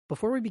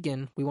Before we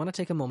begin, we want to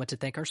take a moment to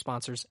thank our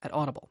sponsors at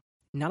Audible.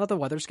 Now that the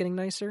weather's getting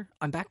nicer,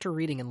 I'm back to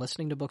reading and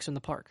listening to books in the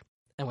park.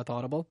 And with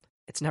Audible,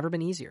 it's never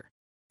been easier.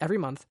 Every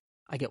month,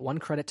 I get 1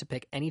 credit to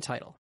pick any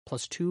title,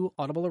 plus 2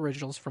 Audible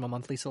originals from a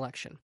monthly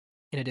selection.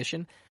 In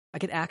addition, I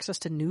get access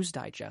to news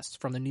digests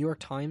from the New York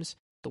Times,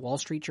 the Wall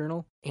Street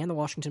Journal, and the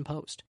Washington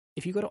Post.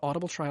 If you go to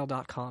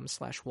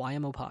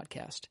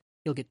audibletrial.com/YMOpodcast,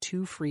 you'll get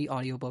 2 free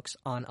audiobooks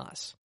on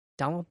us.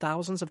 Download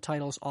thousands of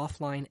titles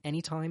offline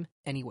anytime,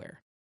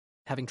 anywhere.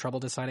 Having trouble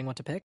deciding what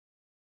to pick?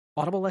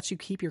 Audible lets you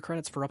keep your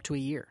credits for up to a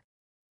year.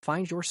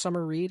 Find your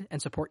summer read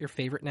and support your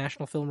favorite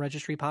National Film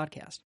Registry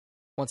podcast.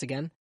 Once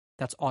again,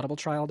 that's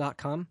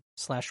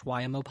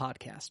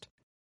audibletrial.com/YMOpodcast.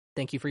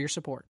 Thank you for your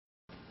support.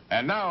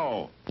 And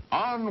now,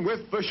 on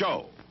with the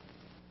show.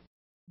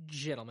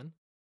 Gentlemen,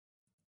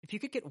 if you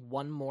could get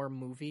one more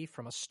movie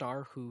from a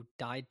star who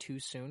died too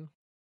soon,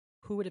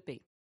 who would it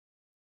be?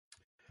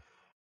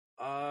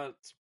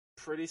 It's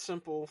pretty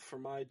simple for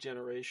my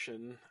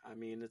generation. I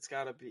mean, it's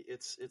gotta be,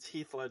 it's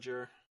Heath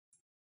Ledger.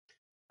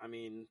 I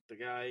mean, the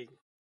guy,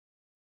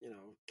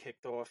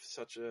 kicked out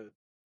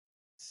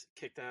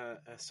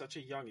at such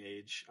a young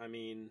age. I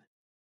mean,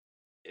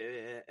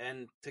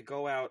 and to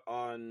go out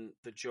on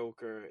the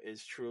Joker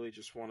is truly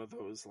just one of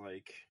those,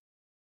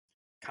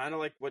 kind of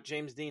like what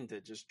James Dean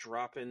did, just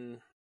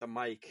dropping the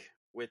mic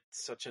with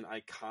such an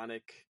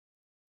iconic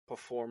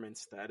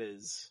performance that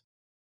is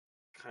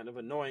kind of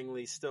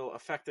annoyingly still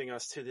affecting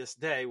us to this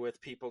day, with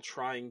people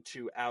trying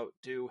to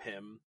outdo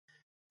him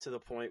to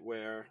the point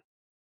where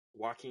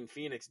Joaquin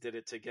Phoenix did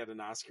it to get an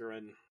Oscar,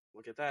 and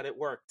look at that, it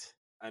worked.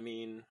 I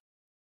mean,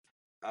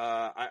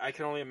 I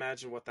can only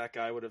imagine what that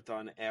guy would have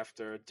done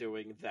after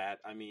doing that.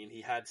 I mean, he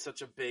had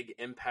such a big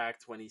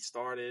impact when he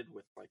started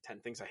with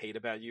 10 Things I Hate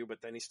About You, but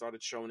then he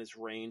started showing his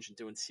range and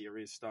doing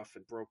serious stuff,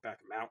 and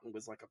Brokeback Mountain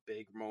was a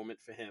big moment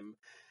for him,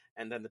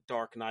 and then The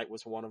Dark Knight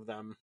was one of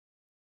them.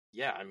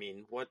 Yeah, I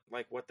mean, what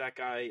that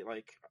guy,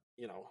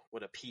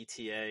 with a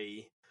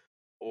PTA,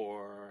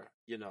 or,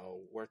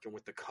 working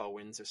with the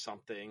Coens or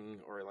something,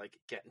 or,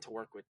 getting to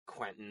work with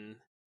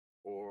Quentin,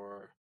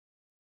 or,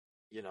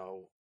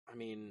 I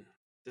mean,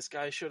 this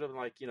guy should have,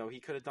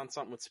 he could have done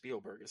something with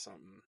Spielberg or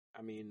something.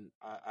 I mean,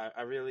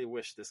 I really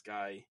wish this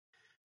guy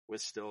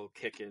was still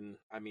kicking.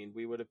 I mean,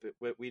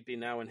 we'd be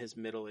now in his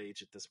middle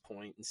age at this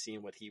point, and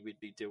seeing what he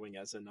would be doing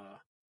as an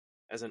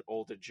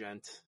older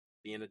gent,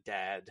 being a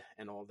dad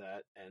and all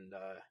that. And,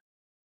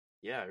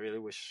 I really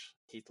wish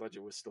Heath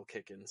Ledger was still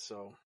kicking.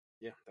 So,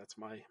 yeah, that's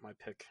my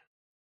pick.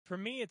 For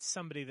me, it's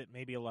somebody that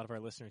maybe a lot of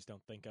our listeners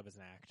don't think of as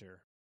an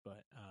actor,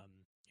 but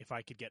if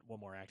I could get one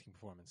more acting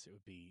performance, it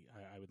would be,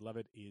 I would love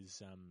it,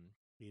 is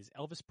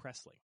Elvis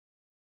Presley.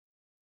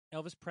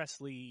 Elvis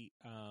Presley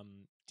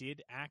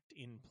did act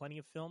in plenty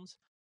of films.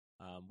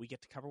 We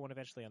get to cover one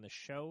eventually on the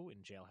show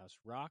in Jailhouse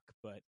Rock,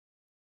 but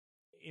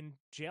in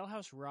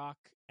Jailhouse Rock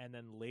and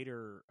then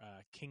later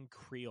King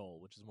Creole,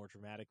 which is a more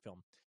dramatic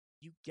film,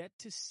 you get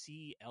to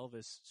see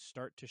Elvis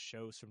start to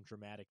show some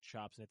dramatic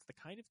chops, and it's the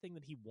kind of thing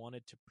that he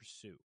wanted to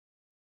pursue.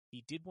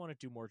 He did want to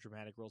do more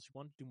dramatic roles. He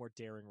wanted to do more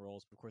daring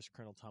roles, but of course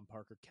Colonel Tom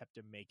Parker kept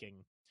him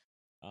making,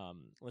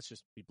 let's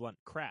just be blunt,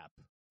 crap,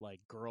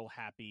 like Girl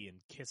Happy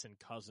and Kissin'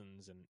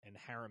 Cousins and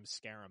Harem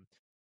Scarum.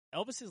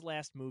 Elvis's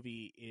last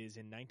movie is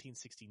in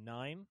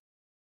 1969,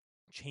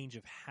 Change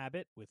of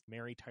Habit with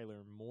Mary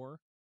Tyler Moore.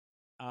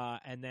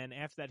 And then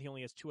after that, he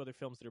only has 2 other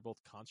films that are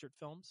both concert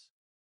films.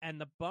 And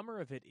the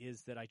bummer of it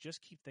is that I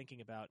just keep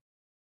thinking about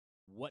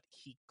what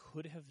he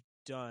could have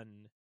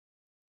done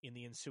in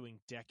the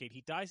ensuing decade.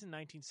 He dies in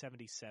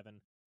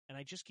 1977, and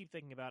I just keep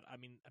thinking about, I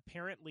mean,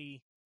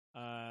 apparently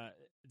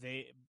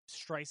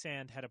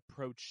Streisand had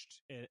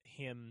approached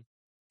him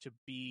to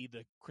be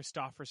the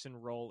Christopherson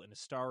role in A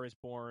Star is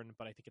Born,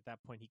 but I think at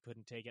that point he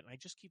couldn't take it. And I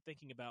just keep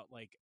thinking about,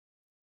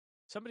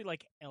 somebody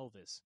like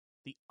Elvis,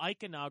 the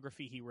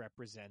iconography he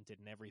represented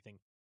and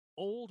everything.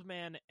 Old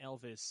man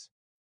Elvis,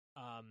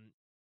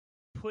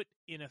 put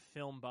in a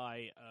film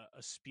by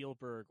a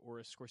Spielberg or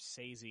a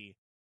Scorsese,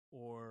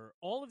 or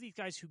all of these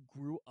guys who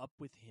grew up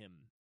with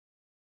him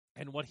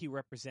and what he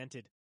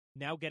represented,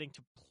 now getting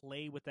to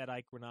play with that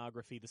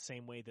iconography the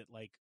same way that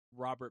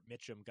Robert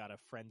Mitchum got a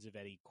Friends of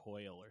Eddie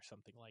Coyle or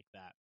something like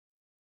that.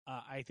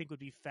 I think would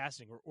be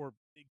fascinating, or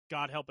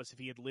God help us if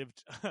he had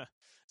lived,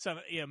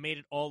 made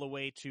it all the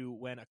way to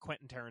when a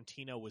Quentin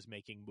Tarantino was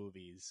making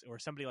movies, or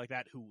somebody like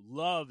that who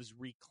loves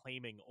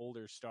reclaiming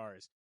older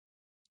stars.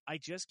 I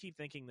just keep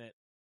thinking that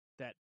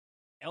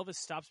Elvis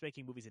stops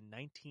making movies in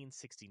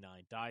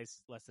 1969,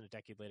 dies less than a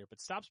decade later, but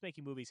stops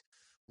making movies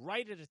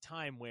right at a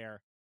time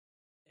where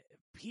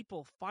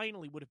people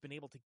finally would have been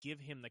able to give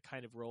him the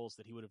kind of roles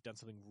that he would have done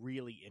something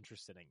really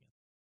interesting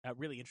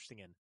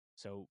in.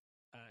 So,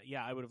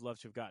 I would have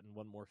loved to have gotten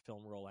one more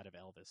film role out of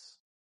Elvis.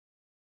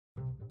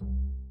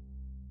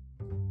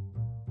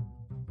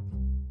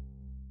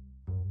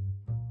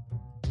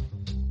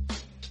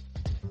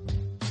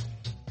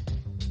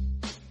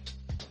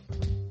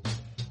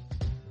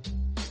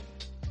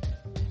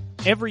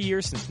 Every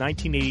year since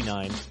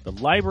 1989, the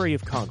Library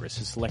of Congress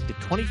has selected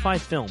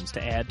 25 films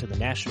to add to the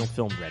National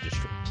Film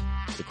Registry.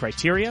 The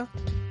criteria?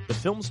 The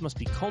films must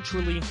be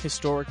culturally,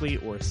 historically,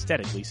 or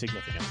aesthetically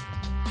significant.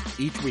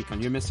 Each week on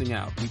You're Missing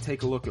Out, we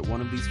take a look at one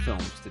of these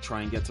films to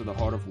try and get to the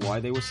heart of why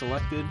they were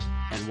selected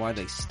and why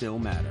they still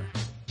matter.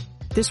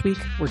 This week,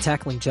 we're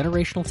tackling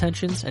generational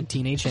tensions and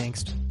teenage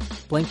angst.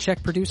 Blank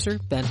Check producer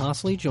Ben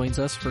Hosley joins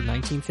us for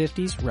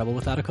 1950s Rebel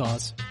Without a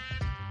Cause.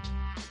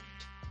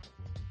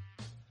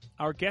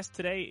 Our guest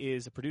today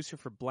is a producer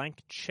for Blank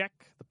Check,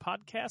 the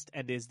podcast,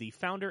 and is the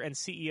founder and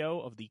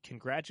CEO of the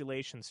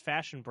Congratulations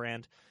fashion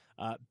brand.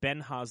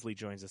 Ben Hosley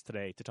joins us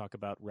today to talk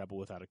about Rebel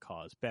Without a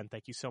Cause. Ben,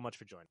 thank you so much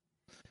for joining.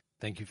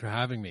 Thank you for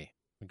having me.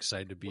 I'm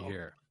excited to be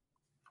here.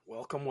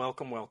 Welcome,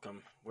 welcome,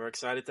 welcome. We're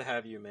excited to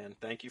have you, man.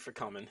 Thank you for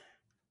coming.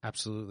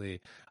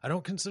 Absolutely. I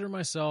don't consider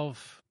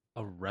myself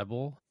a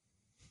rebel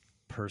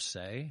per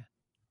se.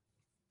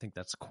 I think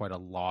that's quite a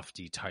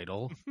lofty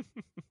title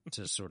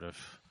to sort of,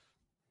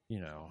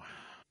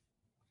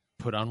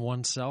 put on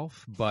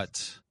oneself.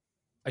 But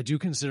I do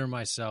consider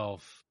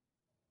myself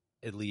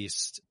at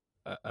least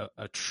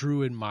a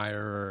true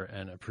admirer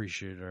and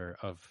appreciator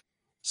of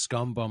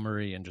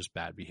scumbummery and just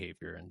bad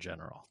behavior in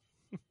general.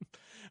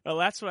 Well,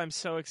 that's what I'm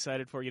so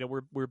excited for.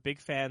 We're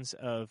big fans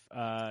of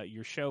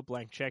your show,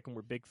 Blank Check, and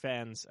we're big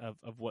fans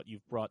of what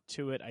you've brought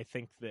to it. I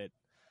think that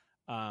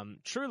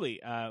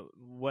truly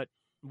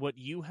what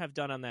you have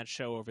done on that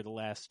show over the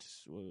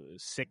last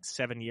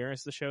 6-7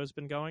 years the show's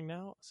been going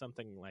now,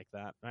 something like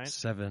that, right?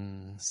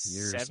 7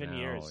 years 7 now.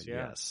 years,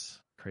 yeah.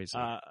 Yes. Crazy.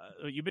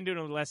 You've been doing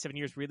it over the last 7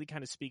 years really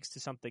kind of speaks to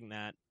something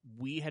that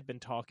we had been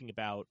talking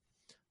about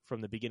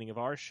from the beginning of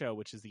our show,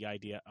 which is the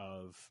idea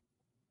of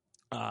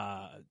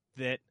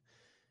that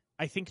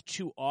I think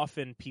too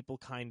often people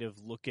kind of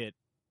look at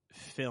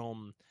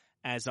film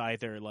as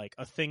either like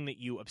a thing that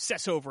you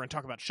obsess over and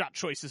talk about shot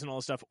choices and all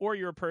this stuff, or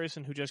you're a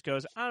person who just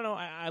goes, I don't know,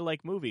 I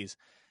like movies.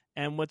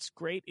 And what's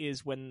great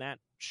is when that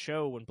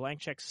show, when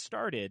Blank Check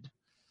started,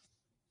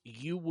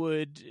 you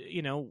would,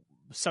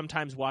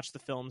 sometimes watch the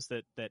films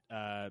that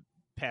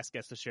past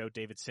guests of the show,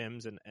 David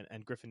Sims and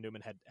Griffin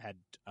Newman had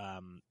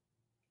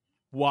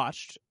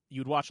watched.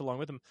 You'd watch along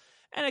with them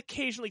and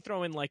occasionally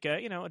throw in like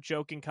a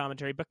joking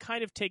commentary, but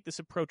kind of take this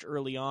approach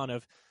early on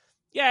of,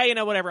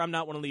 whatever, I'm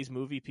not one of these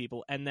movie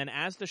people. And then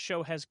as the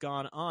show has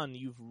gone on,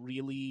 you've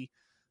really,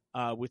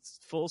 with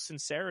full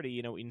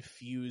sincerity,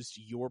 infused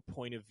your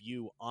point of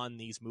view on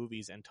these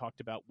movies and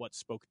talked about what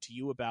spoke to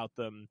you about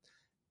them.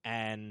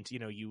 And,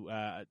 you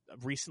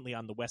recently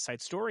on the West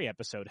Side Story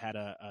episode had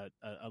a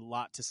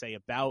lot to say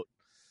about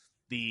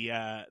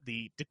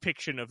the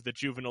depiction of the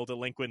juvenile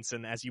delinquents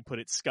and, as you put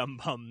it,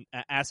 scumbum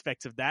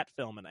aspects of that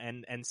film.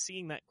 And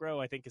seeing that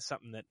grow, I think, is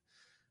something that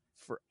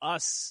for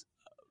us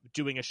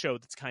doing a show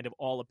that's kind of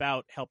all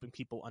about helping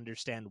people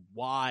understand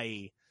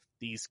why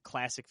these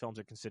classic films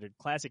are considered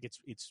classic.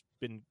 It's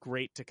been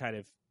great to kind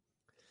of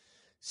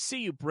see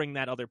you bring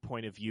that other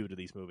point of view to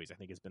these movies. I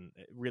think it's been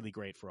really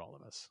great for all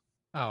of us.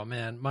 Oh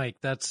man, Mike,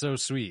 that's so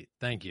sweet.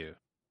 Thank you.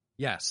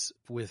 Yes,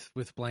 with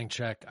Blank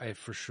Check, I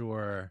for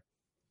sure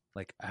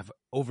have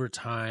over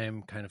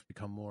time kind of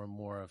become more and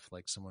more of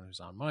like someone who's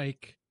on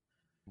mic,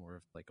 more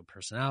of like a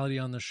personality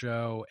on the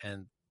show,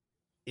 and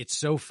it's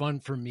so fun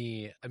for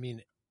me. I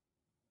mean,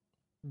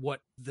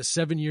 what the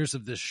 7 years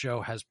of this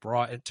show has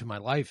brought into my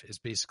life is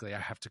basically I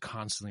have to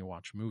constantly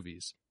watch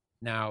movies.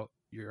 Now,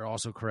 you're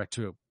also correct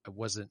too. I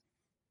wasn't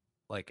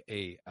like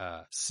a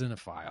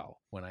cinephile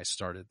when I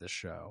started this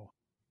show,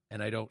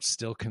 and I don't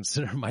still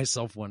consider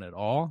myself one at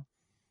all,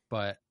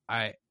 but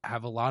I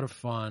have a lot of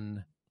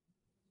fun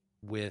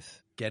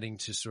with getting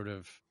to sort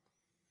of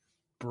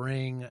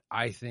bring,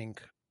 I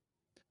think,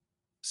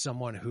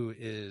 someone who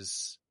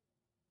is,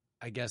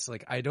 I guess,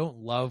 like, I don't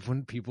love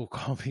when people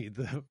call me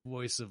the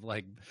voice of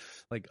like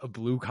a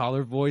blue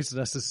collar voice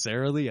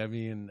necessarily. I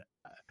mean,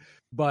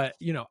 but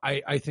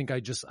I think I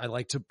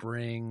like to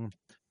bring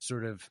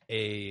sort of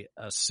a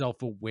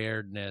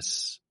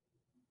self-awareness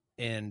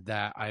in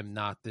that I'm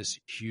not this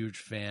huge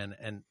fan,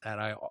 and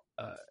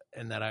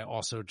that I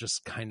also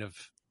just kind of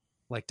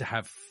like to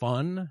have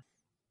fun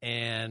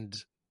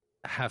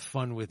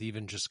with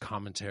even just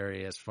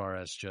commentary, as far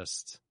as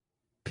just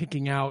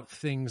picking out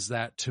things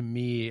that to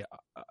me,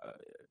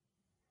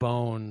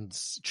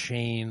 bones,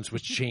 chains,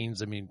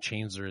 I mean,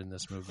 chains are in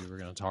this movie. We're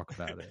going to talk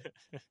about it.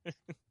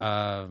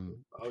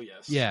 Oh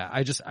yes. Yeah.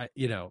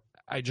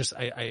 I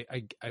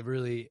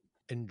really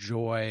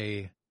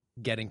enjoy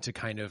getting to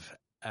kind of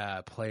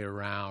play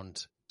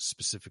around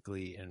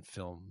specifically in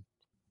film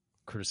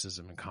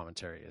criticism and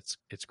commentary.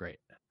 It's great.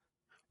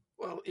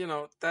 Well,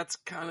 that's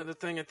kind of the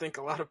thing I think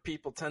a lot of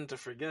people tend to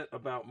forget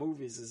about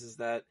movies is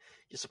that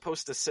you're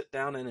supposed to sit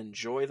down and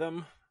enjoy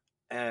them.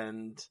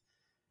 And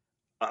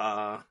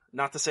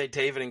not to say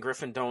David and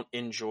Griffin don't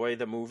enjoy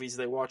the movies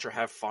they watch or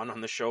have fun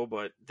on the show,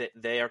 but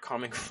they are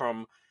coming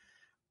from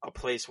a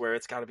place where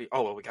it's got to be,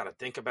 we got to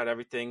think about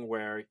everything,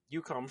 where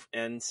you come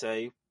and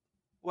say,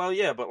 well,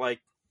 yeah, but like,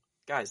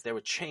 guys, there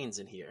were chains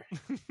in here.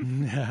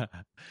 Yeah,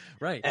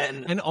 right.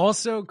 And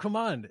also, come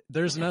on,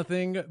 there's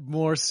nothing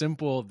more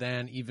simple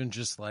than even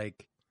just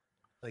like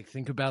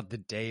think about the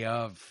day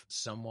of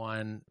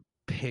someone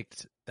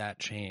picked that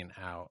chain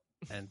out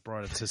and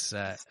brought it to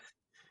set.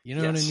 You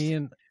know what I Yes.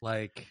 mean?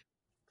 Like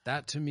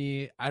that to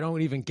me, I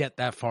don't even get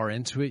that far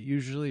into it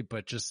usually,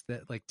 but just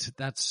that, like,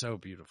 that's so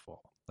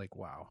beautiful. Like,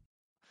 wow.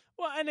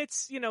 Well, and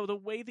it's, the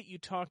way that you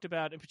talked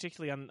about, and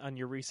particularly on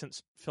your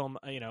recent film,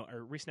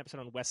 or recent episode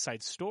on West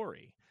Side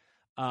Story,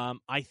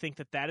 I think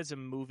that is a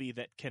movie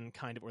that can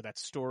kind of, or that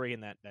story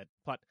and that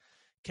plot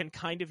can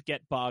kind of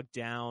get bogged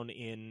down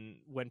in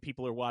when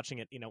people are watching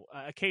it.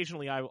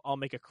 Occasionally I'll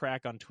make a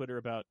crack on Twitter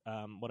about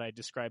what I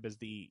describe as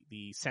the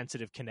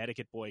sensitive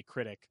Connecticut boy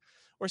critic,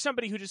 or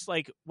somebody who just,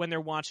 like, when they're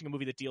watching a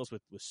movie that deals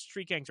with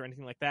street gangs or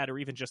anything like that, or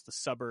even just the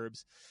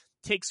suburbs,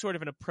 takes sort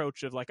of an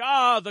approach of like,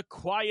 the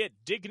quiet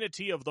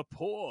dignity of the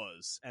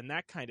pause and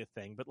that kind of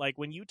thing. But like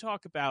when you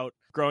talk about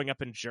growing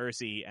up in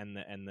Jersey and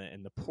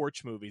the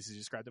porch movies, as you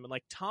described them, and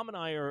like Tom and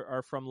I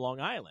are from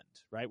Long Island,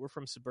 right? We're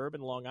from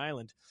suburban Long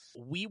Island.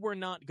 We were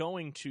not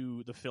going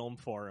to the film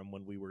forum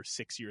when we were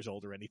 6 years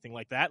old or anything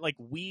like that. Like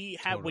we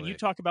have, Totally. when you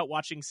talk about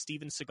watching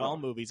Steven Seagal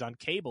movies on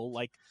cable,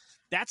 like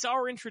that's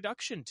our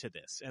introduction to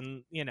this.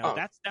 And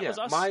that was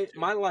us.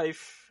 My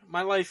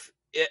life.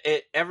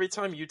 Every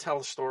time you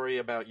tell a story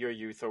about your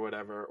youth or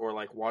whatever, or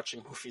like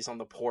watching movies on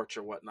the porch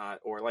or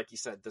whatnot, or like you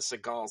said, the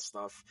Seagal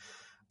stuff,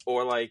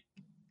 or like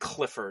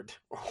Clifford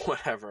or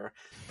whatever,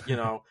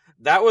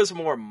 that was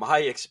more my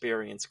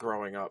experience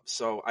growing up.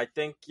 So I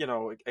think,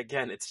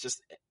 again, it's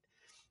just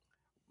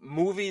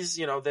movies,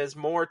 there's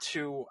more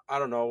to, I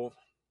don't know.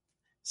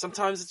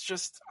 Sometimes it's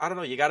just, I don't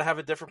know, you got to have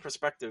a different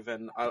perspective.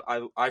 And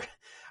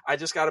I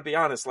just got to be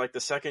honest, like the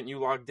second you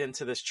logged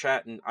into this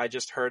chat and I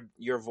just heard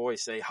your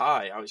voice say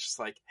hi, I was just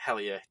like, hell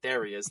yeah,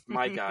 there he is,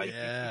 my guy,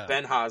 Yeah.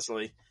 Ben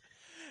Hosley,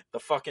 the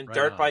fucking Right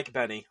dirt on. bike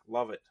Benny.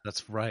 Love it.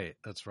 That's right.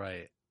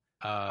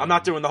 I'm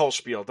not doing the whole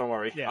spiel, don't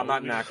worry. Yeah, I'm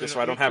not an actor, so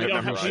I don't have it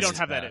memorized. We don't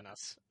have that in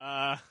us.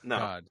 No.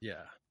 God,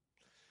 yeah.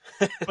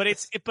 But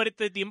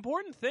the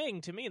important thing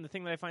to me, and the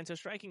thing that I find so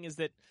striking, is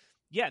that,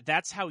 yeah,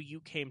 that's how you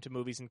came to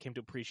movies and came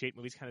to appreciate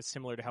movies, kind of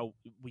similar to how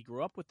we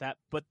grew up with that,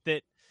 but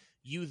that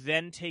you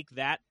then take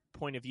that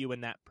point of view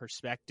and that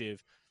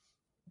perspective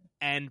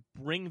and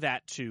bring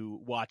that to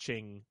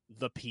watching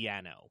The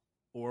Piano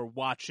or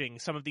watching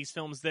some of these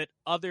films that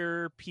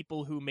other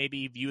people who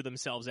maybe view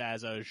themselves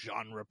as a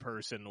genre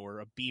person or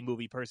a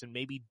B-movie person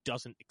maybe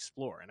doesn't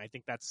explore. And I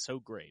think that's so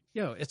great.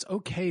 It's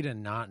okay to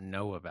not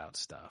know about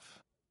stuff.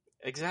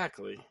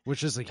 Exactly.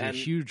 Which is like a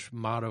huge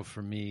motto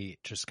for me,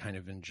 just kind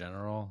of in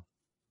general.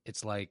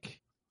 It's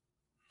like,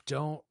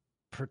 don't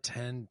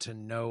pretend to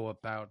know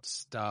about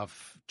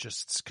stuff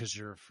just because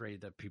you're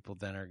afraid that people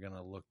then are going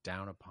to look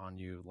down upon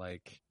you.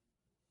 Like,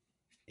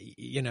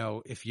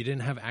 if you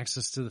didn't have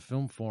access to the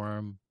film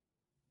forum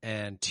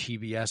and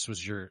TBS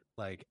was your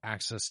like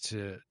access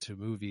to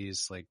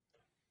movies, like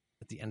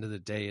at the end of the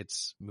day,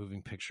 it's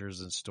moving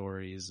pictures and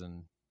stories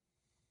and,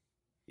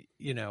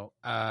 yeah,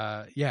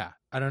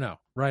 I don't know.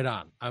 Right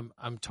on.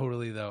 I'm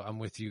totally, though, I'm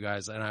with you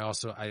guys. And I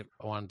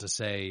wanted to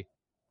say,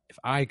 if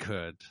I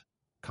could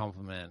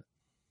compliment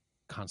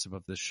concept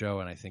of this show,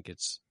 and I think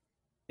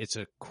it's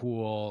a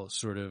cool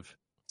sort of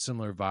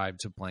similar vibe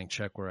to Blank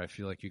Check, where I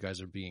feel like you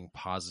guys are being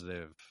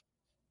positive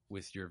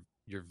with your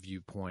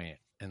viewpoint,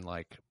 and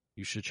like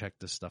you should check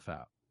this stuff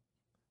out.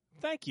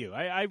 Thank you.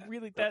 I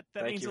really that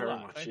means a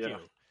lot. Much. Thank yeah. you.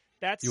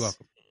 That's You're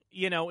welcome.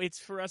 It's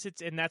for us.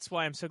 And that's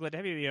why I'm so glad to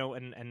have you.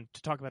 And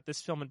to talk about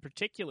this film in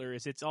particular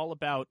is it's all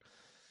about.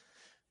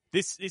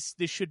 This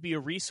should be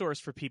a resource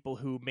for people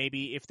who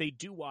maybe, if they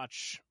do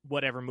watch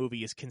whatever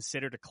movie is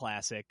considered a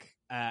classic,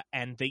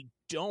 and they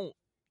don't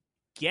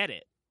get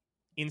it,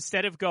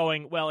 instead of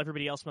going, well,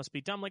 everybody else must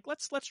be dumb, like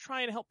let's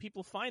try and help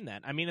people find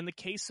that. I mean, in the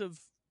case of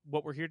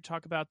what we're here to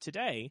talk about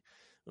today,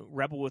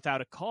 Rebel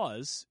Without a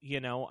Cause,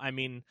 I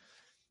mean,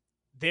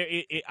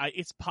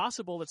 it's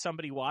possible that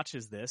somebody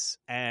watches this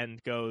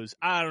and goes,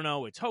 I don't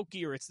know, it's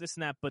hokey or it's this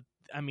and that, but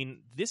I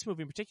mean, this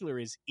movie in particular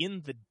is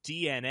in the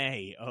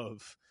DNA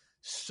of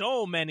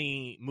so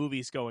many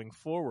movies going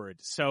forward.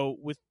 So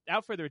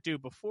without further ado,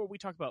 before we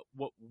talk about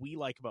what we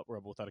like about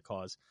Rebel Without a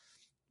Cause,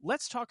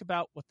 let's talk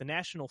about what the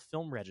National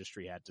Film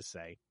Registry had to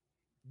say.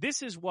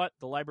 This is what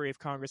the Library of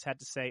Congress had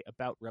to say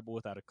about Rebel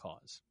Without a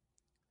Cause.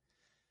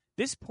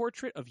 This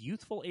portrait of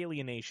youthful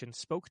alienation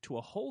spoke to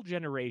a whole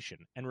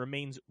generation and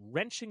remains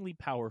wrenchingly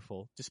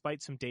powerful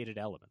despite some dated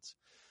elements.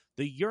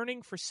 The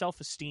yearning for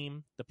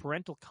self-esteem, the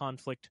parental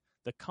conflict,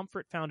 the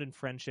comfort found in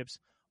friendships,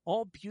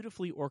 all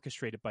beautifully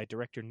orchestrated by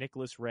director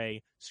Nicholas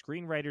Ray,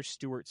 screenwriter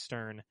Stuart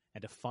Stern,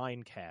 and a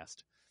fine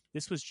cast.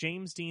 This was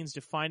James Dean's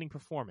defining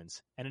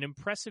performance, and an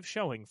impressive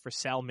showing for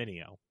Sal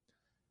Mineo.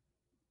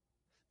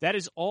 That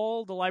is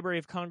all the Library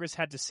of Congress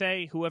had to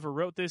say. Whoever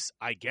wrote this,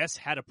 I guess,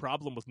 had a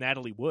problem with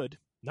Natalie Wood.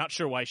 Not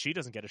sure why she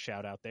doesn't get a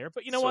shout out there,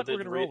 but you know what? We're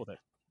going to roll with it.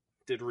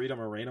 Did Rita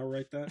Moreno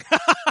write that?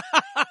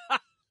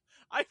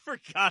 I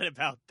forgot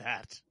about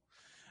that.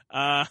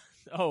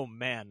 Oh,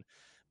 man.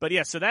 But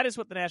yeah, so that is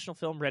what the National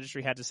Film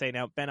Registry had to say.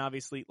 Now, Ben,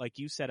 obviously, like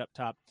you said up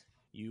top,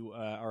 you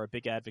are a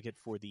big advocate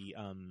for the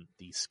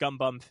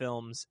scumbum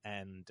films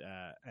and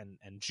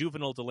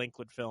juvenile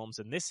delinquent films,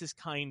 and this is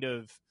kind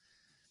of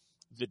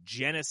the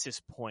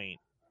genesis point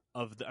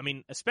of the. I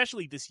mean,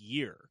 especially this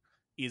year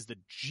is the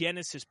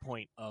genesis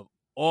point of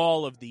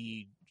all of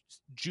the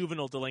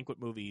juvenile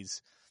delinquent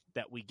movies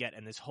that we get,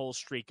 and this whole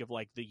streak of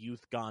like the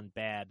youth gone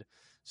bad.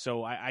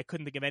 So I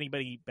couldn't think of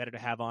anybody better to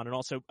have on. And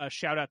also a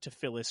shout out to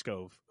Phil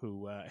Iskov,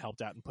 who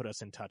helped out and put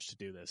us in touch to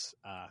do this.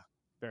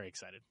 Very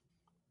excited.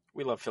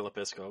 We love Philip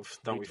Iskov,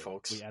 don't we,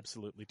 folks? We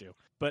absolutely do.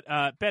 But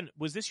Ben,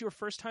 was this your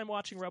first time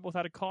watching Rebel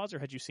Without a Cause, or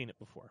had you seen it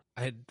before?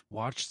 I had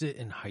watched it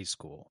in high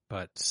school,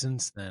 but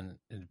since then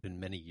it had been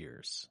many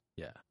years.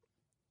 Yeah.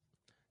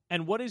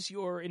 And what are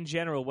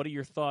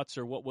your thoughts,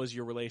 or what was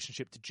your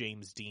relationship to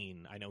James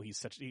Dean? I know he's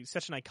such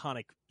an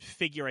iconic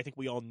figure. I think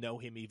we all know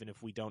him, even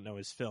if we don't know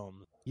his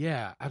film.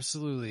 Yeah,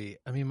 absolutely.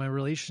 I mean, my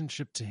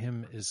relationship to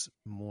him is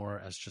more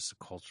as just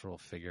a cultural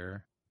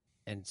figure.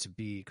 And to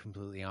be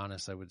completely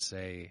honest, I would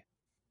say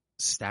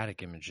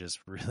static images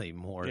really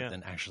more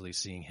than actually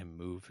seeing him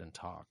move and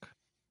talk.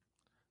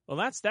 Well,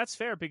 that's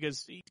fair,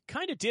 because he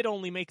kind of did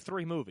only make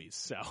 3 movies,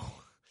 so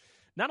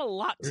not a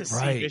lot to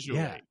see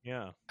visually.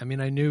 Yeah. I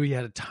mean, I knew he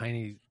had a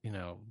tiny,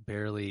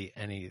 barely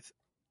any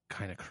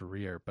kind of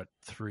career, but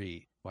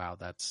 3, wow,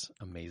 that's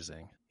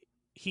amazing.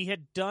 He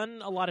had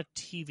done a lot of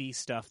TV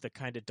stuff that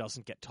kind of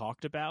doesn't get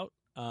talked about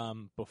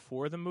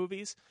before the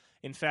movies.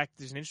 In fact,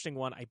 there's an interesting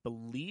one. I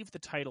believe the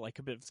title, I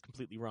could be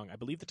completely wrong. I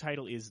believe the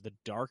title is The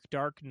Dark,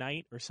 Dark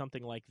Night or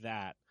something like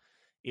that.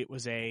 It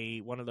was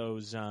one of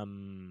those,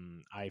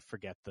 I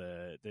forget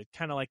the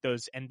kind of like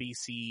those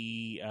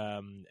NBC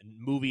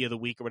movie of the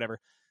week or whatever,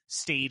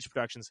 stage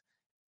productions.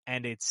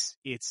 And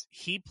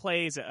he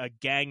plays a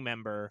gang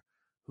member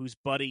whose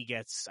buddy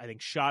gets, I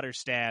think, shot or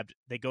stabbed.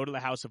 They go to the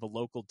house of a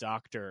local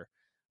doctor,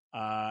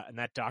 and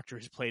that doctor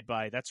is played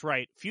by, that's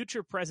right,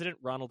 future President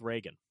Ronald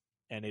Reagan.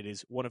 And it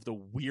is one of the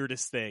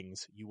weirdest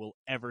things you will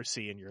ever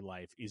see in your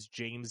life is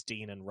James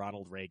Dean and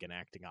Ronald Reagan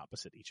acting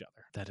opposite each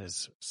other. That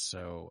is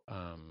so,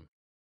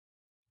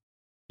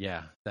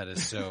 that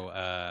is so,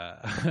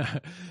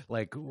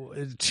 like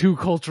 2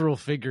 cultural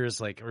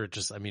figures, like, or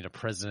just, I mean, a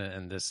president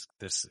and this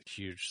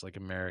huge, like,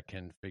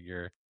 American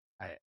figure,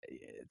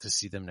 to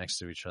see them next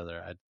to each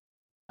other,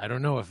 I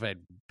don't know if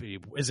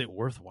is it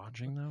worth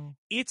watching though?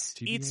 It's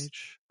TBH?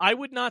 I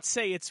would not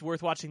say it's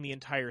worth watching the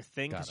entire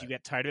thing because you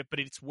get tired of it, but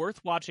it's worth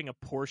watching a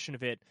portion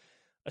of it,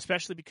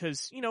 especially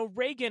because,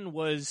 Reagan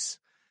was,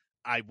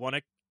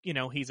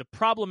 he's a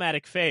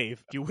problematic fave,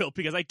 if you will,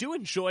 because I do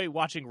enjoy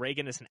watching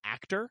Reagan as an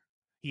actor.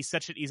 He's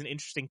an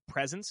interesting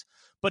presence,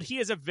 but he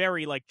is a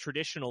very like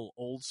traditional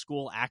old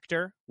school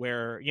actor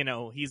where,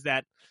 he's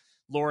that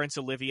Laurence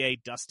Olivier,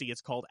 Dusty,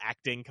 it's called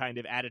acting kind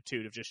of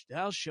attitude of just,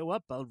 I'll show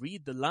up, I'll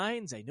read the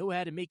lines, I know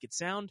how to make it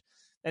sound.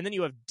 And then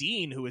you have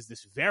Dean, who is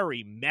this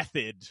very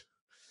method,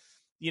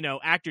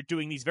 actor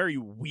doing these very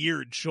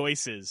weird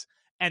choices,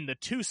 and the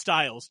 2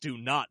 styles do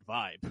not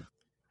vibe.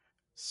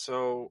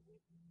 So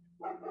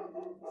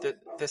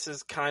this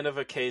is kind of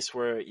a case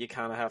where you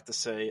kind of have to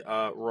say,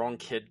 wrong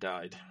kid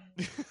died.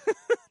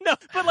 No,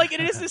 but like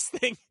it is this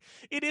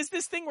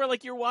thing where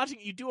like you're watching,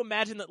 you do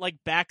imagine that like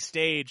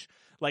backstage,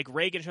 like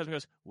Reagan shows up and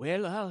goes,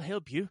 well, I'll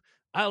help you.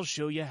 I'll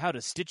show you how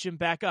to stitch him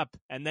back up.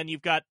 And then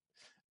you've got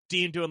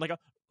Dean doing like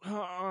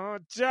oh,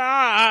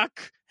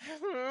 Doc.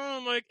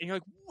 Oh my, and you're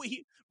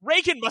like,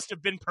 Reagan must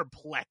have been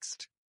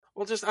perplexed.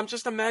 Well, I'm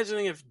just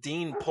imagining if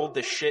Dean pulled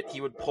the shit he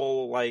would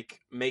pull, like,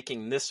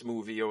 making this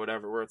movie or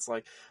whatever, where it's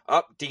like,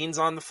 Dean's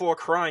on the floor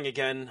crying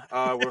again.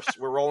 We're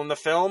rolling the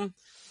film.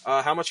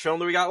 How much film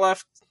do we got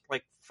left?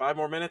 Like 5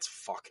 more minutes?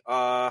 Fuck.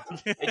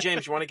 Hey,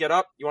 James, you want to get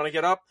up?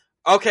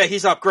 Okay,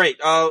 he's up. Great.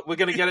 We're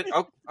going to get it.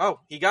 Oh,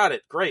 he got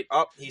it. Great.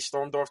 He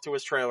stormed off to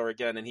his trailer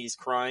again, and he's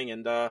crying,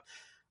 and I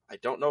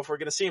don't know if we're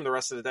going to see him the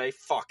rest of the day.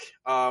 Fuck.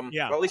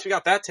 Yeah. Well, at least we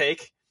got that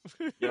take.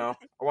 I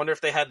wonder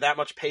if they had that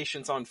much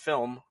patience on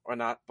film or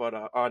not, but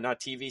not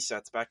TV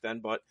sets back then,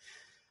 but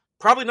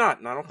probably not.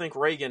 And I don't think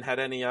Reagan had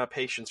any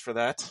patience for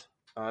that.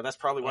 That's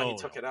probably why he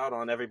took it out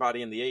on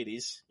everybody in the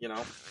 80s,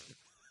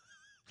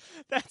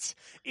 That's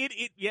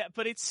it. Yeah,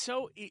 but it's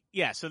so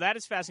so that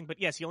is fascinating.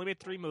 But yes, he only made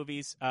 3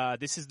 movies.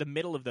 This is the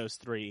middle of those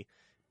 3.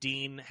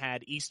 Dean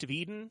had East of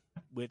Eden,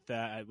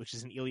 which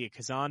is an Elia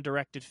Kazan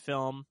directed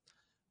film,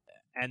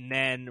 and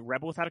then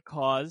Rebel Without a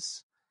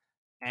Cause,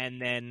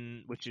 and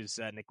then which is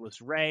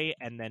Nicholas Ray,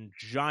 and then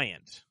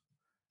Giant.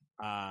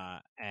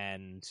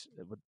 And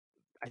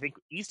I think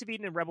East of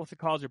Eden and Rebel Without a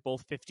Cause are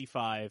both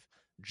 55.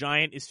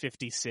 Giant is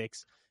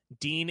 56.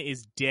 Dean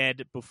is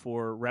dead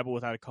before Rebel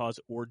Without a Cause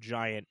or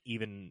Giant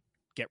even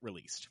get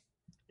released.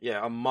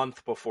 Yeah, a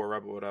month before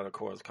Rebel Without a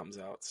Cause comes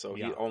out. So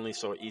he only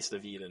saw East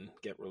of Eden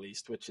get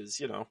released, which is,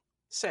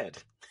 sad.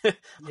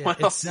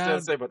 What else is there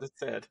to say about it's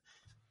sad?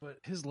 But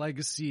his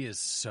legacy is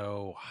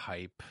so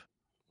hype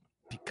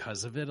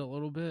because of it a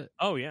little bit.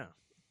 Oh, yeah.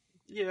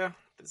 Yeah,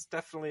 there's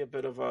definitely a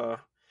bit of a...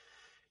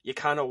 You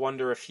kind of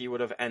wonder if he would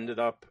have ended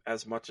up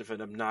as much of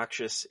an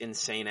obnoxious,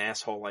 insane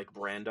asshole like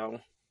Brando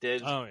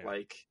did. Oh,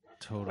 yeah.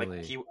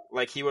 Totally.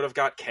 He would have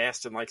got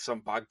cast in like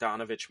some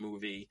Bogdanovich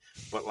movie,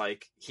 but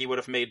like he would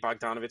have made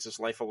Bogdanovich's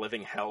life a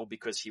living hell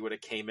because he would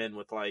have came in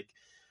with like,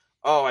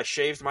 oh, I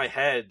shaved my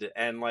head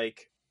and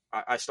like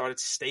I started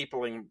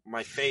stapling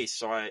my face,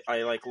 so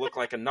I like look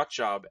like a nut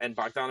job. And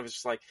Bogdanovich was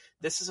just like,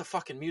 "This is a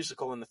fucking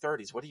musical in the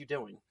 '30s. What are you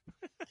doing?"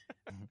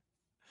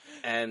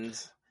 And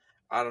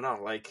I don't know,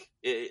 like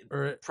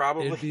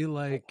probably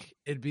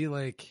it'd be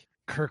like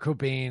Kurt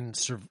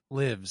Cobain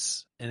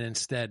lives, and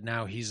instead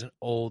now he's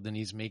old and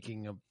he's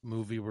making a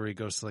movie where he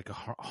goes to like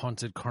a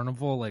haunted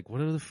carnival. Like,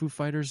 what are the Foo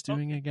Fighters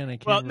doing again? I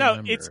can't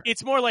remember. No,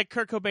 it's more like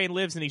Kurt Cobain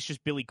lives and he's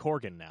just Billy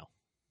Corgan now.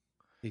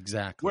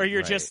 Exactly. Where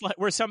you're just like,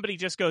 where somebody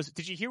just goes,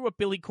 "Did you hear what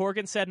Billy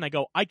Corgan said?" And I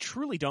go, "I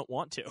truly don't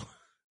want to."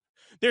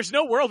 There's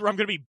no world where I'm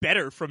going to be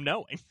better from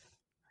knowing.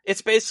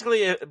 It's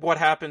basically what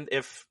happened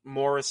if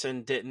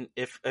Morrison didn't,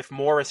 if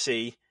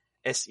Morrissey,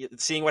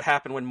 seeing what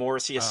happened when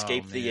Morrissey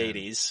escaped the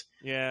 80s.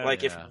 Yeah.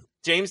 Like if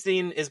James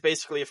Dean is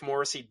basically if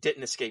Morrissey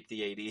didn't escape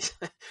the 80s.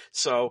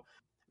 So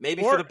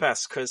maybe for the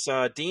best, because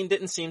Dean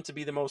didn't seem to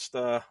be the most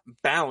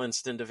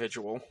balanced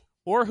individual.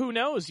 Or who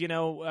knows,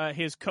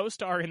 his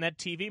co-star in that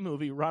TV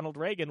movie, Ronald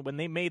Reagan, when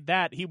they made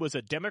that, he was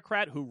a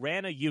Democrat who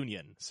ran a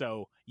union.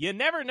 So you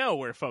never know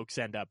where folks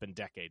end up in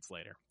decades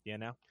later,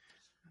 No,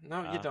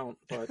 you don't.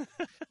 But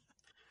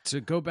to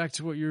go back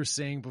to what you were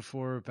saying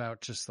before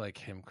about just like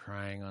him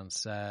crying on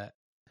set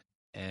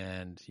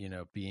and,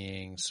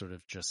 being sort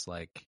of just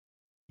like,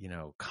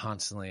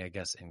 constantly, I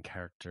guess, in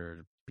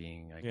character,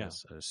 being, I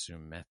guess, I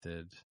assume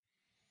method,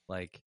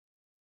 like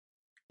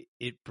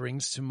it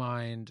brings to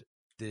mind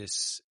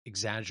this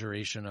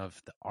exaggeration of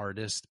the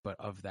artist, but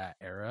of that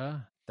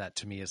era, that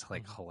to me is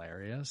like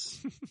hilarious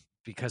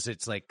because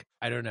it's like,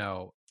 I don't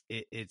know,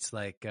 it's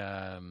like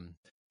the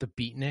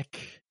beatnik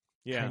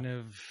kind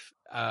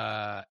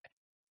of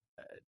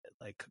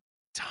like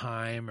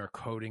time or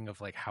coding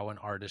of like how an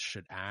artist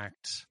should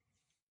act.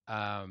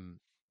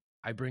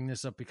 I bring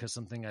this up because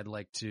something I'd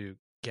like to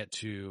get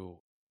to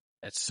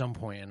at some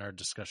point in our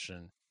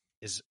discussion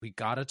is we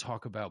got to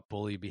talk about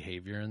bully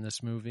behavior in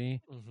this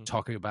movie,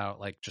 talking about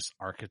like just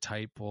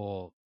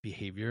archetypal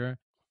behavior,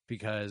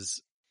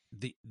 because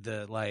the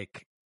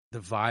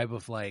vibe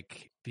of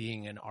like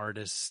being an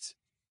artist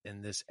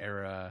in this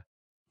era,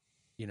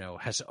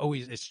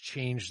 it's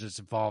changed, it's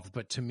evolved.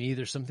 But to me,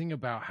 there's something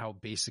about how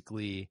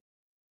basically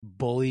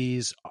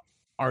bullies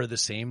are the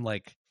same,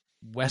 like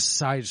West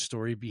Side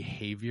Story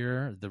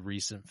behavior, the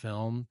recent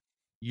film,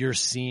 you're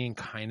seeing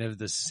kind of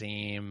the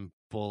same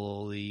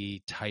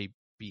bully type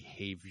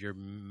behavior,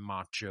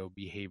 macho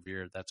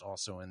behavior that's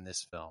also in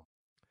this film.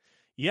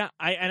 Yeah,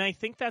 I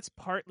think that's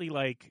partly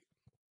like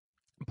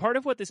part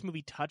of what this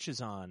movie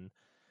touches on,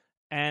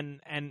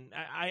 and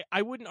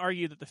I wouldn't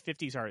argue that the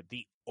 50s are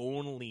the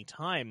only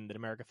time that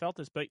America felt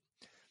this, but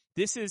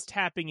this is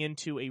tapping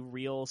into a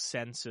real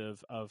sense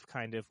of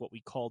kind of what we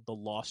called the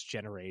lost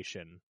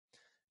generation.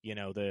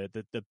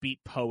 The beat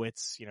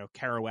poets,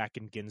 Kerouac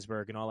and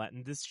Ginsberg and all that,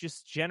 and this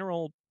just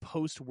general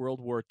post-World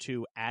War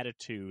II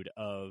attitude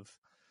of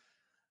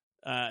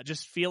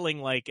just feeling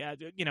like,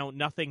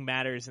 nothing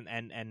matters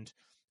and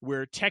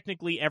where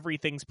technically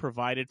everything's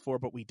provided for,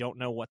 but we don't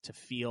know what to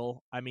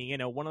feel. I mean,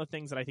 one of the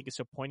things that I think is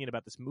so poignant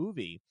about this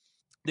movie,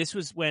 this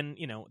was when,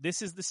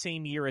 this is the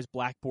same year as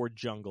Blackboard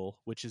Jungle,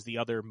 which is the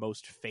other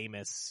most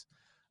famous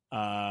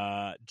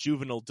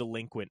juvenile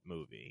delinquent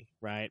movie,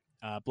 right?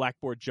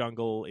 Blackboard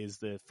Jungle is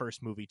the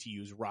first movie to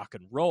use rock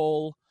and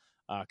roll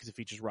because it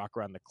features Rock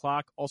Around the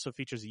Clock. Also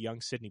features a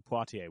young Sidney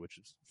Poitier, which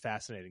is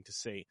fascinating to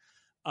see.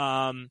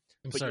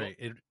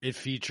 It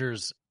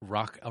features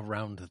Rock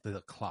Around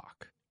the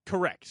Clock.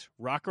 Correct.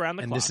 Rock Around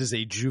the Clock. And this is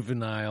a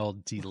juvenile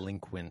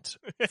delinquent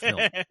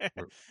film,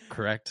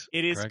 correct?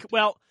 It is. Correct?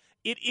 Well,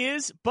 it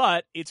is,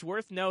 but it's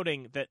worth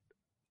noting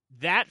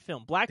that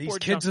film,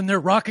 Blackboard These kids and they're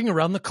rocking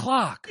around the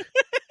clock.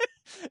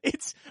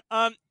 It's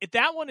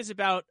that one is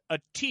about a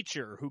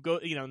teacher who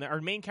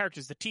our main character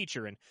is the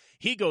teacher, and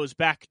he goes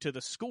back to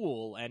the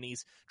school and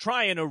he's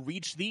trying to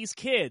reach these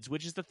kids,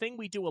 which is the thing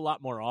we do a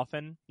lot more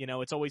often.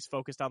 It's always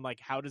focused on like,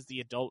 how does the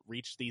adult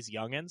reach these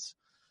youngins?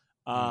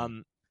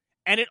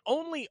 And it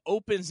only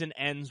opens and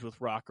ends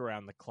with Rock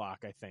Around the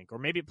Clock, I think, or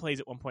maybe it plays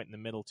at one point in the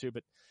middle too,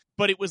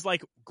 but it was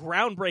like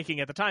groundbreaking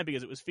at the time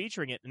because it was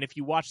featuring it. And if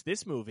you watch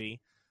this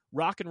movie,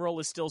 rock and roll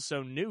is still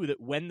so new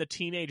that when the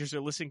teenagers are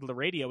listening to the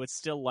radio, it's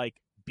still like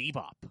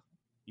bebop,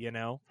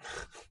 Now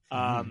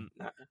I'm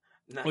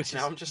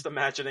just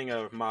imagining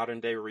a modern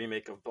day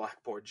remake of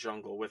Blackboard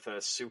Jungle with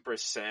a super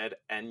sad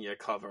Enya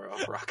cover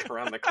of Rock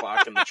Around the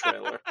Clock in the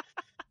trailer.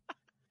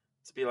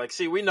 To be like,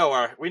 see, we know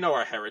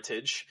our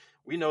heritage.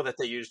 We know that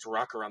they used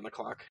Rock Around the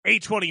Clock.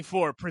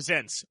 A24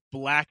 presents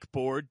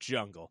Blackboard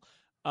Jungle.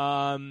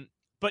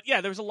 But yeah,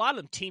 there's a lot of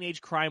them.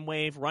 Teenage Crime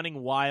Wave,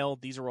 Running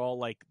Wild. These are all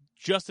like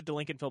just the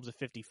delinquent films of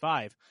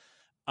 55.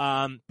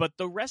 But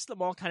the rest of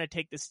them all kind of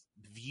take this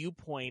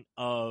viewpoint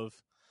of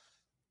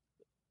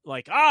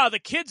like, the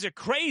kids are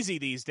crazy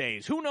these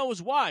days. Who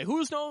knows why?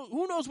 Who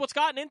knows what's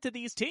gotten into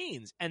these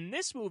teens? And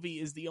this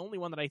movie is the only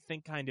one that I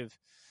think kind of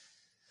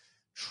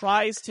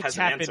tries to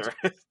tap into.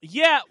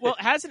 Yeah, well,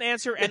 it has an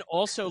answer, and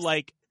also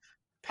like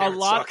Parents a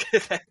lot.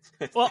 suck.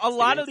 Well, a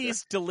lot of answer.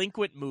 these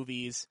delinquent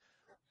movies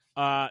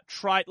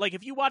try, like,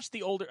 if you watch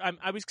the older,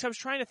 I was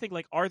trying to think,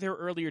 like, are there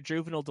earlier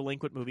juvenile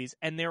delinquent movies?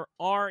 And there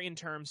are, in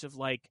terms of,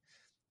 like,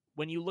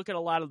 when you look at a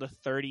lot of the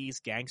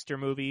 30s gangster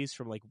movies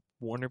from, like,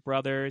 Warner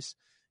Brothers,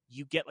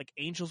 you get, like,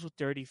 Angels with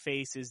Dirty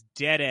Faces,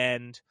 Dead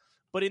End.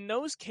 But in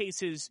those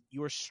cases,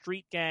 your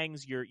street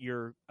gangs, your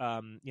you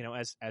know,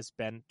 as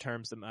Ben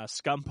terms them,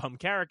 scum bum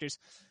characters,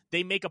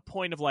 they make a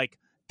point of, like,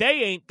 they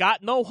ain't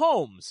got no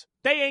homes.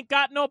 They ain't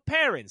got no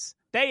parents.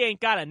 They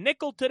ain't got a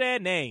nickel to their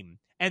name.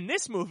 And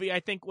this movie, I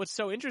think what's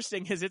so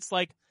interesting is it's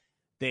like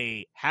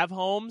they have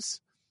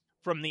homes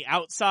from the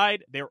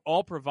outside. They're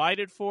all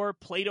provided for.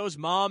 Plato's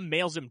mom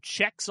mails him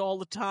checks all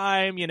the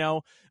time. You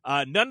know,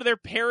 none of their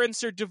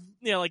parents are,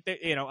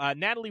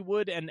 Natalie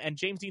Wood and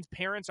James Dean's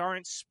parents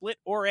aren't split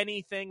or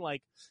anything.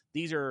 Like,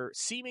 these are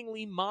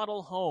seemingly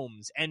model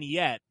homes, and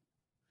yet,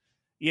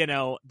 you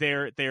know,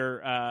 they're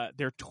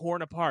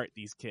torn apart,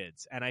 these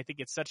kids. And I think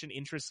it's such an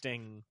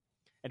interesting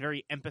and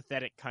very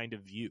empathetic kind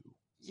of view.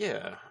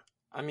 Yeah.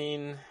 I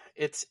mean,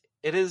 it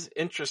is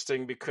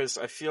interesting because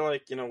I feel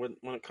like, you know,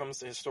 when it comes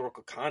to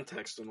historical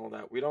context and all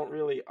that, we don't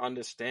really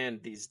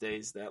understand these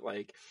days that,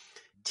 like,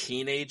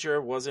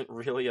 teenager wasn't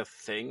really a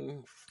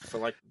thing for,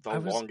 like, the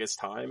longest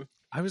time.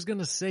 I was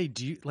gonna say,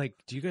 do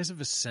you guys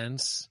have a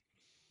sense?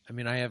 I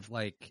mean, I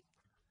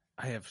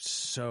have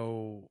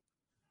so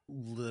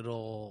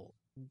little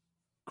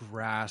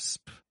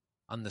grasp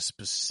on the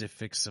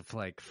specifics of,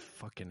 like,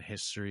 fucking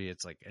history.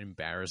 It's, like,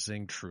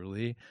 embarrassing,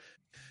 truly.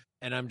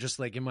 And I'm just,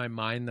 like, in my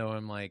mind, though,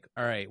 I'm like,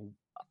 all right,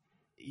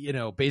 you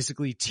know,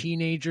 basically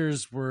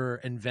teenagers were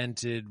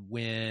invented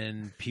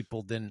when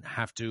people didn't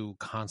have to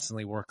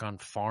constantly work on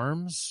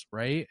farms,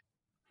 right?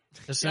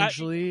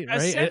 Essentially,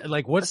 right?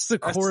 Like, what's the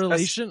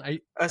correlation? I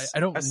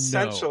don't know.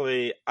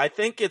 Essentially, I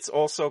think it's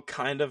also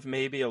kind of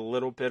maybe a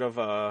little bit of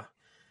a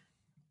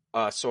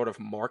sort of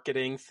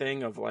marketing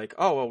thing of, like,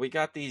 oh, well, we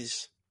got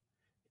this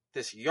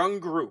young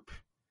group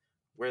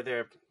where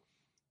they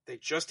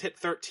just hit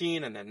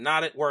 13 and they're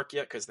not at work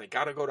yet because they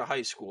got to go to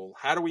high school.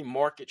 How do we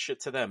market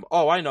shit to them?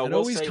 Oh, I know.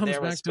 We'll say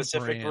they're a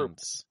specific group.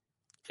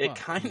 It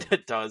kind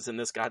of does in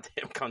this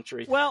goddamn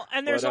country. Well,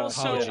 and there's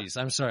also... Apologies.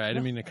 I'm sorry. I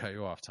didn't mean to cut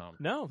you off, Tom.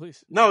 No,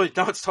 please. No,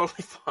 it's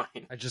totally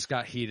fine. I just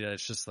got heated.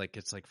 It's just like,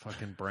 it's like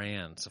fucking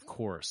brands, of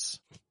course.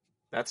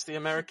 That's the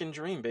American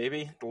dream,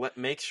 baby.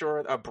 Make sure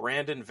a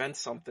brand invents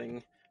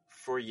something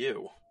for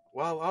you.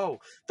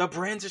 Well, the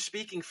brands are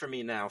speaking for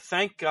me now.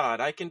 Thank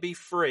God I can be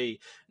free,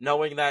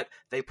 knowing that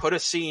they put a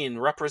scene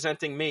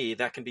representing me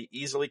that can be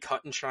easily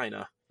cut in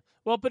China.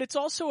 Well, but it's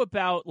also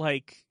about,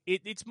 like,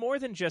 it's more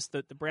than just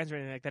the brands or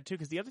anything like that, too,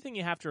 because the other thing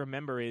you have to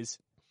remember is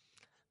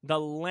the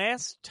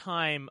last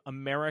time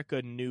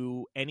America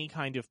knew any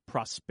kind of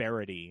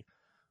prosperity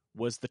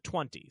was the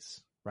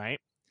 20s, right?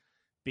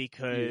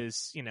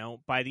 Because, you know,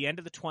 by the end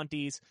of the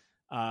 20s,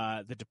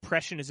 the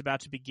Depression is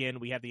about to begin.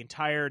 We have the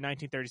entire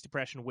 1930s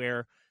Depression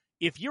where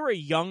if you're a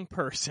young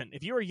person,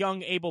 if you're a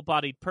young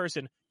able-bodied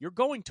person, you're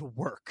going to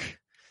work.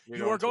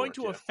 You are going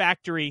to a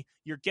factory.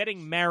 You're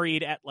getting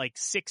married at, like,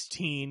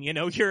 16. You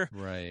know,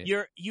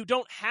 you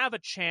don't have a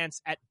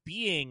chance at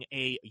being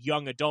a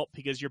young adult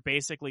because you're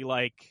basically,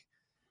 like,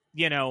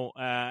 you know,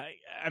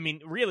 I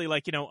mean, really,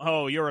 like, you know,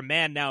 oh, you're a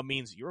man now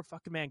means you're a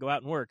fucking man. Go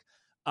out and work.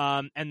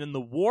 And then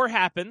the war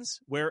happens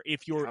where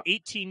if you're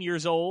 18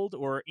 years old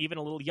or even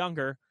a little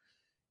younger,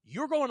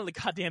 you're going to the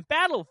goddamn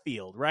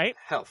battlefield, right?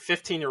 Hell,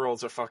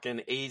 15-year-olds are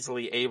fucking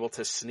easily able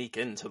to sneak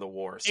into the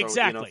war. So,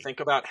 exactly. You know,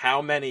 think about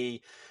how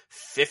many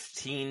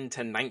 15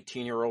 to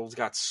 19-year-olds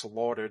got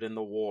slaughtered in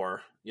the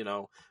war, you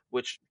know,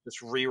 which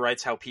just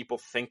rewrites how people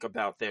think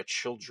about their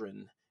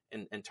children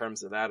in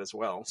terms of that as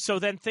well. So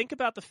then think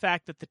about the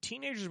fact that the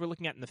teenagers we're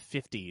looking at in the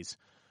 50s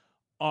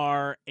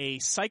are a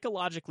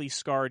psychologically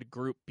scarred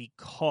group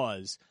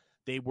because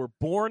they were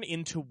born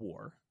into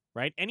war,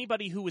 right?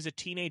 Anybody who was a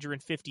teenager in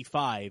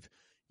 55,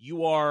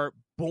 you are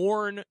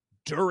born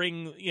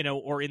during, you know,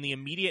 or in the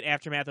immediate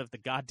aftermath of the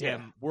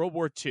goddamn World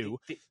War II.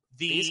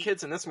 These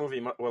kids in this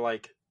movie were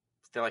like,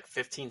 they're like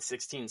 15,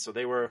 16, so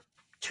they were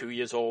 2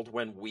 years old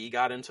when we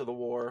got into the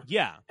war.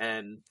 Yeah.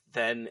 And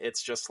then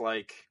it's just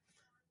like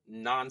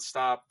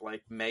nonstop,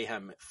 like,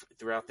 mayhem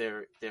throughout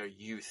their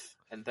youth.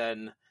 And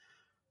then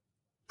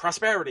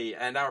prosperity,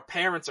 and our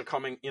parents are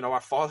coming, you know,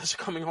 our fathers are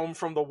coming home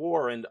from the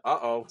war, and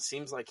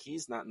seems like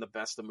he's not in the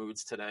best of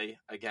moods today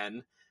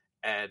again.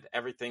 And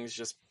everything's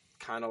just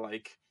kind of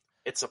like,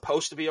 it's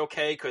supposed to be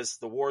okay because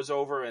the war's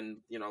over and,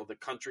 you know, the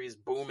country's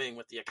booming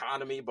with the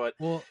economy, but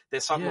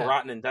there's something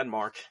rotten in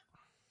Denmark.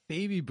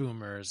 Baby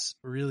boomers,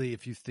 really,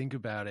 if you think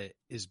about it,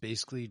 is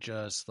basically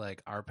just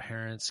like our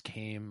parents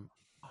came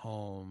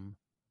home,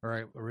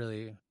 or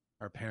really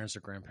our parents or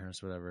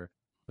grandparents, whatever,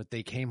 but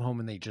they came home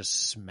and they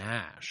just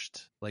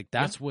smashed. Like,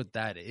 that's what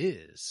that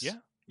is. Yeah.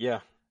 Yeah.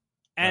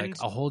 And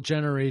like a whole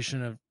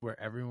generation of where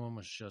everyone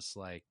was just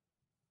like,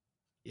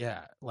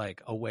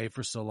 like away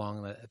for so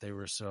long that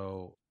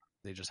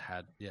they just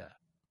had,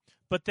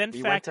 But then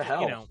factor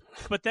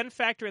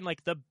in,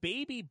 like, the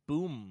baby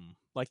boom,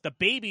 like the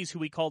babies who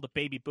we call the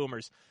baby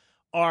boomers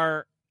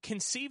are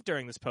conceived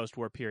during this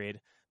post-war period.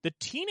 the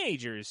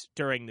teenagers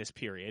during this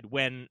period,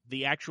 when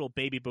the actual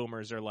baby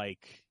boomers are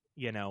like,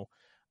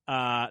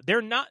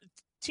 they're not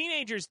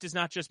teenagers does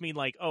not just mean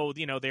like, oh,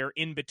 they're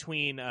in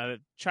between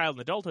child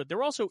and adulthood.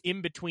 They're also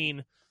in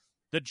between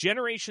the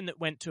generation that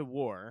went to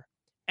war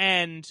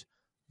and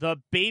the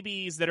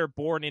babies that are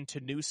born into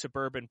new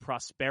suburban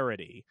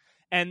prosperity.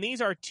 And these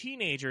are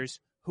teenagers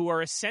who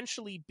are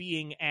essentially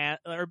being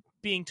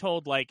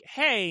told like,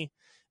 hey,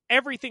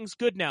 everything's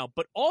good now,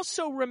 but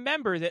also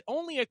remember that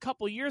only a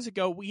couple years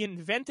ago we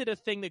invented a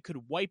thing that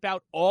could wipe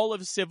out all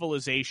of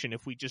civilization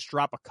if we just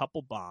drop a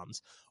couple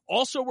bombs.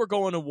 Also, we're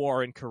going to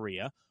war in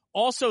Korea.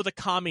 Also, the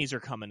commies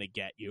are coming to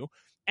get you,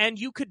 and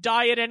you could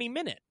die at any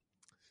minute.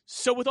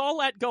 So with all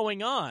that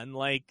going on,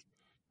 like,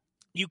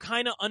 you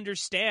kind of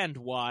understand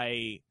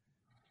why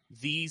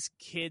these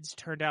kids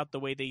turned out the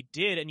way they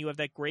did, and you have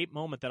that great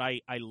moment that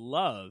I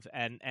love.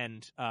 And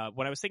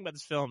when I was thinking about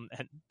this film,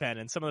 Ben,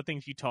 and some of the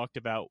things you talked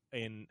about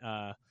in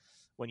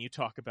when you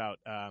talk about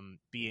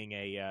being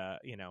a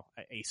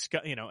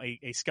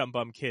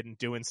scumbum kid and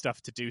doing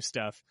stuff to do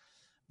stuff,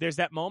 there's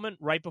that moment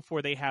right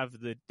before they have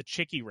the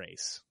chickie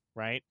race,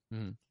 right?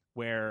 Mm.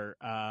 Where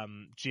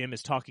Jim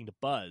is talking to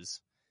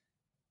Buzz,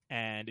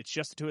 and it's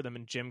just the two of them,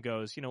 and Jim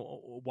goes,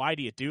 why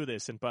do you do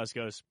this? And Buzz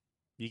goes,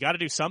 you got to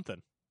do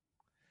something.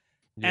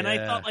 Yeah. And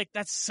I thought, like,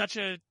 that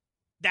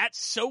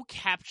so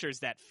captures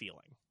that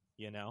feeling,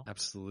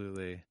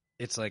 Absolutely.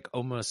 It's like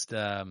almost,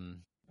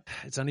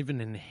 it's not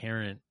even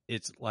inherent.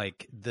 It's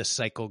like the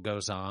cycle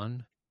goes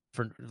on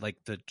for like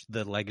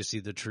the legacy,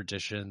 the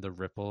tradition, the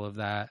ripple of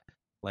that.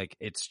 Like,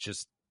 it's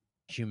just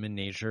human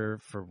nature.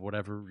 For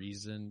whatever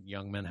reason,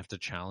 young men have to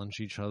challenge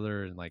each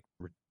other in like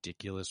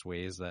ridiculous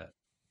ways that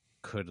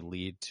could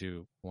lead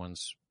to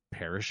one's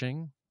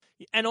perishing.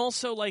 And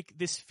also, like,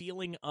 this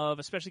feeling of,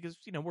 especially because,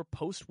 we're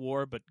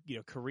post-war, but,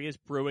 Korea's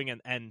brewing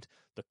and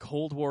the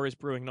Cold War is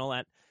brewing and all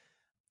that.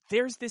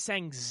 There's this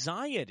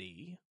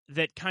anxiety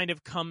that kind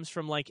of comes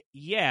from, like,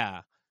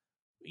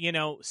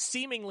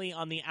 seemingly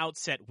on the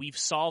outset, we've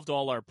solved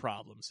all our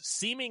problems.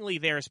 Seemingly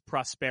there's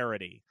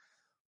prosperity.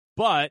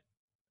 But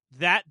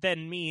that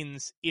then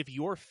means if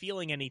you're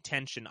feeling any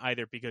tension,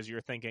 either because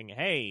you're thinking,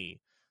 hey,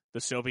 the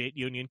Soviet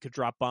Union could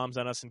drop bombs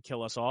on us and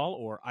kill us all,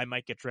 or I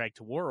might get dragged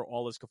to war, or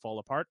all this could fall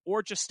apart,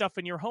 or just stuff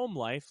in your home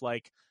life,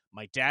 like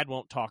my dad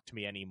won't talk to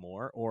me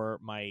anymore, or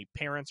my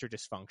parents are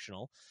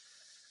dysfunctional.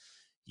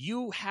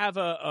 You have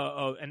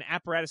an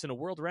apparatus and a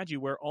world around you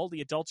where all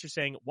the adults are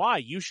saying, why?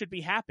 You should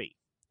be happy.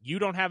 You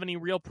don't have any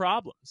real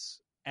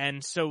problems.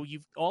 And so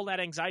all that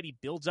anxiety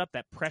builds up,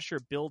 that pressure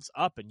builds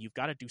up, and you've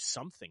got to do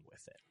something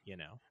with it,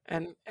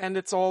 And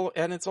it's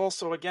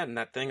also, again,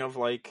 that thing of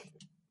like,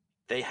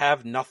 they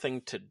have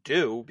nothing to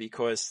do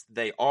because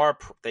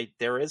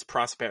there is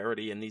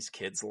prosperity in these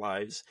kids'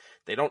 lives.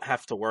 They don't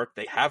have to work.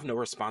 They have no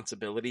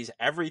responsibilities.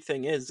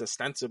 Everything is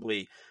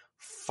ostensibly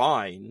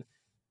fine.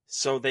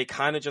 So they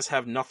kind of just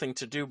have nothing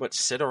to do but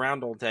sit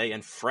around all day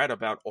and fret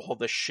about all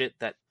the shit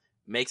that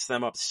makes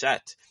them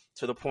upset,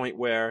 to the point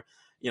where,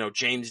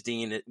 James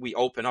Dean, we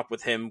open up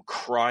with him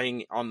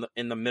crying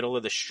in the middle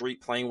of the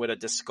street playing with a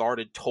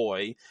discarded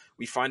toy.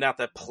 We find out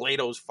that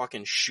Plato's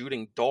fucking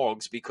shooting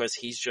dogs because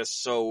he's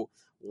just so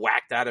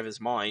whacked out of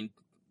his mind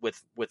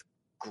with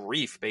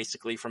grief,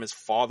 basically, from his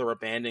father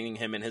abandoning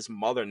him and his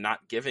mother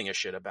not giving a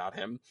shit about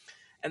him.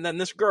 And then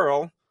this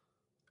girl,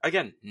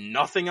 again,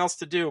 nothing else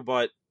to do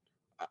but,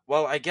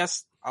 well, I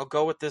guess I'll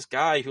go with this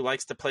guy who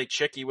likes to play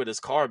chickie with his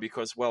car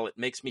because, well, it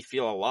makes me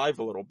feel alive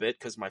a little bit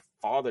because my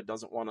father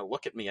doesn't want to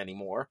look at me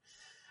anymore.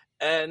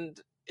 And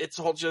it's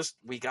all just,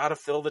 we got to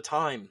fill the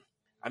time.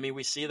 I mean,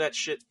 we see that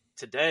shit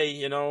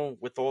today,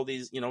 with all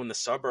these, in the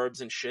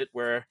suburbs and shit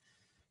where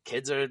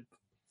kids are,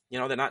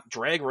 they're not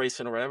drag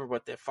racing or whatever,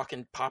 but they're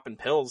fucking popping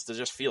pills to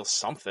just feel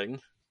something.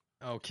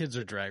 Oh, kids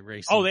are drag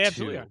racing. Oh, they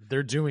absolutely too. are.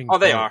 They're doing. Oh,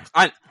 they are.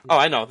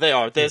 I know they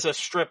are. There's a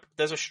strip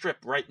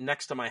right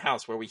next to my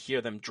house where we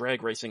hear them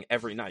drag racing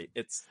every night.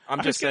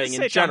 I'm just saying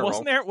in general.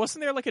 John,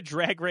 wasn't there like a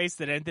drag race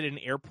that ended in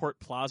Airport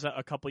Plaza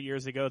a couple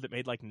years ago that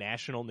made like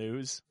national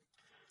news?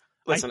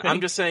 Listen, I'm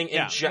just saying.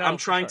 I'm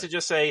trying to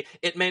just say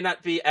it may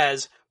not be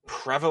as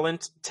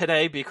prevalent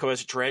today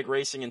because drag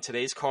racing in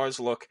today's cars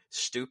look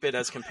stupid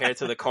as compared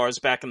to the cars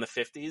back in the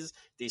 50s.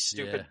 These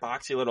stupid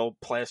boxy little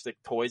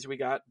plastic toys we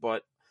got,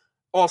 but.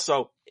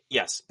 Also,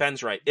 yes,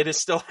 Ben's right. It is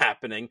still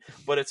happening,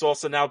 but it's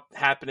also now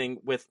happening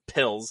with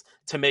pills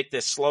to make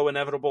this slow,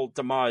 inevitable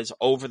demise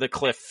over the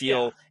cliff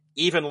feel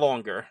even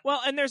longer.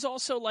 Well, and there's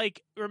also,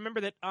 like,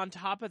 remember that on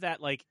top of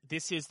that, like,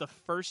 this is the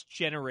first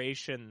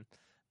generation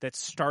that's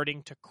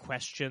starting to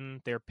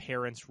question their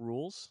parents'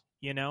 rules,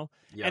 Yes.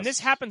 And this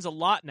happens a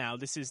lot now.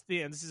 This is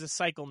a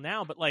cycle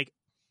now, but, like,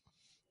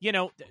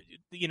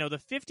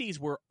 the 50s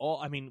were all,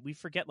 I mean, we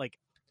forget, like,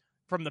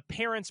 from the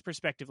parents'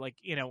 perspective, like,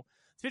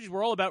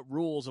 we're all about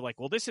rules of like,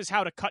 well, this is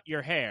how to cut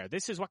your hair.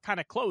 This is what kind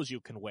of clothes you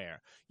can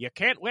wear. You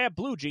can't wear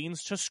blue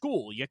jeans to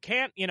school. You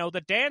can't,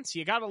 the dance,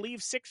 you got to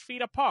leave 6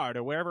 feet apart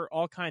or wherever,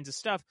 all kinds of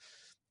stuff.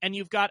 And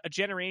you've got a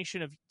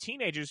generation of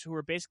teenagers who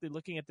are basically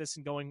looking at this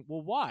and going,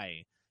 well,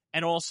 why?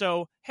 And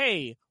also,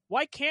 hey,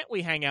 why can't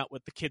we hang out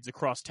with the kids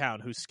across town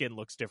whose skin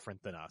looks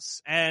different than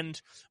us?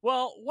 And,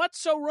 well,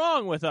 what's so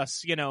wrong with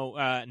us,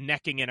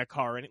 necking in a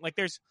car? And like,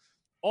 there's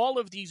all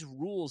of these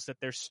rules that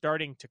they're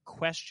starting to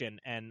question.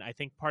 And I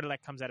think part of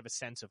that comes out of a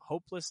sense of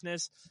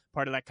hopelessness.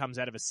 Part of that comes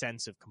out of a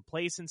sense of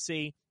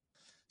complacency.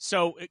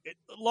 So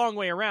long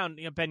way around,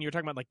 Ben, you're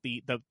talking about like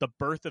the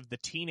birth of the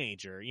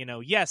teenager.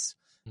 Yes,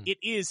 it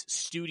is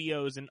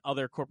studios and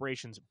other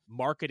corporations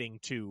marketing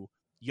to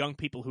young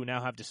people who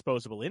now have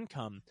disposable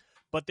income.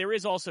 But there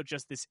is also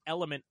just this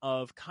element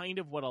of kind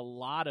of what a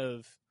lot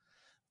of,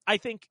 I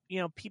think,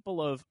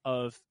 people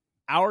of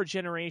our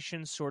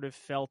generation sort of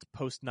felt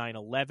post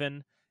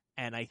 9/11.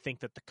 And I think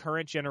that the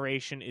current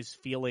generation is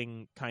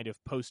feeling kind of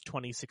post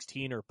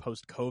 2016 or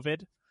post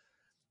COVID,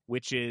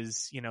 which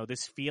is,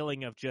 this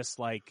feeling of just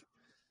like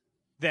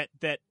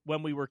that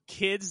when we were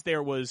kids,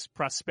 there was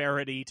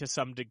prosperity to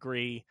some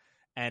degree.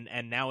 And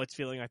now it's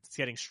feeling like it's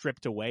getting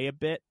stripped away a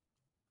bit.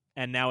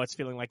 And now it's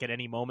feeling like at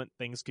any moment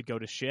things could go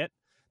to shit.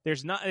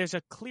 There's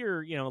a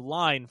clear,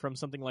 line from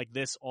something like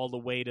this all the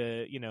way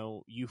to,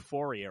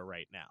 Euphoria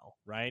right now,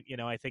 right?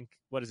 I think,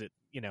 what is it?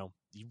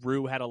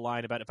 Rue had a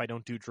line about, if I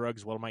don't do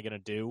drugs, what am I going to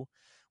do?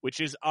 Which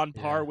is on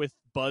par with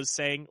Buzz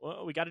saying,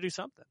 well, we got to do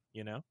something,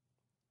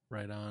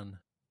 Right on.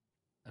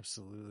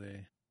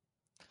 Absolutely.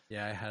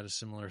 Yeah, I had a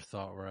similar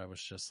thought where I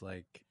was just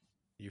like,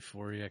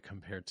 Euphoria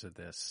compared to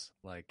this,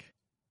 like,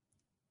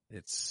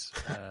 it's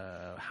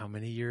how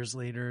many years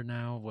later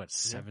now? What,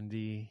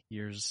 70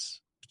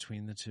 years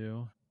between the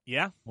two?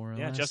 Yeah, more or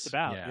less. Just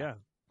about.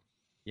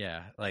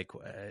 Yeah. Like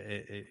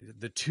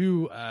the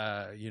two,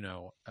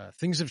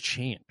 things have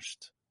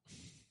changed,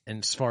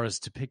 and as far as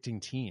depicting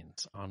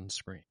teens on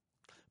screen.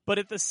 But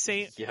at the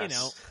same,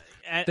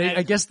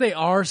 I guess they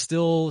are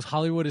still.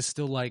 Hollywood is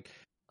still like,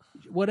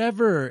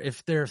 whatever.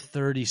 If they're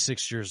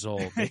 36 years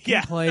old, they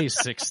can play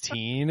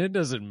 16. It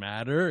doesn't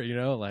matter,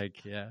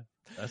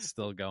 that's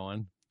still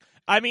going.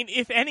 I mean,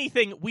 if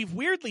anything, we've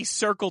weirdly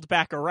circled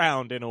back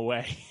around in a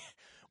way.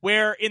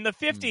 Where in the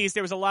 50s,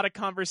 there was a lot of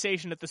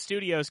conversation at the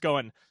studios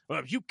going,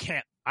 well, you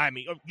can't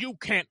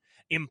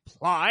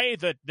imply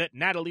that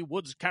Natalie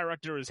Wood's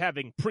character is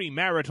having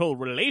premarital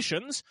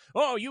relations.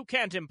 Oh, you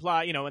can't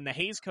imply, and the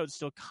Hays Code's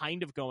still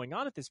kind of going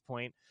on at this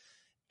point.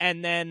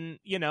 And then,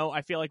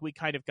 I feel like we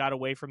kind of got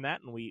away from that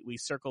and we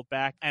circled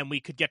back and we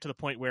could get to the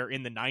point where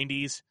in the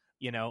 90s,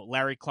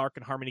 Larry Clark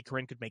and Harmony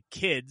Korine could make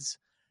Kids.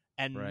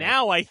 And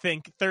now I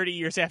think 30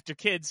 years after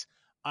Kids,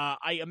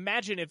 I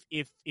imagine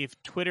if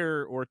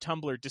Twitter or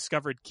Tumblr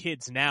discovered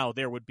Kids now,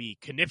 there would be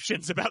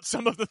conniptions about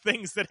some of the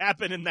things that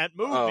happen in that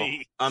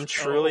movie. Oh, I'm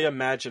truly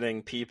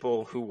imagining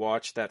people who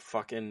watch that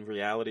fucking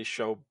reality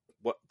show,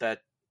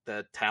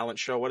 the talent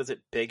show, what is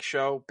it? Big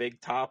Show? Big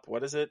Top?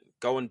 What is it?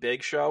 Going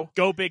Big Show?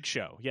 Go Big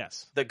Show,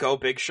 yes. The Go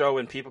Big Show,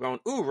 and people going,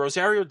 ooh,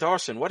 Rosario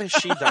Dawson, what has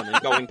she done?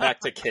 And going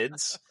back to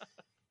Kids.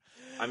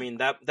 I mean,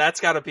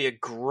 that's got to be a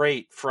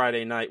great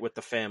Friday night with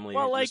the family.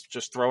 Well, like,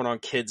 just throwing on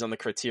Kids on the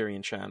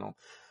Criterion Channel.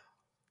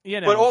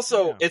 But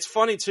also, it's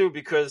funny, too,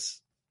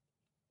 because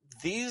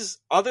these,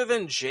 other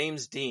than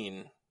James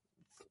Dean,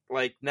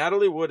 like,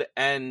 Natalie Wood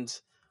and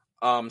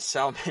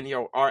Sal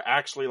Mineo are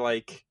actually,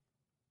 like,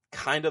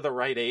 kind of the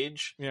right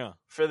age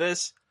for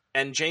this.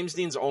 And James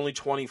Dean's only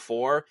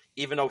 24,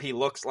 even though he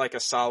looks like a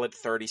solid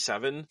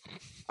 37.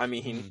 I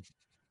mean,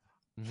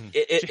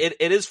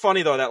 it is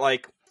funny, though, that,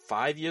 like,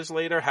 5 years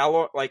later,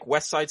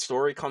 West Side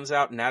Story comes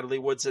out, Natalie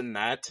Wood's in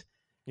that.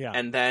 Yeah.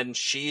 And then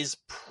she's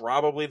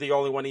probably the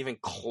only one even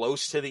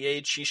close to the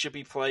age she should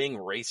be playing,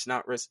 race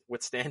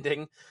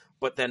notwithstanding.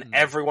 But then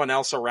everyone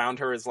else around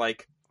her is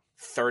like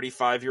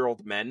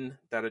 35-year-old men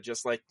that are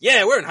just like,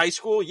 yeah, we're in high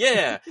school,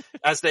 yeah.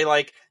 As they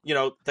like,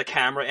 the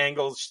camera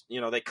angles,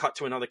 they cut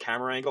to another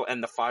camera angle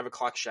and the 5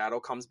 o'clock shadow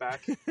comes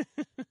back.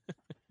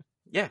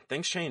 Yeah,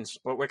 things change,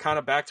 but we're kind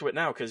of back to it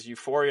now because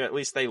Euphoria, at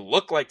least they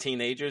look like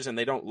teenagers and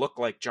they don't look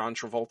like John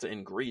Travolta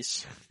in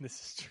Grease. This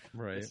is true.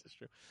 Right. This is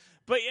true.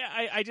 But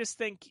yeah, I just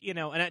think,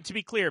 and to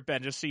be clear,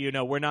 Ben, just so you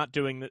know, we're not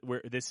doing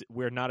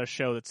we're not a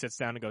show that sits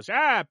down and goes,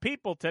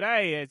 people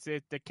today, it's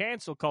the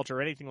cancel culture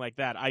or anything like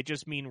that. I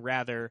just mean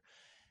rather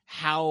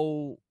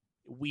how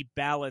we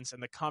balance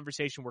and the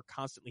conversation we're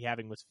constantly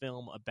having with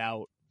film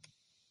about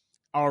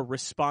our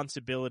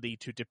responsibility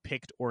to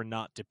depict or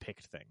not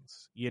depict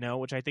things,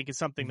 which I think is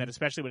something that,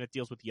 especially when it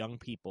deals with young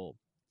people,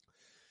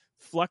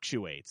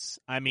 fluctuates.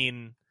 I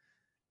mean,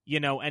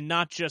 and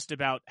not just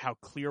about how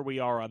clear we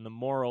are on the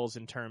morals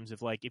in terms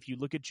of, like, if you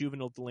look at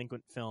juvenile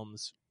delinquent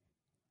films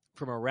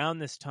from around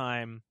this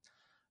time,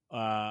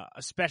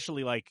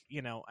 especially like,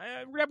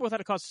 Rebel Without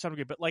a Cause to some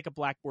degree, but like a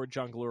Blackboard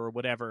Jungler or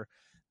whatever,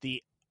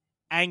 the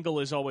angle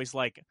is always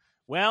like,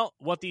 well,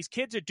 what these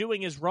kids are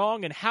doing is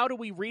wrong, and how do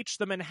we reach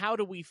them, and how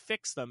do we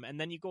fix them? And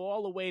then you go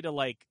all the way to,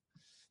 like,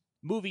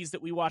 movies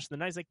that we watched in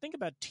the 90s. Like, think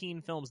about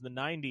teen films in the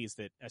 90s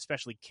that,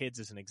 especially Kids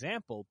as an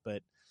example,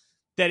 but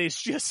that is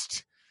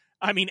just,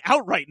 I mean,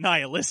 outright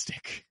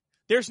nihilistic.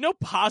 There's no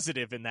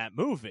positive in that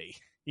movie,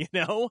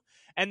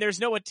 and there's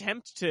no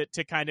attempt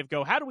to kind of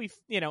go, how do we,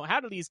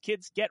 how do these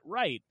kids get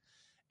right?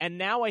 And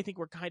now I think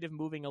we're kind of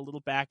moving a little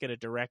back in a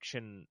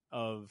direction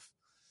of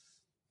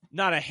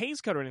not a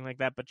haze code or anything like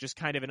that, but just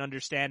kind of an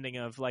understanding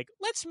of like,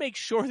 let's make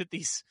sure that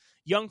these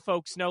young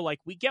folks know, like,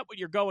 we get what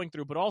you're going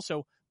through, but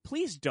also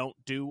please don't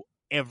do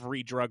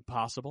every drug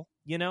possible.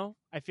 You know,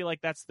 I feel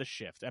like that's the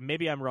shift. And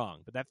maybe I'm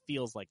wrong, but that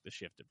feels like the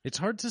shift. It's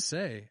hard to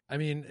say. I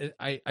mean,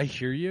 I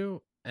hear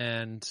you,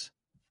 and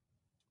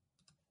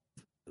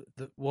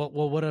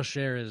what I'll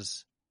share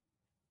is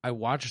I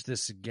watched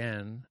this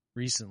again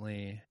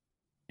recently,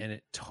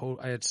 and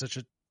I had such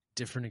a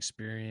different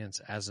experience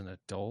as an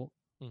adult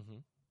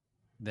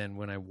than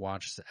when I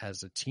watched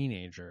as a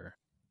teenager.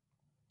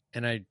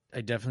 And I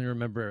definitely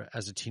remember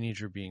as a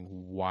teenager being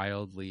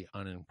wildly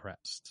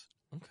unimpressed.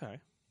 Okay.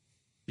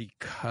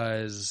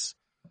 Because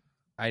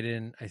I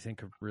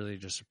think, really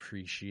just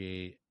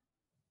appreciate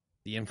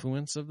the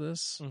influence of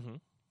this. Mm-hmm.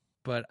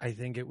 But I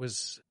think it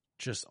was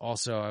just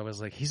also, I was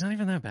like, he's not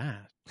even that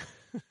bad.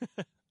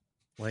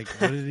 Like,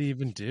 what did he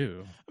even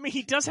do? I mean,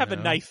 he does have a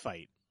knife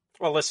fight.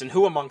 Well, listen,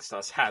 who amongst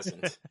us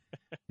hasn't?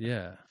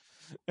 Yeah.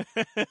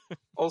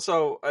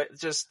 Also,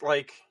 just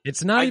like...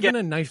 It's not even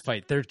a knife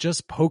fight. They're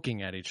just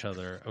poking at each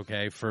other,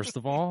 okay, first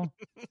of all.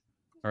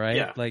 All right?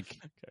 Yeah. Like,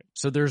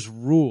 so there's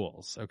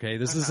rules, okay?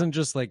 This isn't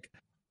just like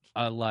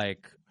a,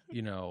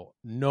 no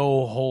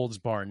holds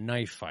bar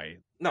knife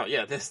fight. No,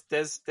 yeah,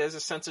 there's a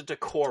sense of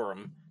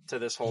decorum to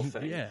this whole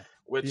thing. Yeah.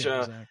 Which,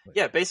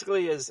 exactly.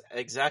 Basically is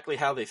exactly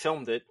how they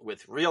filmed it,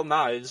 with real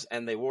knives,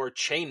 and they wore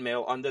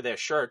chainmail under their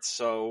shirts,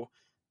 so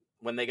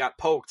when they got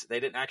poked, they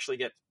didn't actually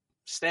get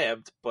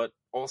stabbed, but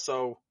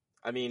also,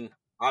 I mean,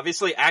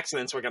 obviously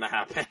accidents were going to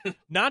happen.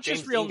 Not James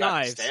just real Dean got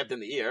knives. stabbed in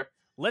the ear.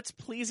 Let's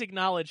please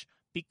acknowledge,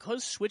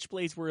 because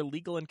switchblades were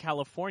illegal in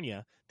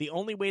California, the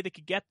only way they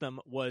could get them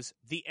was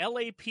the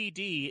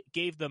LAPD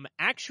gave them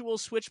actual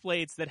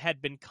switchblades that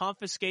had been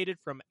confiscated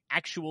from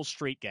actual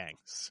street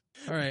gangs.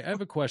 All right, I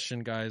have a question,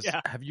 guys. Yeah.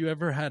 Have you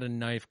ever had a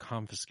knife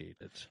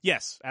confiscated?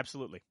 Yes,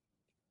 absolutely.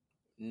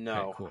 No.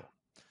 Okay, cool.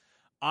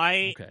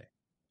 Okay.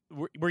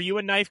 Were you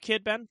a knife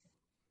kid, Ben?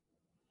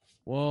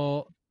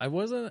 Well, I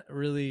wasn't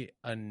really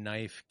a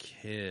knife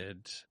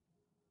kid.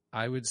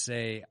 I would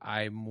say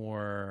I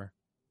more,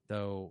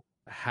 though,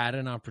 had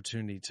an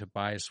opportunity to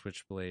buy a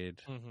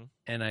switchblade,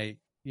 and I,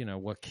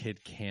 what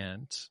kid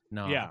can't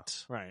not? Yeah,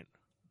 right.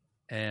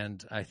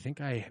 And I think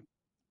I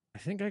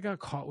got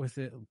caught with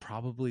it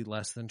probably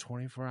less than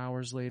 24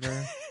 hours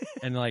later,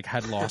 and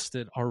had lost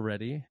it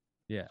already.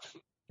 Yeah.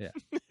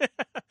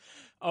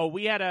 Oh,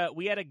 we had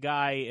a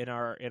guy in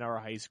our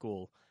high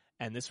school,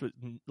 and this was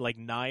like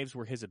knives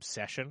were his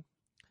obsession,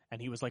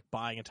 and he was like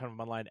buying a ton of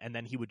them online, and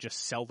then he would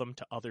just sell them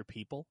to other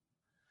people.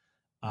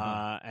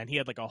 And he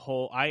had like a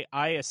whole,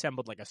 I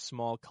assembled like a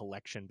small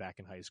collection back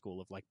in high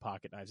school of like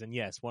pocket knives. And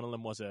yes, one of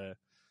them was a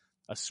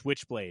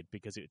switchblade,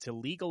 because it's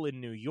illegal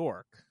in New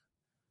York,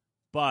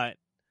 but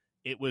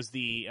it was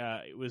the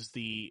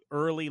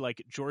early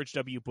like George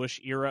W. Bush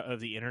era of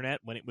the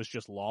internet, when it was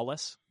just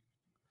lawless.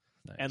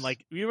 Nice. And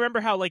like, you remember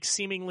how like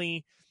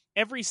seemingly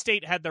every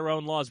state had their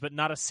own laws, but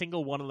not a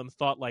single one of them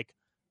thought like,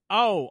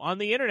 oh, on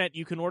the internet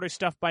you can order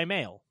stuff by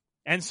mail.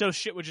 And so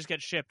shit would just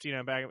get shipped,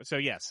 back. So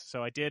yes,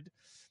 so I did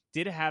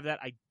have that.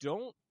 I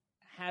don't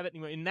have it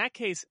anymore. In that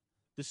case,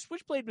 the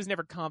switchblade was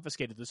never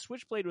confiscated. The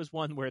switchblade was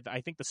one where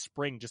I think the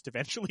spring just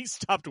eventually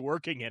stopped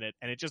working in it,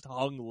 and it just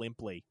hung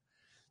limply.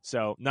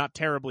 So not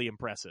terribly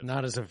impressive.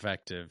 Not as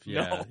effective.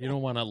 Yeah, No. You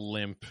don't want a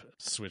limp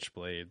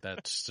switchblade.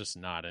 That's just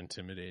not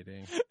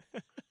intimidating.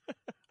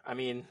 I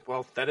mean,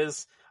 well, that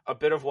is a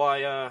bit of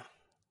why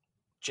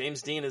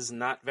James Dean is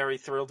not very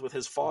thrilled with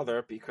his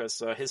father,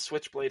 because his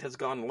switchblade has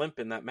gone limp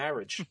in that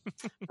marriage.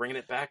 Bringing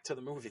it back to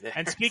the movie there.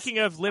 And speaking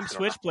of limp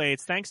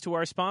switchblades, thanks to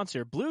our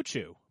sponsor, Blue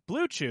Chew.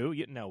 Blue Chew,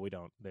 no, we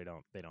don't. They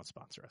don't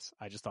sponsor us.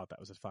 I just thought that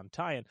was a fun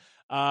tie-in.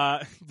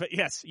 But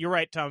yes, you're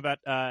right, Tom,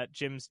 about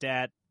Jim's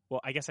dad.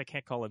 Well, I guess I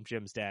can't call him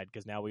Jim's dad,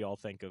 because now we all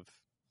think of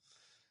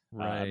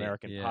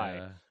American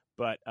Pie.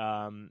 But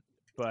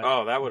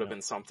oh, that would have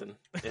been something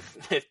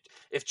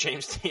if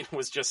James Dean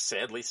was just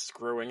sadly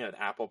screwing at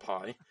apple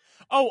pie.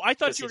 Oh, I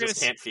thought you were going to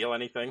can't feel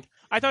anything.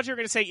 I thought you were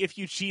going to say if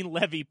Eugene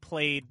Levy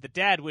played the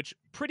dad, which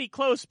pretty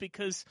close,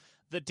 because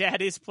the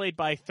dad is played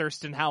by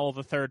Thurston Howell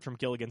III from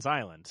Gilligan's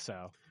Island.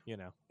 So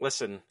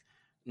Listen,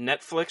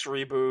 Netflix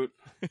reboot,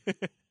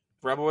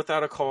 Rebel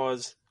Without a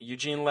Cause.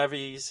 Eugene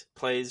Levy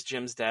plays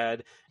Jim's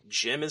dad.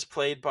 Jim is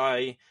played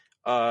by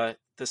the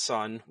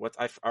son. What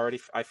I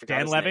forgot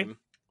Dan his Levy? name.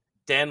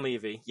 Dan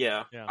Levy,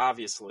 yeah,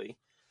 obviously.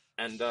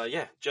 And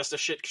just a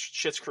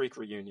Schitt's Creek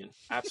reunion.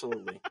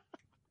 Absolutely.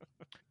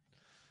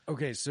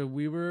 Okay, so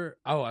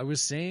I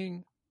was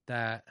saying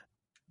that,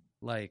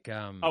 like,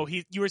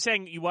 you were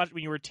saying you watched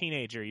when you were a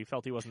teenager, you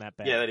felt he wasn't that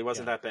bad. Yeah, that he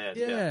wasn't that bad.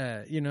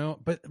 Yeah,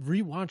 but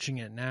rewatching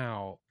it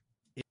now,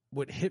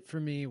 what hit for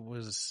me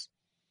was,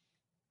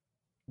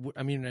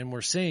 I mean, and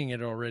we're saying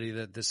it already,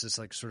 that this is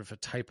like sort of a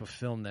type of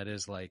film that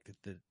is like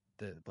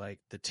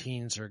the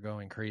teens are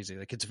going crazy.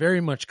 Like, it's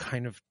very much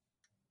kind of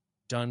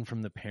done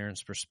from the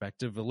parents'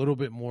 perspective, a little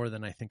bit more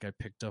than I think I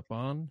picked up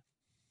on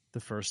the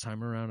first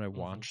time around I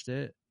watched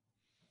it.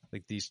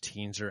 Like, these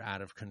teens are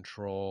out of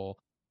control.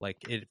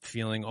 like it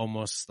feeling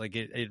almost like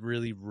it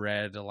really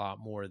read a lot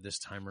more this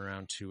time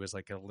around too, as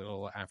like a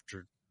little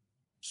after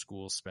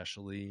school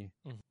specialty.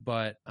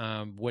 But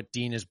what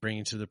Dean is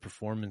bringing to the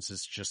performance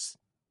is just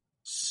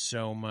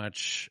so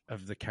much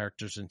of the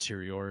character's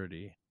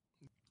interiority,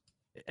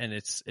 and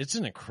it's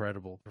an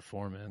incredible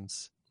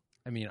performance.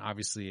 I mean,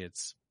 obviously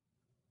it's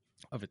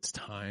of its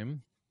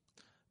time,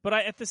 but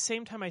at the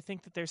same time, I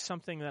think that there's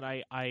something that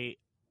I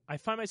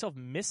find myself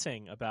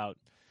missing about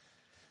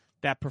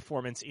that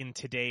performance in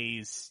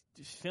today's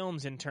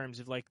films, in terms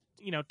of, like,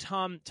 you know,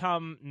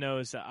 Tom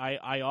knows that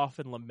I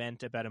often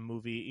lament about a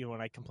movie, you know,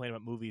 when I complain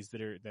about movies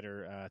that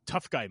are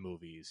tough guy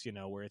movies, you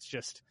know, where it's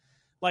just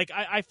like,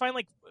 I find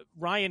like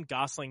Ryan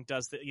Gosling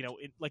does the, you know,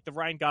 like the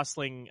Ryan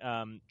Gosling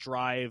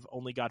Drive,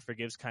 Only God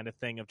Forgives kind of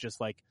thing, of just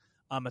like,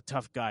 I'm a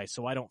tough guy,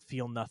 so I don't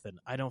feel nothing.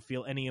 I don't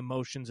feel any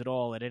emotions at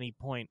all at any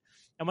point.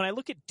 And when I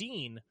look at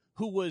Dean,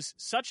 who was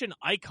such an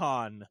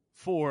icon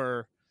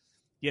for,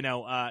 you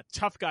know,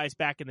 tough guys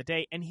back in the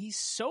day, and he's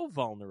so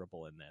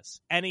vulnerable in this,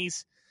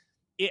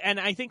 and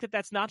I think that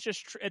that's not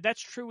just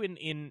that's true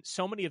in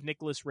so many of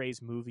Nicholas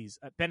Ray's movies.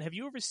 Ben, have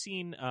you ever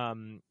seen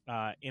In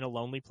a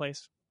Lonely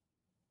Place?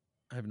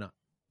 I have not.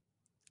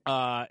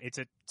 I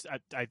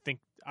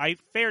think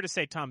fair to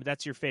say, Tom,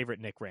 that's your favorite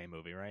Nick Ray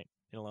movie, right?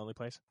 In a Lonely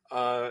Place.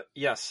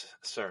 Yes,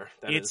 sir.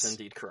 That is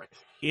indeed correct.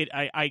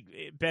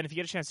 Ben, if you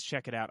get a chance to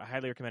check it out, I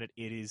highly recommend it.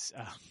 It is.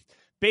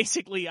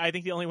 Basically, I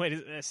think the only way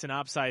to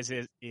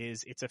synopsize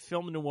is it's a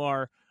film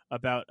noir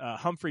about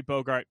Humphrey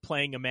Bogart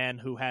playing a man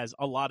who has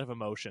a lot of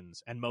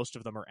emotions, and most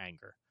of them are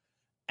anger.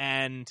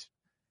 And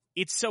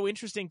it's so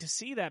interesting to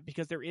see that,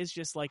 because there is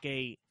just like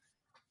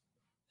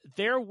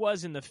there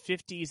was in the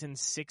 50s and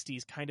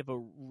 60s kind of a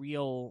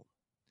real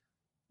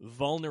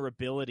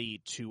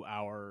vulnerability to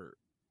our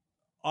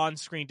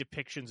on-screen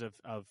depictions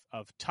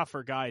of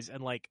tougher guys.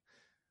 And like,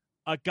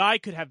 a guy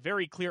could have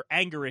very clear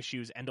anger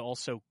issues and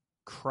also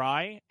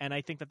cry, and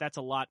I think that that's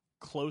a lot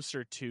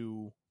closer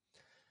to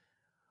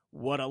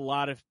what a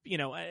lot of, you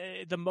know,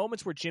 the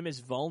moments where Jim is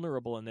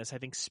vulnerable in this, I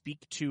think,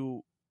 speak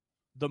to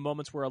the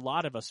moments where a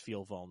lot of us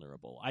feel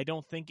vulnerable. I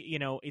don't think, you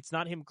know, it's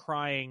not him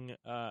crying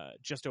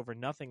just over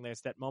nothing.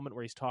 There's that moment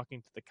where he's talking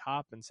to the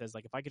cop and says,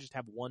 like, if I could just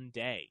have one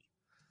day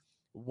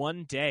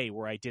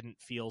where I didn't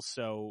feel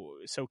so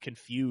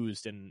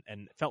confused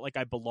and felt like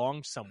I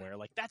belonged somewhere.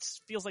 Like, that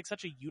feels like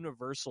such a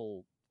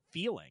universal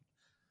feeling,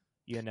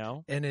 you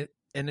know? And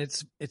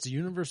it's a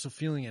universal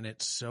feeling, and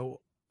it's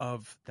so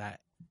of that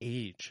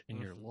age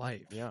in your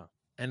life. Yeah.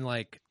 And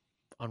like,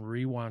 on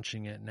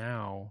rewatching it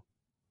now,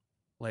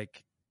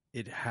 like,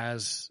 I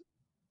was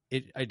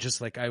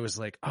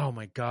like, oh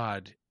my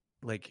God,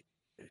 like,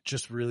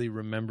 just really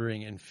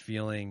remembering and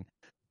feeling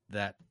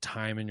that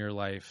time in your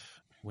life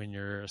when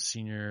you're a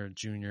senior,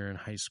 junior in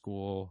high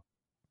school,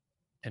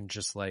 and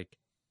just like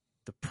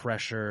the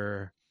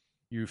pressure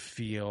you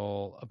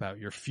feel about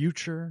your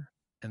future,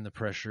 and the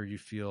pressure you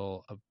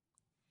feel of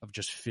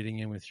just fitting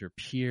in with your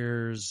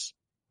peers,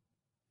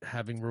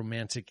 having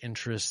romantic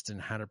interest,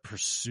 and how to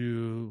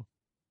pursue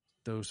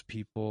those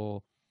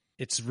people.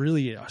 It's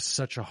really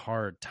such a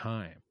hard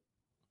time.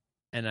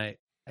 And I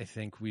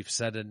think we've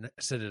said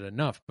it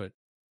enough, but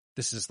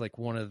this is like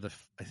one of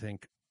I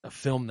think a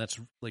film that's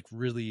like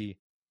really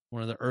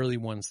one of the early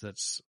ones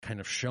that's kind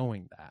of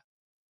showing that.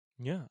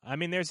 Yeah. I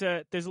mean, there's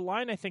a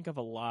line I think of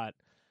a lot.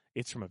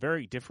 It's from a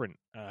very different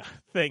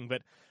thing,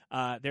 but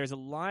there's a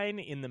line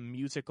in the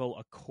musical,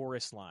 a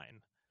chorus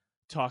line,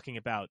 talking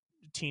about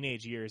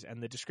teenage years,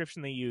 and the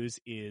description they use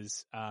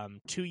is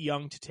too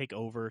young to take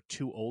over,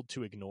 too old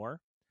to ignore.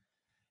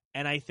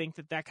 And I think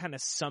that kind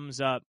of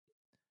sums up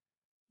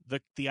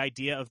the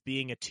idea of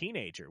being a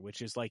teenager,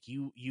 which is like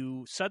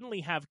you suddenly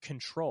have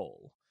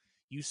control.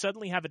 You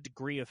suddenly have a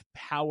degree of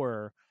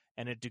power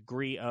and a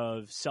degree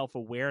of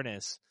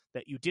self-awareness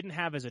that you didn't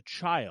have as a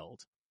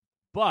child,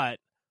 but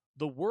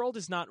the world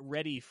is not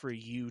ready for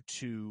you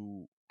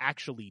to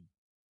actually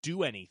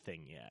do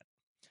anything yet.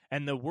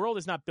 And the world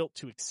is not built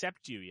to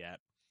accept you yet.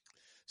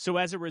 So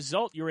as a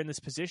result, you're in this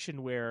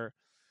position where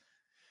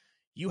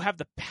you have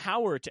the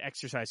power to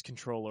exercise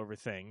control over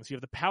things. You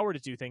have the power to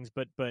do things,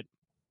 but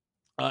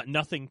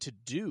nothing to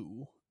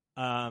do.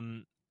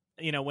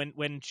 You know,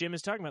 when Jim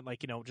is talking about,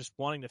 like, you know, just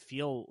wanting to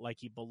feel like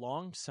he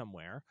belonged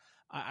somewhere,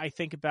 I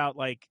think about,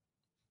 like,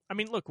 I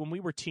mean, look, when we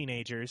were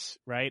teenagers,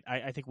 right?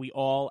 I think we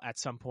all at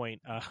some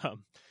point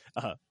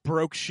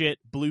broke shit,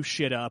 blew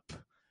shit up,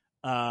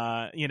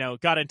 you know,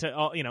 got into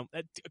all, you know,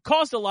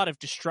 caused a lot of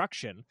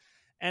destruction.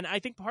 And I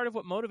think part of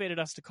what motivated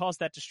us to cause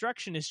that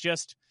destruction is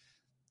just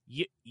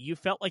you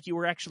felt like you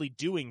were actually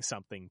doing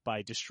something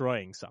by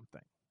destroying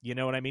something. You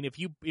know what I mean? If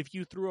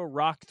you threw a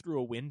rock through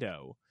a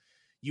window,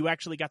 you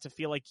actually got to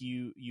feel like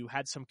you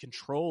had some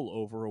control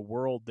over a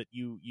world that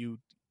you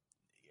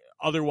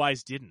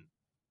otherwise didn't.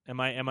 Am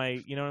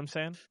I, you know what I'm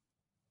saying?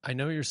 I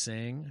know what you're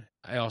saying.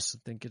 I also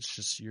think it's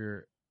just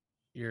you're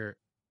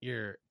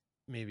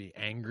maybe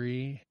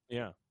angry.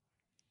 Yeah.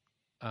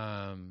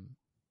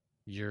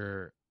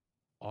 You're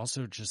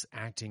also just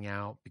acting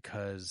out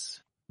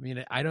because, I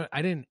mean, I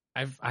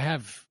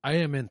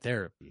am in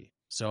therapy.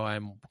 So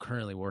I'm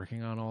currently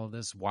working on all of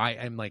this. Why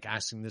I'm like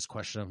asking this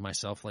question of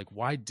myself, like,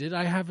 why did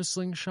I have a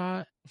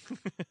slingshot?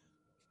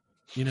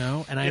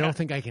 And I don't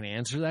think I can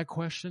answer that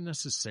question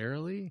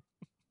necessarily,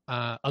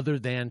 other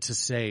than to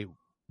say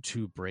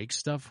to break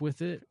stuff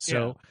with it.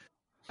 So,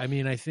 I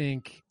mean, I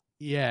think,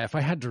 if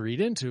I had to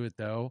read into it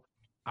though,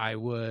 I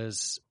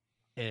was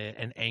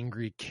an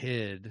angry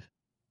kid,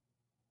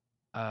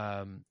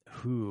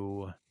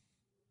 who,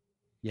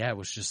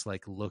 was just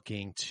like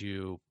looking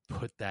to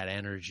put that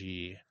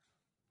energy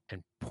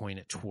and point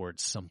it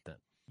towards something.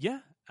 Yeah,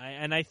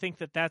 and I think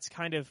that that's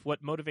kind of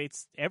what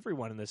motivates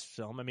everyone in this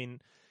film. I mean,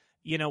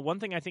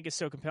 one thing I think is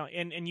so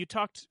compelling, and you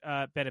talked,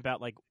 Ben,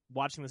 about like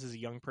watching this as a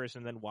young person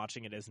and then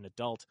watching it as an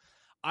adult.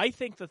 I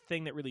think the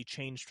thing that really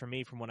changed for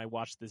me from when I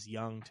watched this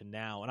young to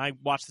now, and I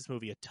watched this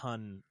movie a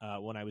ton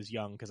when I was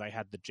young because I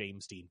had the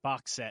James Dean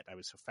box set. I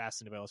was so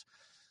fascinated by those.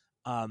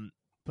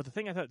 But the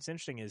thing I thought was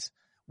interesting is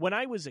when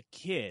I was a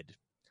kid,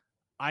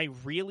 I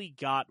really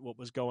got what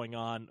was going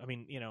on. I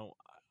mean,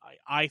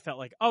 I felt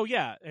like, oh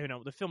yeah,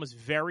 the film is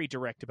very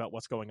direct about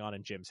what's going on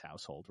in Jim's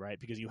household, right?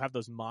 Because you have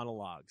those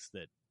monologues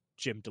that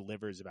Jim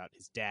delivers about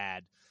his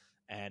dad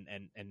and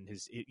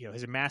his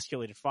his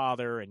emasculated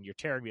father, and you're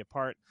tearing me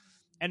apart.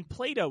 And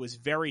Plato is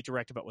very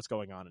direct about what's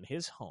going on in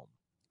his home.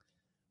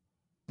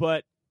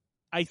 But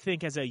I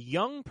think as a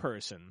young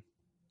person,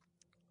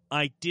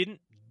 I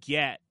didn't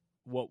get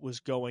what was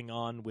going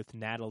on with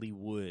Natalie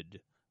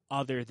Wood,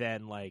 other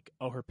than like,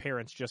 oh, her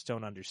parents just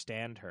don't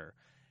understand her.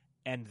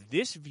 And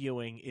this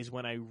viewing is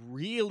when I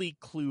really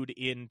clued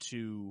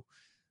into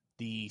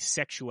the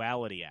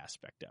sexuality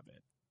aspect of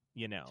it,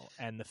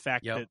 and the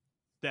fact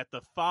that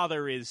the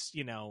father is,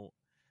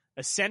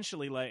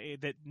 essentially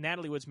like that.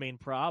 Natalie Wood's main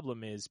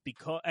problem is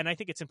because, and I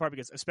think it's in part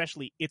because,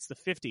 especially it's the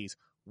 50s,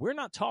 we're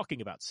not talking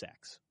about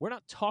sex. We're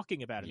not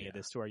talking about any of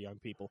this to our young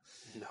people.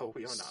 No,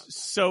 we are not.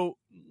 So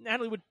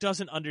Natalie Wood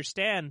doesn't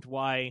understand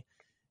why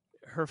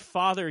her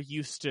father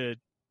used to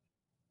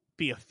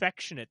be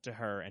affectionate to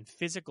her and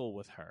physical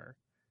with her,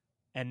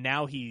 and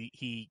now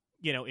he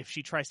if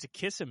she tries to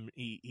kiss him,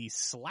 he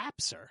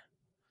slaps her,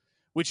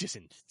 which is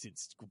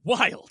it's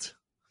wild.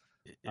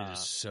 It is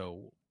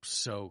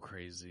so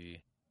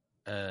crazy.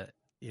 The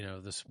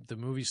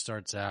movie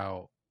starts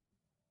out,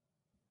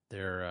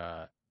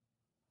 they're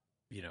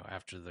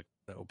after the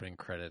opening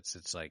credits,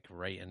 it's like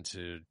right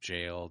into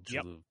jail,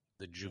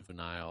 the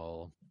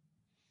juvenile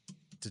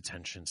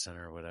detention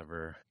center or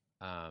whatever.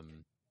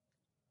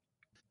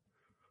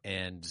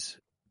 And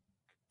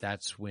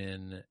that's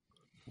when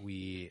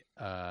we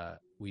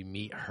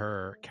meet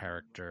her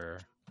character,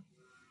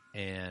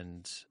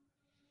 and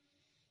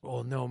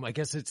I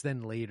guess it's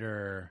then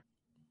later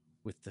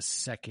with the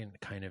second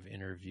kind of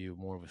interview,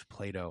 more with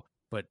Plato,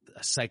 but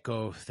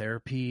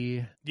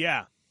psychotherapy,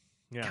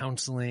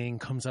 counseling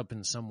comes up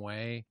in some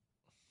way.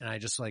 And I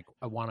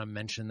want to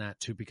mention that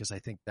too, because I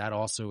think that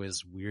also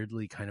is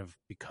weirdly kind of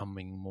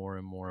becoming more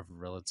and more of a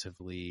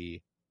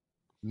relatively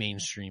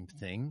mainstream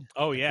thing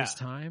at this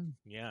time.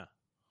 Yeah.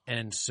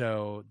 And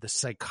so the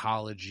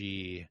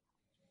psychology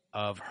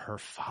of her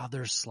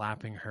father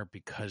slapping her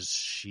because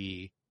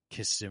she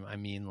kissed him, I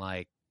mean,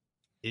 like,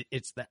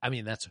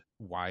 that's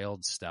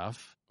wild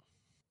stuff.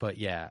 But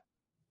yeah.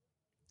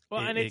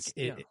 Well,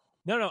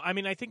 no. I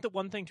mean, I think the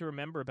one thing to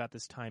remember about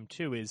this time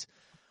too is,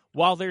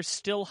 while there's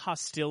still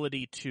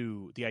hostility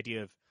to the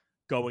idea of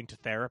going to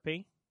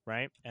therapy,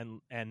 right?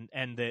 And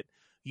that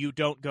you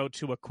don't go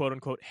to a quote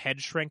unquote head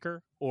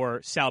shrinker,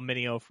 or Sal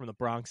Mineo from the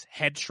Bronx,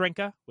 head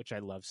shrinker, which I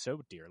love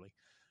so dearly,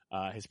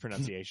 his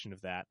pronunciation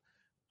of that.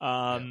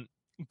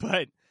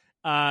 But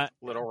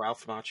Little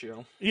Ralph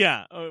Macchio.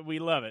 Yeah, we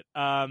love it.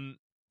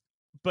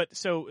 But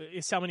so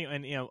Sal Mineo,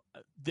 and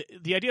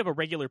the idea of a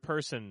regular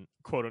person,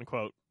 quote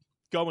unquote,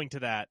 going to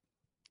that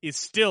is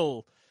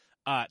still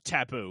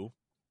taboo.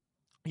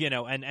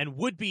 And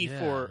would be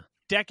for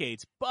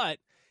decades. But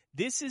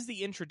this is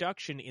the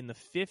introduction in the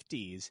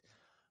 50s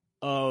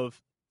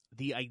of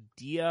the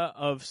idea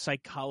of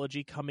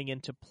psychology coming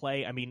into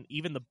play. I mean,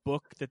 even the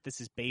book that this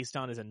is based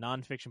on is a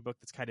nonfiction book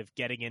that's kind of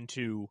getting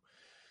into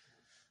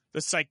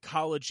the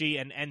psychology.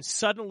 And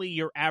suddenly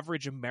your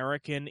average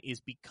American is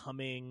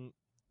becoming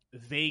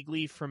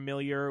vaguely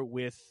familiar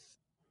with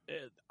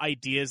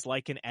ideas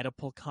like an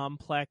Oedipal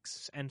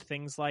complex and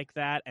things like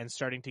that, and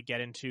starting to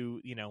get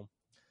into,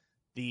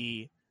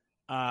 the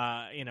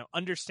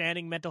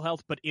understanding mental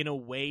health, but in a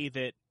way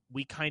that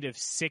we kind of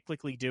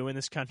cyclically do in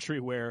this country,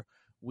 where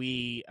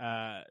we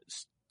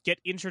get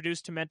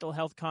introduced to mental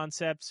health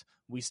concepts,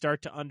 we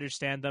start to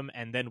understand them,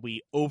 and then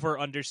we over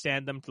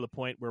understand them to the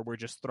point where we're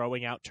just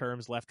throwing out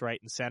terms left,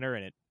 right, and center.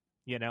 And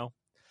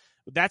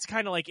that's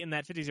kind of like in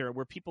that 50s era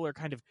where people are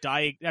kind of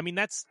dying. I mean,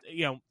 that's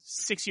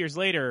 6 years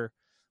later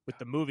with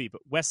the movie,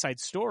 but West Side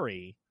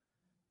Story.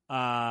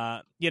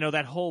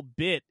 That whole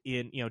bit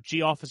in,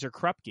 G Officer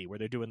Krupke, where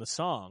they're doing the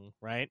song,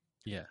 right?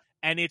 Yeah.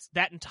 And it's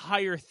that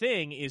entire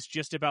thing is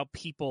just about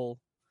people,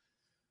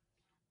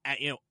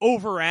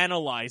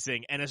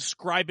 overanalyzing and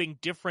ascribing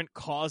different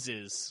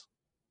causes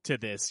to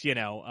this,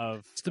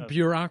 it's the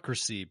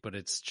bureaucracy, but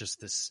it's just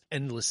this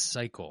endless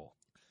cycle.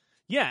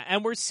 Yeah,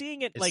 and we're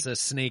seeing it It's a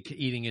snake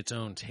eating its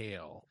own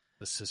tail,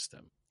 the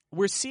system.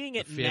 We're seeing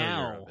it the failure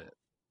now. Of it.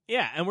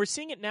 Yeah, and we're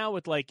seeing it now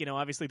with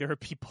obviously there are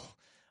people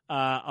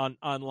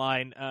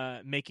online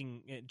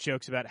making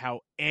jokes about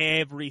how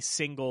every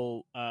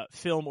single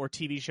film or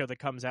TV show that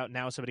comes out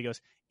now, somebody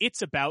goes,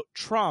 it's about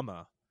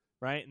trauma,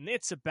 right? And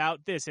it's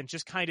about this, and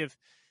just kind of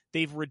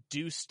they've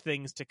reduced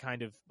things to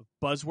kind of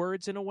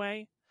buzzwords in a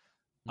way.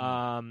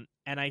 And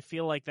I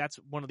feel like that's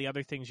one of the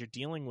other things you're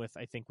dealing with,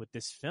 I think, with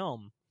this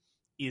film,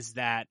 is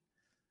that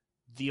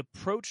the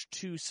approach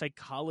to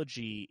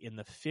psychology in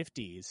the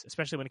 50s,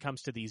 especially when it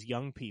comes to these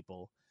young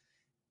people,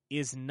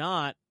 is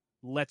not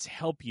let's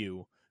help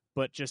you,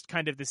 but just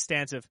kind of this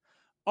stance of,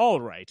 all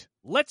right,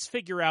 let's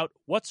figure out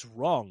what's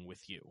wrong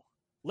with you.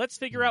 Let's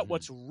figure out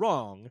what's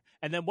wrong,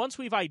 and then once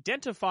we've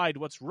identified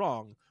what's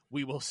wrong,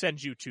 we will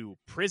send you to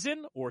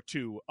prison or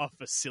to a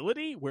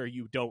facility where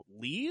you don't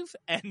leave,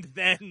 and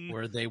then...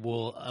 Where they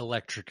will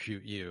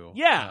electrocute you.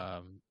 Yeah.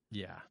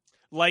 Yeah.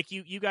 Like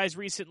you guys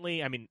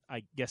recently, I mean,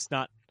 I guess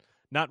not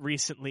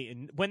recently.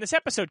 And when this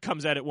episode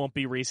comes out, it won't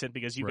be recent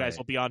because you guys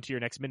will be on to your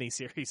next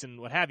miniseries and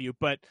what have you.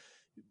 But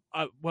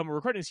when we're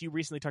recording this, you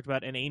recently talked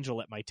about An Angel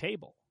at My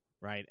Table,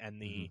 right?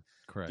 And the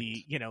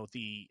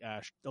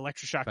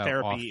electroshock about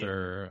therapy.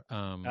 Author,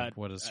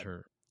 what is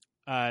her?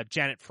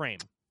 Janet Frame.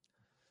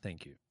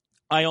 Thank you.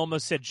 I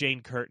almost said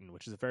Jane Curtin,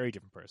 which is a very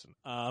different person.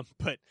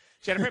 But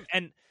Janet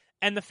Frame,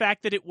 and the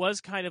fact that it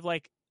was kind of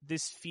like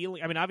this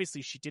feeling. I mean,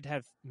 obviously she did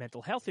have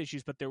mental health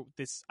issues, but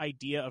this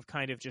idea of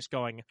kind of just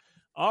going,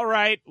 all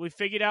right, we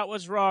figured out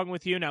what's wrong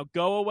with you. Now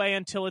go away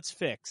until it's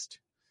fixed.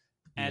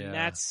 And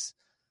that's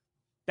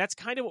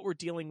kind of what we're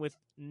dealing with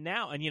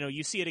now. And,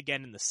 you see it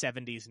again in the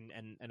 70s.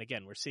 And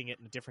again, we're seeing it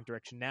in a different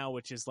direction now,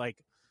 which is like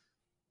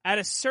at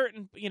a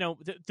certain,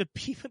 the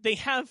people, they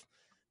have,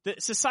 the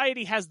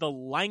society has the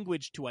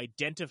language to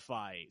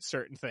identify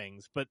certain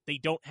things, but they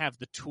don't have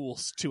the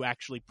tools to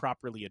actually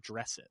properly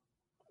address it.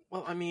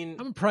 Well, I mean,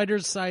 I'm a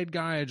Prider's side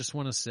guy. I just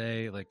want to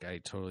say, like,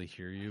 I totally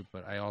hear you,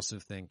 but I also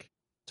think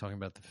talking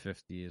about the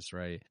 50s,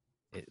 right?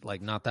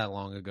 Like, not that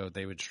long ago,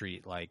 they would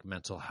treat like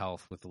mental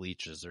health with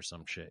leeches or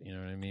some shit. You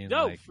know what I mean?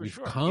 No, like, for we've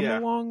sure. come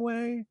a long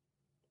way,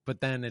 but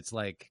then it's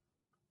like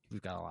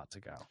we've got a lot to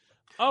go.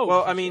 Oh,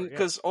 well, I mean,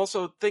 because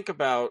also think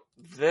about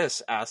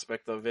this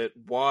aspect of it.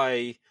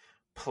 Why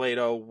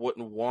Plato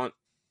wouldn't want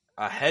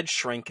a head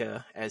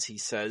shrinker, as he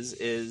says,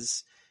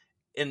 is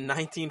in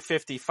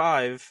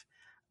 1955.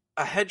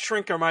 A head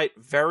shrinker might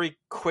very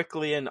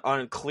quickly and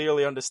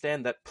clearly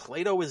understand that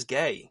Plato is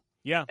gay.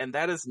 Yeah. And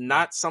that is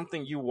not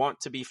something you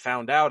want to be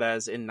found out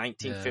as in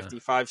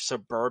 1955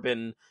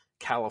 suburban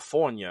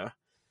California,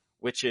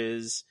 which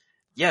is,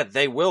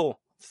 they will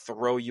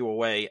throw you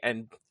away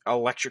and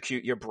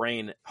electrocute your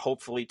brain,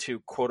 hopefully to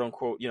quote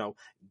unquote,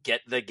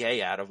 get the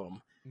gay out of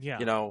them.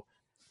 Yeah.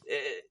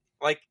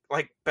 Like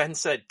Ben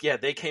said,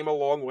 they came a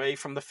long way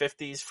from the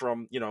 50s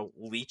from,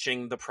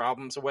 leeching the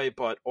problems away,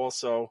 but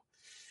also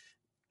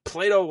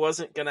Plato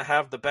wasn't going to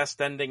have the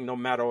best ending no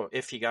matter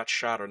if he got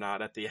shot or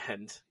not at the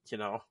end,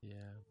 Yeah.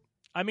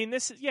 I mean,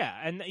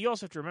 and you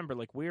also have to remember,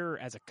 like, we're,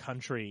 as a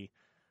country,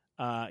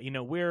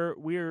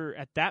 we're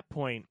at that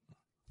point,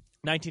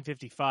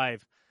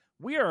 1955,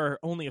 we are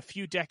only a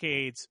few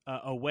decades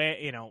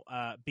away,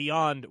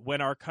 beyond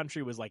when our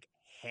country was, like,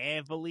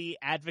 heavily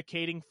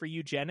advocating for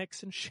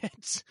eugenics and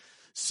shit.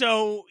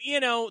 So,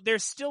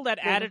 there's still that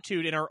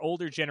attitude in our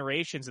older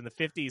generations in the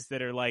 50s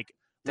that are like,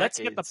 let's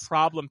get the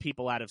problem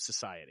people out of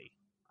society.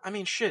 I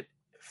mean, shit.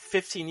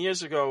 15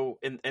 years ago,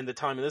 in the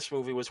time of this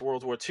movie, was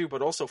World War II,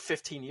 but also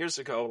 15 years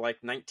ago,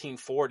 like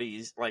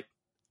 1940s, like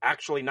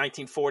actually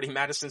 1940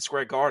 Madison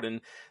Square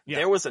Garden,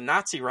 there was a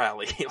Nazi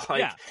rally.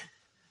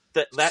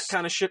 That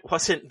kind of shit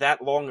wasn't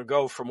that long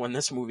ago from when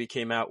this movie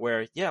came out,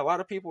 where, a lot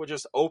of people were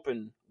just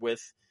open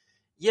with,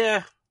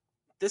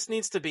 this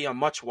needs to be a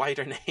much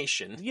whiter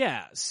nation.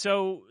 Yeah,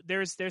 so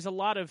there's a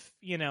lot of,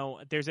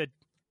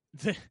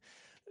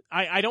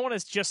 I don't want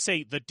to just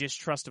say the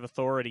distrust of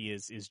authority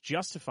is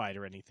justified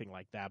or anything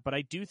like that, but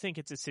I do think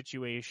it's a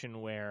situation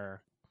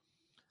where,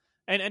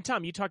 and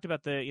Tom, you talked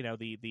about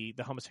the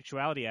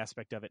homosexuality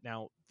aspect of it.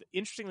 Now,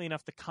 interestingly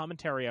enough, the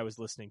commentary I was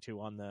listening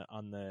to on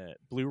the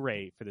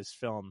Blu-ray for this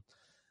film,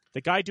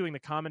 the guy doing the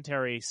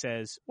commentary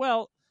says,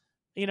 well,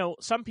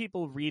 some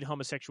people read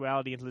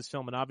homosexuality into this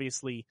film, and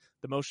obviously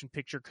the motion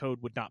picture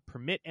code would not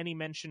permit any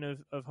mention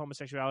of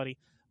homosexuality.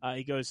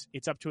 He goes,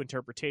 it's up to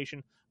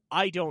interpretation.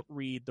 I don't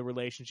read the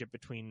relationship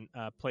between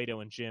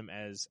Plato and Jim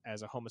as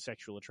a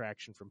homosexual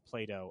attraction from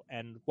Plato.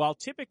 And while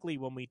typically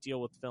when we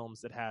deal with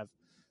films that have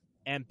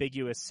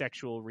ambiguous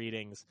sexual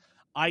readings,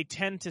 I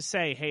tend to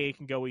say, hey, it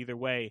can go either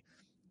way.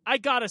 I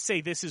gotta say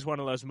this is one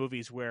of those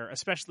movies where,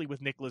 especially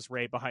with Nicholas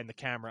Ray behind the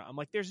camera, I'm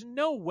like, there's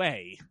no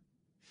way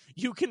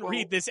you can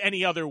read this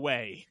any other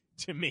way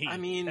to me. I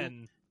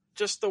mean,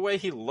 just the way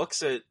he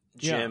looks at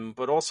Jim,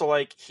 but also,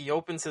 like, he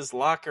opens his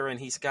locker and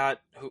he's got,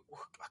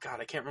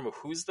 I can't remember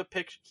who's the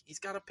picture. He's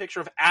got a picture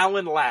of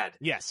Alan Ladd.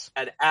 Yes.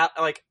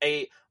 Like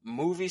a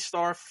movie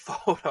star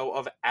photo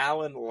of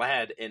Alan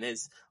Ladd in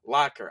his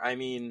locker. I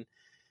mean,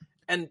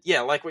 And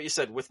yeah, like what you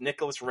said, with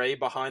Nicholas Ray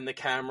behind the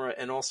camera,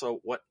 and also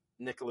what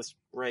Nicholas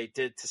Ray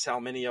did to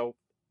Salminio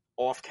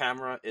off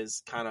camera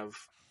is kind of,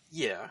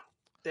 yeah,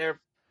 they're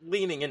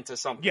leaning into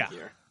something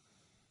here.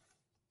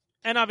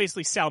 And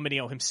obviously,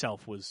 Salminio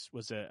himself was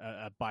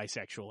a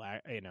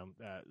bisexual,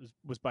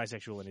 was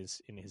bisexual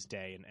in his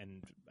day,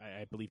 and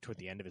I believe toward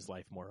the end of his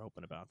life, more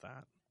open about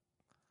that.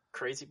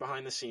 Crazy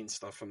behind the scenes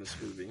stuff from this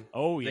movie.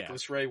 Oh yeah,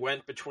 Nicholas Ray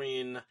went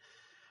between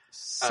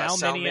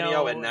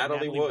Salminio and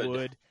Natalie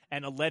Wood.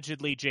 And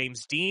allegedly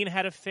James Dean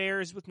had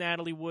affairs with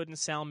Natalie Wood and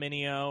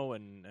Salminio,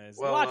 and there's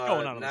a lot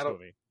going on in this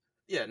movie.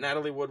 Yeah,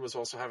 Natalie Wood was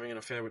also having an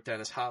affair with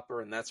Dennis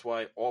Hopper, and that's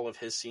why all of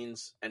his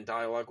scenes and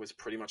dialogue was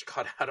pretty much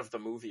cut out of the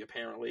movie,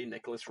 apparently.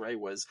 Nicholas Ray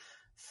was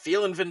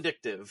feeling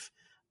vindictive.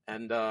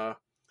 And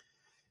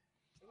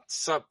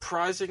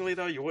surprisingly,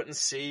 though, you wouldn't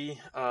see...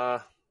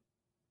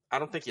 I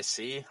don't think you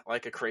see,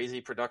 like, a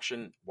crazy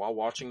production while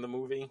watching the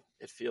movie.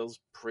 It feels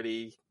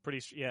pretty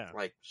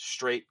like,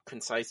 straight,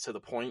 concise, to the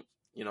point.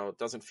 You know, it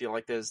doesn't feel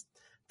like there's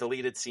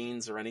deleted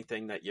scenes or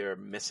anything that you're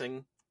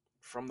missing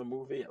from the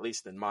movie, at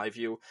least in my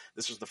view.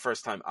 This was the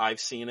first time I've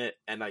seen it,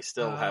 and I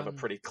still have a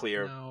pretty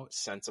clear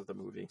sense of the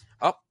movie.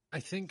 I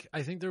think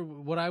there.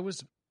 What I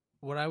was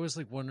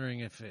like wondering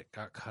if it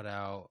got cut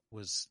out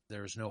was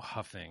there was no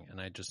huffing, and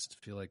I just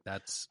feel like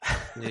that's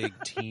a big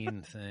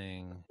teen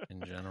thing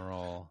in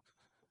general,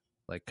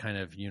 like kind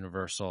of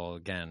universal.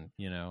 Again,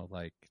 you know,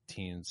 like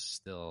teens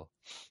still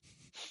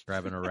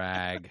grabbing a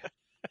rag.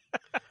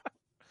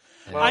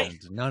 Well,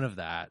 none of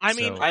that. I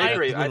mean, so I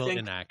agree. I think think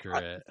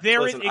inaccurate.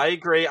 I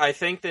agree. I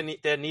think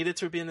there needed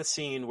to be in the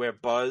scene where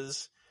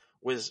Buzz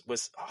was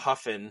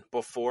huffing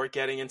before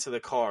getting into the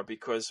car,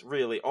 because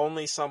really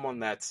only someone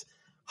that's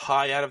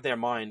high out of their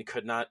mind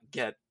could not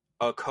get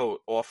a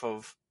coat off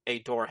of a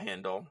door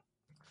handle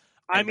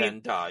and then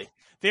die.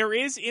 There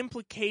is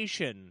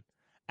implication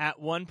at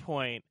one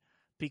point,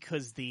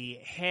 because the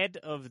head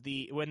of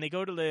when they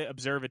go to the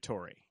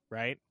observatory,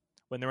 right?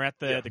 When they're at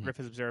the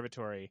Griffith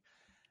Observatory.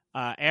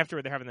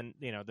 Afterward, they're having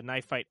the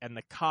knife fight, and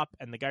the cop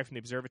and the guy from the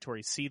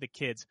observatory see the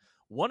kids.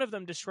 One of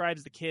them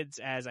describes the kids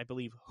as, I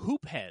believe,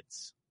 hoop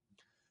heads,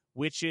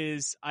 which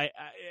is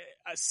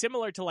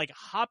similar to like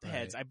hop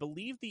heads. Right. I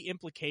believe the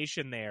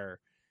implication there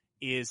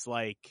is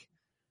like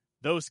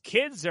those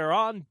kids are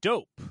on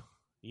dope,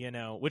 you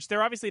know, which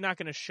they're obviously not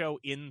going to show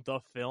in the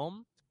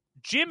film.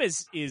 Jim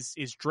is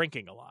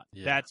drinking a lot.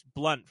 Yeah. That's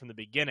blunt from the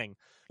beginning.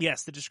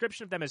 Yes, the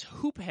description of them as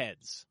hoop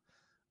heads,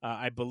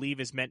 I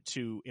believe, is meant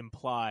to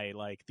imply,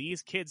 like,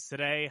 these kids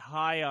today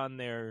high on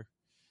their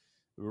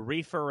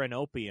reefer and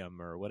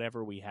opium or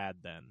whatever we had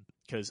then.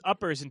 Because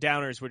uppers and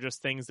downers were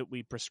just things that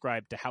we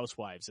prescribed to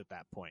housewives at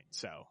that point.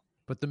 So,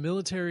 but the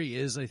military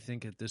is, I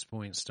think, at this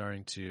point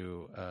starting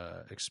to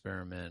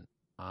experiment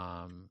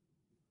on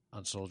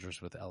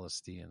soldiers with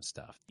LSD and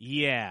stuff.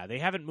 Yeah, they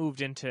haven't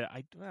moved into,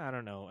 I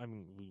don't know. I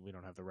mean, we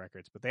don't have the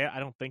records, but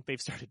I don't think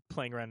they've started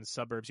playing around in the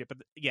suburbs yet. But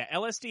yeah,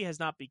 LSD has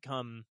not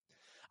become...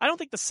 I don't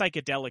think the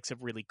psychedelics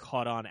have really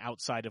caught on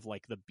outside of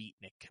like the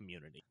beatnik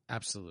community.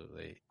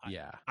 Absolutely.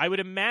 Yeah. I would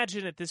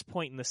imagine at this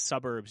point in the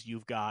suburbs,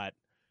 you've got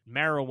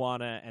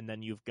marijuana, and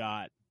then you've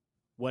got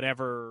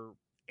whatever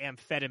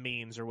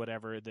amphetamines or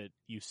whatever that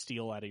you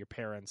steal out of your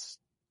parents'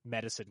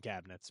 medicine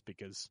cabinets,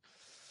 because,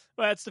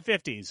 well, it's the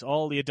 50s.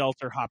 All the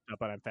adults are hopped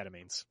up on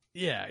amphetamines.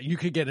 Yeah. You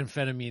could get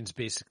amphetamines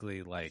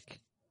basically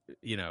like,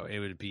 you know, it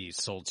would be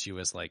sold to you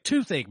as like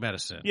toothache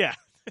medicine. Yeah.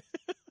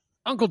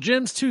 Uncle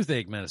Jim's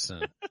toothache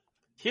medicine.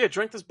 Here,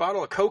 drink this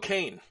bottle of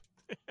cocaine.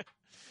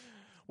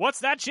 What's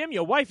that, Jim?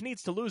 Your wife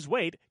needs to lose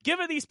weight. Give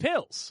her these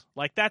pills.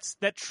 Like, that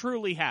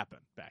truly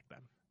happened back then.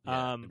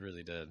 Yeah, it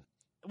really did.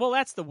 Well,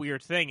 that's the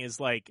weird thing, is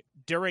like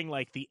during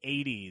like the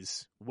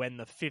 80s, when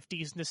the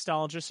 50s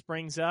nostalgia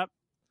springs up,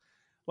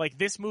 like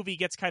this movie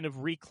gets kind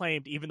of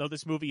reclaimed, even though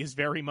this movie is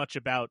very much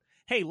about,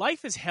 hey,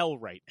 life is hell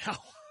right now.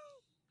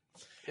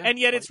 Yeah, and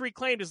yet it's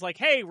reclaimed as like,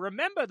 hey,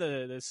 remember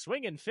the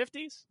swinging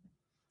 50s?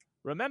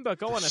 Remember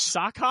going to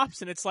sock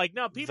hops? And it's like,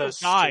 no, people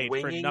died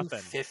for nothing.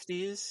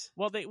 50s?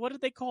 Well, what did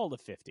they call the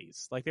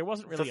 50s? Like, there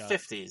wasn't really the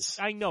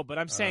 50s. I know, but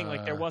I'm saying,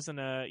 like, there wasn't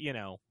a, you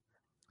know.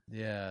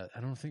 Yeah,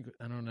 I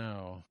don't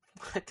know.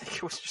 I think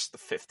it was just the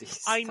 50s.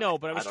 I know,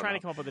 but I was trying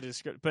to come up with a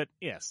description. But,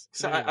 yes.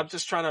 So I'm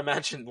just trying to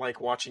imagine,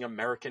 like, watching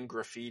American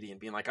Graffiti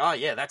and being like, oh,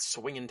 yeah, that's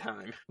swinging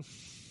time.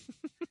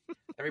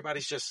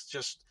 Everybody's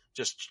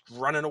just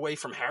running away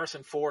from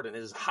Harrison Ford and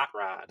his hot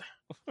rod.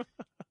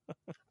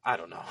 I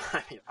don't know.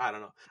 I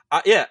don't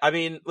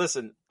know.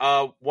 Listen,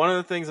 one of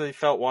the things I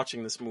felt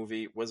watching this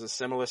movie was a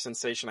similar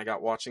sensation I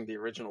got watching the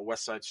original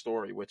West Side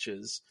Story, which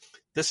is,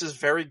 this is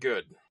very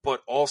good,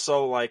 but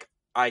also, like,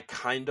 I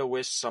kind of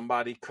wish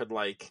somebody could,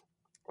 like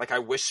I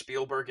wish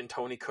Spielberg and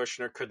Tony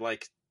Kushner could,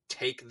 like,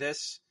 take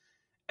this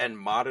and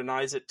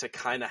modernize it to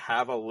kind of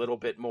have a little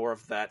bit more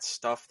of that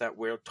stuff that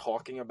we're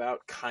talking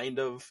about kind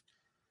of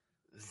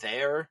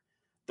there.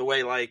 The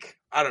way, like,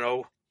 I don't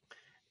know,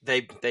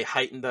 They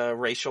heighten the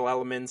racial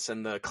elements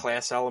and the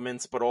class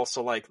elements, but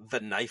also like the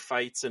knife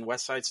fights in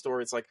West Side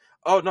Story. It's like,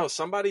 oh no,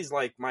 somebody's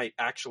like might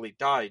actually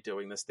die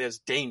doing this. There's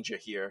danger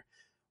here.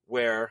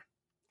 Where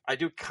I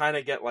do kind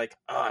of get like,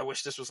 oh, I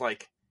wish this was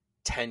like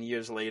 10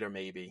 years later,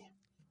 maybe.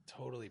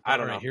 Totally. I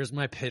don't All right, know. here's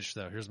my pitch,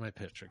 though. Here's my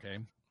pitch, okay?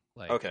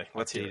 Like, Okay,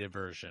 let's hear updated it.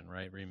 version,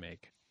 right?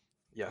 Remake.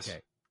 Yes. Okay.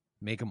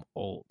 Make them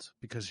old.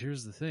 Because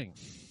here's the thing.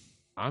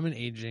 I'm an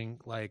aging,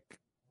 like,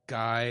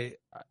 guy.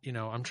 You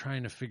know, I'm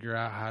trying to figure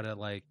out how to,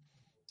 like,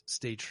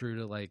 stay true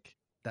to, like,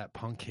 that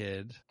punk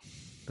kid.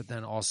 But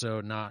then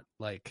also not,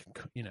 like,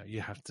 you know,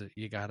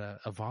 you gotta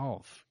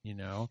evolve, you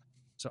know?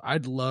 So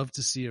I'd love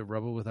to see a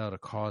Rebel Without a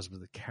Cause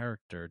with a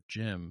character,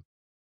 Jim,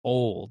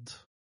 old,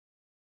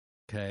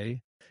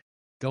 okay?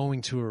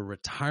 Going to a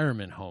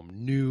retirement home,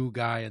 new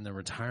guy in the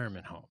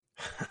retirement home.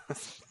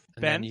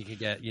 And Ben? then you could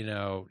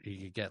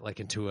get like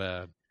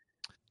into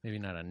maybe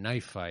not a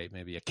knife fight,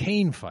 maybe a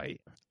cane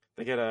fight.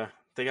 They get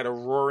a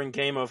roaring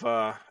game of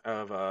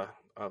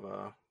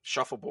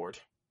shuffleboard.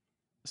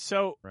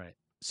 So Right.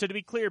 So to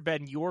be clear,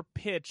 Ben, your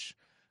pitch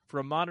for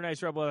a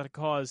modernized Rebel Without a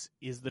Cause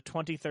is the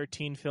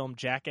 2013 film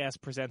Jackass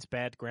Presents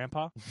Bad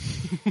Grandpa.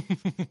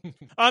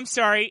 I'm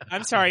sorry.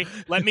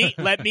 Let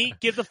me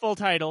give the full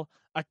title.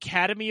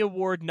 Academy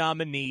Award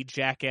nominee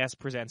Jackass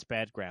Presents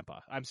Bad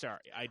Grandpa. I'm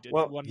sorry. I did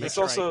want to make this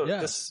sure also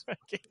Yes.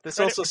 this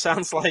also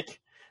sounds like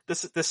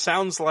this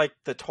sounds like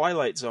the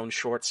Twilight Zone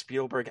short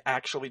Spielberg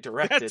actually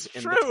directed That's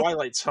in true. the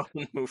Twilight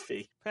Zone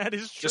movie. That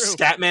is true. Just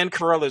Scatman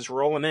Corilla's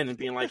rolling in and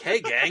being like,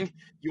 "Hey, gang,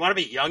 you want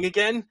to be young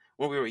again?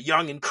 When we were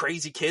young and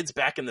crazy kids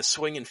back in the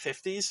swinging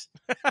 50s?"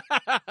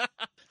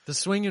 The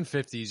swinging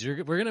 50s.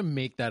 We're gonna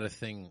make that a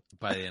thing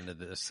by the end of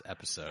this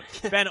episode.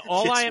 Ben,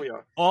 Yes, we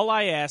are. all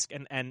I ask,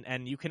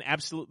 and you can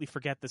absolutely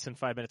forget this in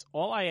 5 minutes.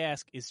 All I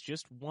ask is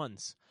just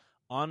once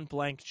on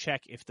blank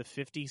check if the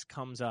 50s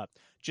comes up.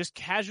 Just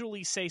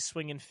casually say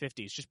swinging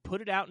 50s. Just put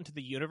it out into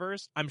the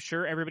universe. I'm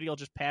sure everybody will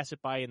just pass it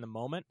by in the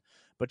moment,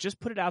 but just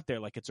put it out there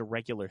like it's a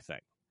regular thing.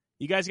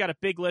 You guys got a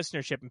big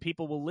listenership, and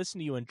people will listen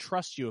to you and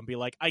trust you and be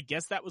like, I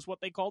guess that was what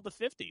they called the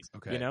 50s.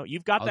 Okay. You know,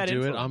 you've got I'll that do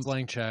influence. it on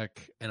blank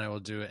check, and I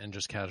will do it in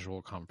just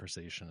casual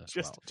conversation as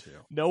Just- well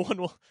too. No one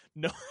will.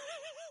 No,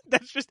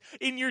 that's just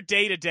in your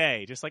day to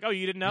day. Just like, oh,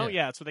 you didn't know? Yeah.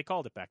 Yeah, that's what they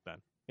called it back then.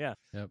 Yeah,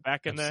 Yep,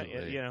 back in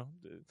absolutely. the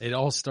It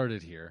all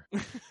started here.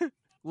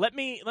 Let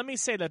me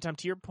say that, Tom,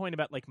 to your point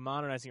about like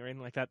modernizing or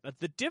anything like that.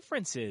 The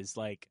difference is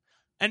like,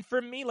 and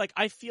for me, like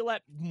I feel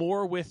that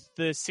more with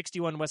the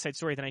 61 West Side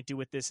Story than I do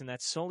with this, and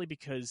that's solely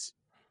because.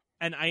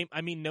 And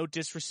I mean, no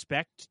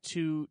disrespect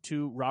to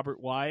Robert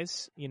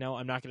Wise. You know,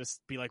 I'm not going to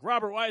be like,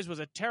 Robert Wise was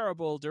a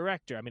terrible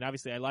director. I mean,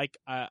 obviously, I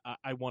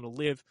Want to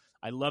Live.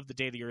 I love The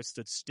Day the Earth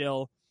Stood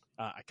Still.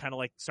 I kind of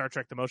like Star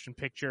Trek The Motion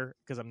Picture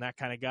because I'm that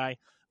kind of guy.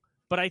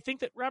 But I think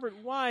that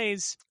Robert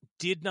Wise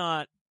did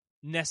not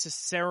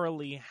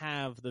necessarily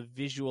have the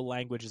visual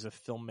language as a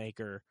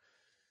filmmaker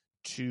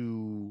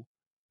to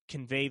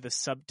convey the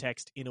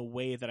subtext in a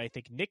way that I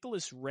think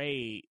Nicholas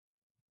Ray...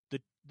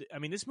 I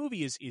mean, this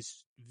movie is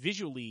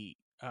visually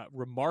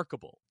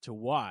remarkable to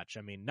watch.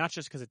 I mean, not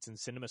just because it's in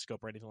CinemaScope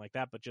or anything like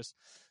that, but just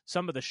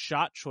some of the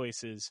shot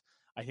choices,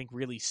 I think,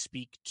 really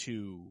speak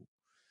to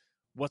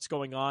what's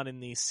going on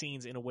in these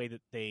scenes in a way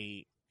that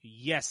they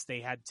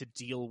had to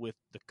deal with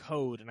the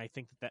code, and I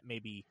think that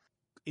maybe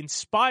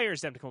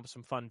inspires them to come up with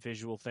some fun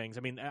visual things.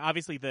 I mean,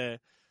 obviously the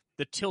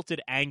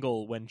tilted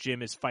angle when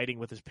Jim is fighting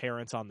with his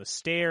parents on the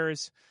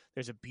stairs.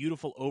 There's a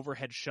beautiful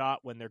overhead shot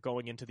when they're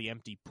going into the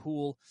empty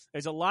pool.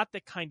 There's a lot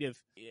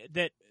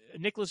that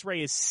Nicholas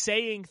Ray is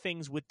saying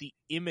things with the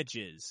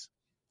images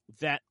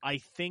that I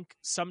think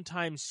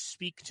sometimes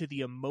speak to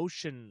the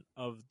emotion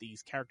of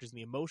these characters and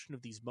the emotion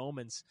of these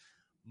moments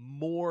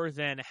more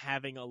than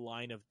having a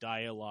line of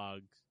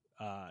dialogue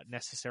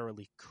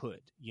necessarily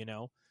could, you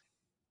know?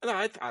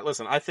 No,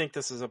 listen, I think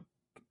this is a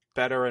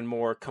better and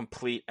more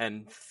complete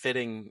and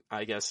fitting,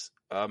 I guess,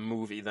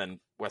 movie than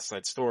West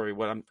Side Story.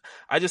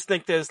 I just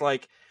think there's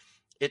like,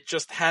 it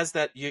just has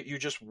that, you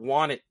just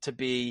want it to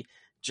be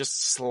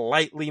just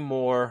slightly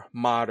more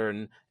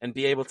modern and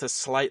be able to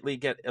slightly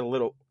get a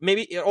little,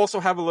 maybe also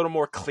have a little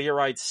more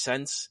clear-eyed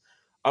sense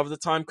of the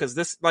time. Cause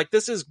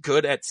this is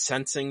good at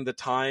sensing the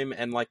time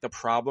and like the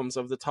problems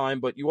of the time,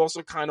 but you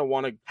also kind of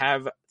want to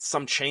have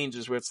some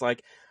changes where it's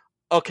like,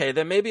 okay,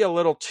 they're maybe a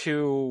little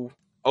too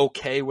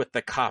okay with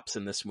the cops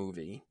in this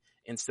movie,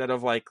 instead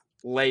of like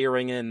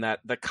layering in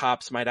that the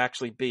cops might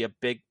actually be a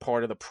big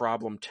part of the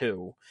problem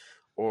too,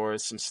 or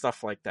some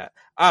stuff like that.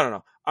 I don't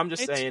know. I'm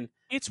just saying.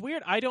 It's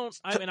weird.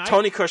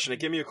 Tony Kushner,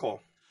 give me a call.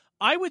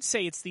 I would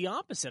say it's the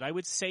opposite. I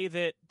would say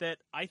that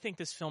I think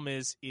this film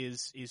is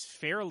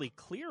fairly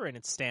clear in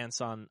its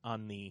stance on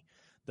the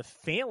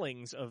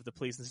failings of the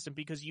policing system,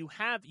 because you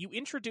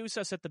introduce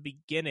us at the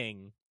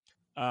beginning.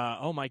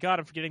 Oh my God,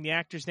 I'm forgetting the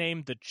actor's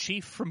name. The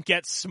chief from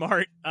Get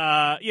Smart.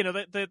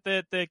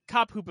 The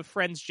cop who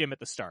befriends Jim at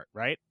the start,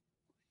 right?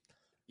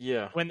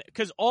 Yeah.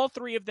 Because all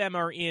three of them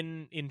are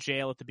in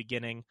jail at the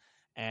beginning,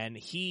 and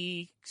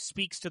he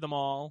speaks to them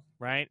all,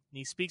 right? And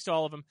he speaks to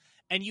all of them,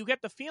 and you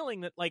get the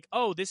feeling that, like,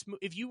 oh,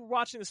 if you were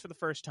watching this for the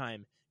first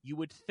time, you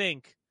would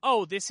think,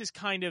 oh, this is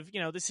kind of,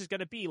 this is going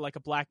to be like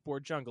a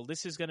Blackboard Jungle.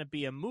 This is going to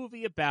be a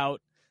movie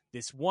about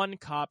this one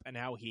cop and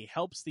how he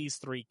helps these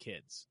three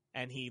kids.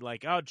 and he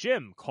like, oh,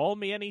 Jim, call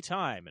me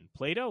anytime, and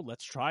Plato,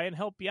 let's try and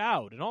help you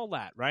out, and all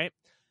that, right?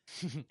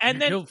 And you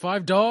then killed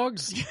 5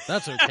 dogs?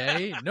 That's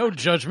okay. No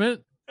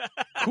judgment.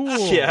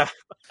 Cool. Yeah.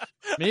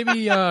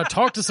 Maybe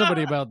talk to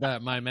somebody about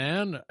that, my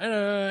man.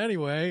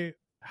 Anyway,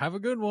 have a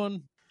good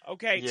one.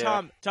 Okay,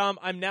 Yeah. Tom,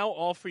 I'm now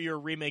all for your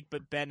remake,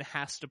 but Ben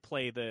has to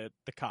play the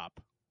cop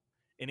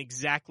in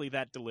exactly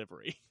that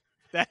delivery.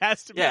 That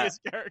has to be his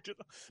character.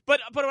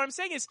 But what I'm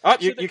saying is, oh,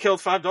 you killed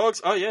 5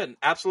 dogs? Oh yeah,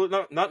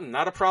 absolutely nothing,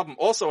 not a problem.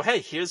 Also, hey,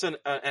 here's an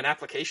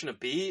application to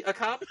be a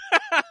cop.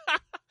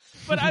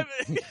 But I'm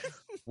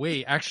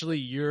Wait, actually,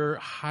 you're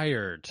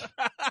hired.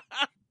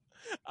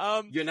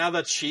 You're now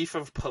the chief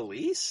of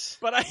police.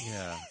 But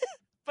Yeah.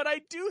 but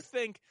I do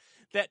think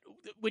that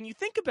when you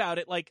think about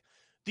it, like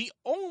the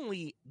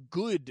only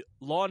good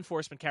law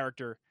enforcement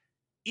character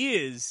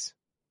is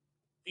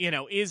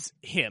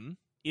him,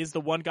 is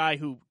the one guy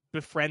who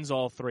befriends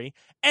all 3,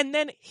 and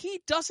then he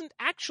doesn't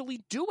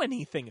actually do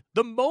anything.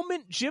 The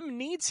moment Jim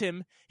needs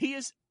him, he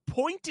is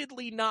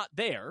pointedly not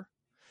there,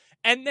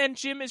 and then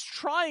Jim is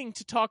trying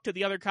to talk to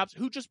the other cops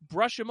who just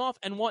brush him off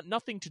and want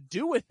nothing to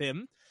do with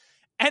him,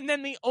 and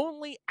then the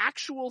only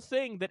actual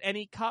thing that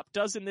any cop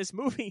does in this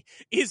movie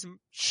is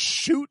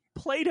shoot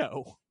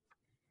Plato.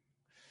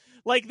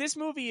 Like, this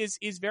movie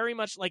is very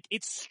much like,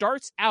 it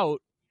starts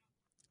out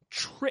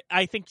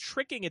I think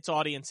tricking its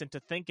audience into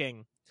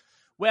thinking,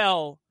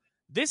 well,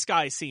 this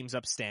guy seems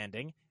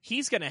upstanding.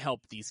 He's going to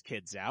help these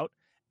kids out.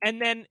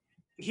 And then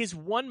his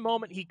one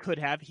moment he could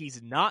have,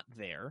 he's not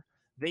there.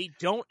 They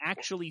don't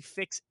actually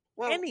fix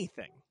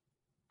anything.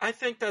 I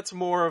think that's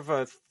more of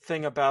a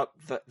thing about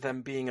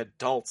them being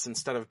adults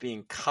instead of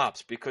being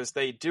cops, because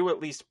they do at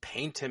least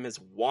paint him as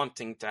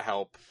wanting to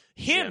help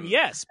him. Jim.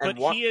 Yes, but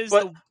he is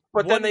but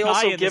the then one they guy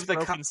also in give this the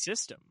broken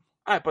system.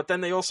 All right, but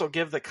then they also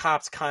give the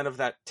cops kind of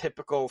that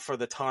typical for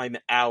the time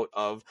out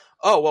of,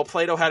 oh, well,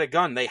 Plato had a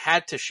gun, they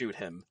had to shoot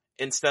him,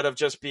 instead of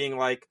just being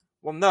like,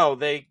 well, no,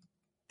 they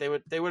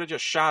would have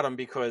just shot him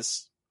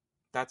because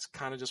that's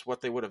kind of just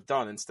what they would have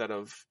done, instead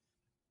of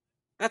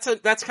that's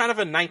kind of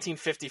a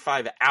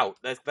 1955 out.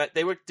 That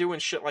they were doing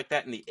shit like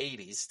that in the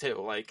 80s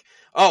too. Like,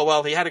 oh,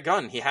 well, he had a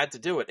gun, he had to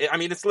do it. I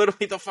mean, it's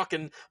literally the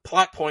fucking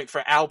plot point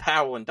for Al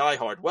Powell and Die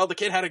Hard. Well, the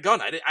kid had a gun,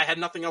 I had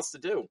nothing else to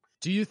do.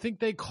 Do you think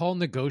they call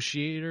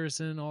negotiators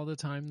in all the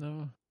time,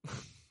 though?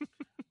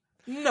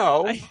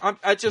 No,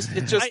 it's just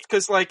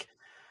because, like,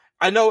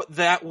 I know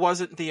that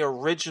wasn't the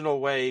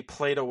original way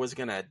Plato was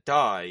gonna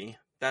die.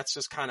 That's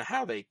just kind of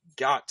how they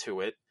got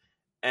to it.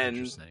 And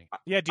Interesting.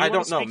 Yeah, do you I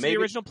want to don't know, speak to maybe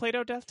the original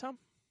Plato death, Tom,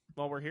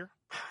 while we're here?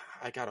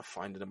 I gotta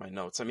find it in my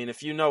notes. I mean,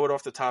 if you know it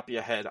off the top of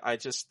your head, I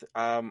just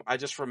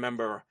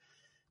remember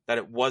that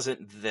it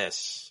wasn't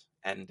this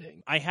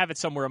ending. I have it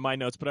somewhere in my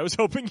notes, but I was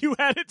hoping you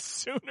had it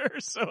sooner,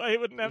 so I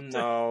wouldn't have to.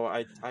 No,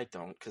 I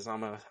don't, because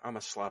I'm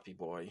a sloppy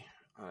boy.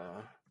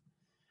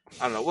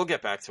 I don't know. We'll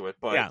get back to it,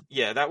 but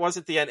yeah, that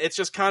wasn't the end. It's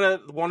just kind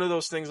of one of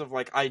those things of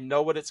like, I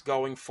know what it's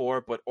going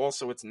for, but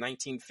also it's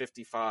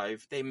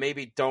 1955. They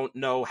maybe don't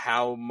know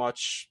how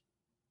much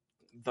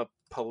the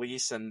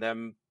police and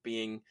them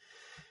being,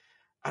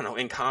 I don't know,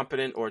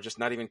 incompetent or just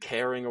not even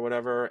caring or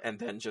whatever, and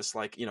then just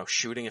like,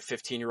 shooting a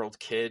 15-year-old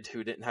kid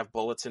who didn't have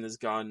bullets in his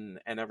gun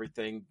and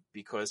everything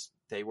because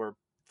they were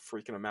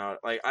freaking him out.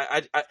 Like,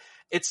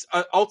 it's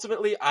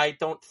ultimately, I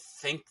don't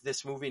think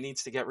this movie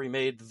needs to get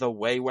remade the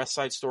way West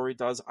Side Story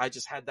does. I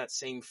just had that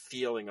same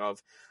feeling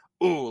of,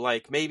 ooh,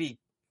 like maybe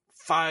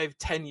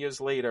 5-10 years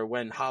later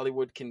when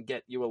Hollywood can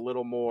get you a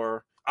little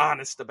more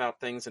honest about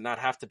things and not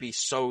have to be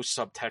so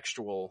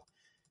subtextual,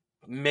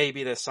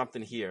 maybe there's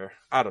something here.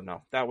 I don't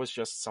know. That was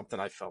just something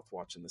I felt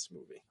watching this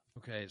movie.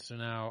 Okay, so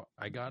now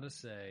I gotta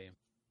say,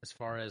 as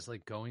far as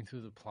like going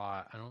through the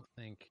plot, I don't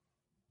think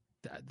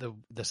that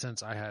the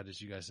sense I had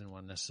is you guys didn't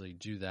want to necessarily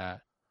do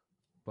that.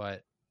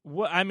 But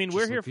I mean,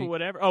 we're here for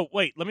whatever. Oh,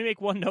 wait, let me make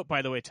one note,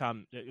 by the way,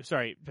 Tom.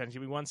 Sorry, Ben,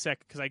 give me 1 sec,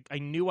 because I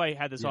knew I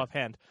had this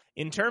offhand.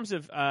 In terms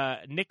of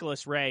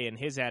Nicholas Ray and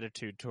his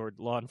attitude toward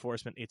law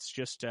enforcement, it's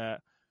just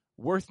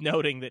worth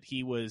noting that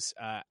he was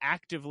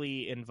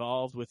actively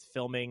involved with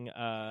filming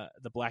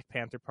the Black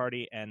Panther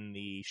Party and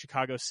the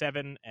Chicago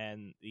 7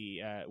 and the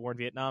War in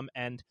Vietnam,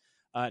 and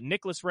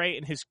Nicholas Ray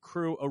and his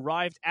crew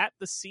arrived at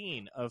the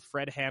scene of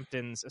Fred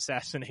Hampton's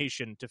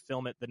assassination to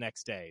film it the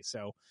next day.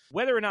 So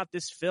whether or not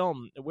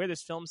where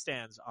this film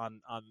stands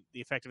on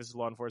the effectiveness of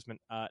law enforcement,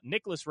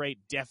 Nicholas Ray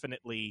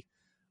definitely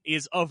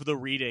is of the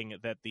reading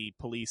that the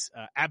police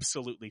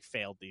absolutely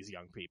failed these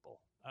young people.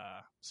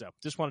 So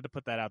just wanted to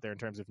put that out there in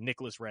terms of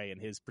Nicholas Ray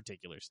and his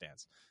particular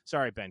stance.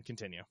 Sorry, Ben,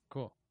 continue.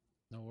 Cool.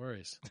 No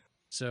worries.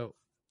 So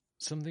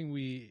something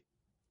we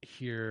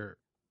hear,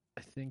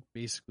 I think,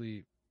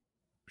 basically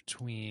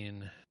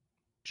between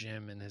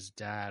Jim and his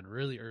dad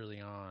really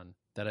early on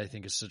that I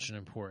think is such an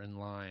important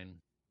line,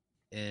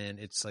 and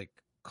it's like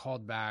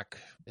called back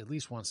at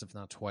least once, if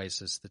not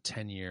twice, is the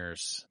 10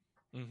 years.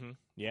 Mm-hmm.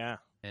 Yeah.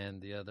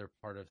 And the other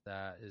part of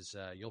that is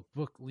you'll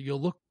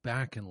look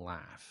back and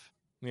laugh.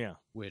 Yeah.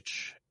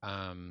 Which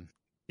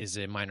is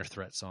a Minor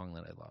Threat song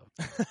that I love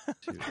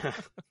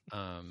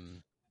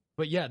too.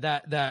 But yeah,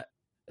 that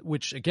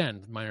which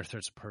again, minor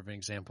threat's a perfect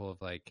example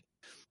of like,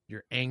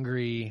 you're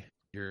angry,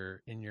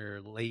 you're in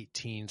your late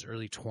teens,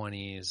 early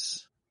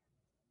 20s,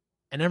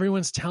 and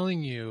everyone's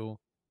telling you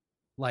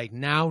like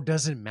now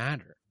doesn't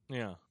matter.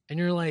 Yeah. And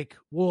you're like,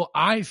 well,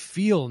 I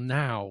feel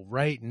now,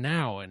 right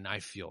now, and I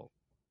feel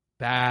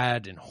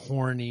bad and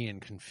horny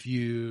and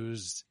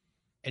confused.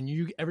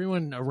 And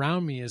everyone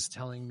around me is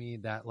telling me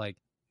that like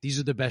these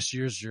are the best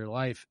years of your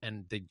life,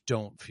 and they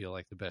don't feel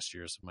like the best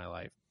years of my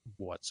life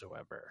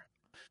whatsoever.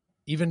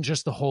 Even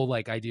just the whole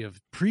like idea of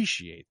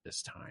appreciate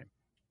this time.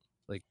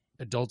 Like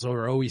adults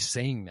are always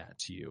saying that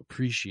to you,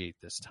 appreciate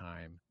this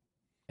time.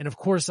 And of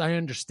course I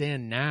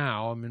understand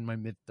now, I'm in my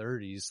mid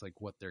 30s,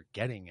 like what they're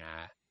getting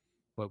at.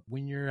 But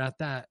when you're at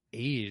that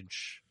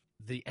age,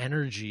 the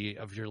energy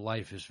of your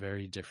life is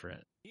very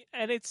different.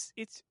 And it's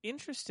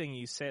interesting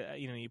you say,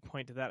 you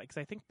point to that, because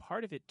I think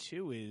part of it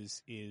too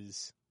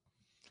is,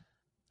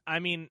 I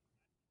mean,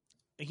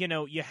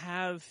 you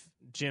have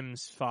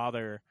Jim's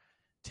father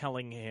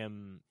telling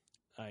him,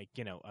 like,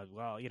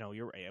 well,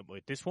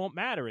 this won't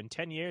matter in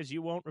 10 years.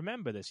 You won't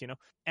remember this,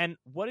 And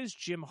what is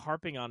Jim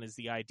harping on is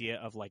the idea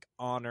of like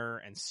honor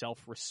and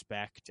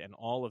self-respect and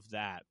all of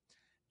that.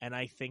 And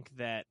I think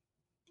that,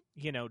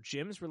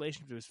 Jim's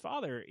relationship to his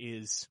father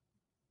is,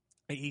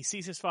 he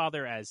sees his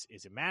father as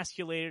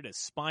emasculated, as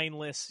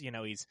spineless.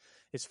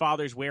 His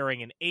father's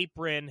wearing an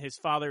apron. His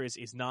father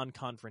is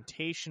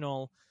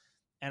non-confrontational.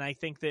 And I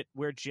think that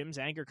where Jim's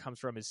anger comes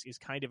from is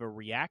kind of a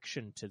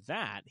reaction to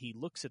that. He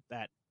looks at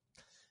that.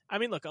 I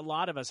mean, look, a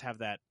lot of us have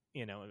that,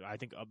 I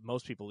think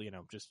most people,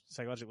 just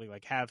psychologically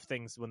like have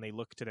things when they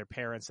look to their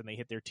parents and they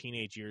hit their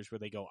teenage years where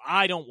they go,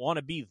 I don't want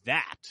to be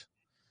that.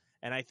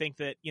 And I think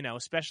that,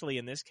 especially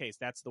in this case,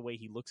 that's the way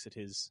he looks at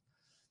his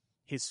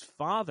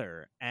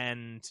father.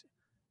 And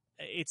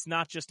it's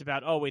not just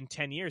about, in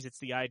 10 years, it's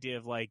the idea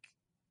of like,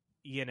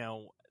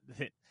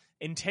 that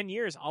in 10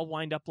 years, I'll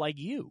wind up like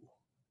you.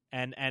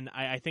 And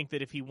I think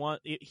that if he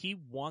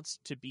wants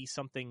to be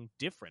something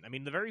different. I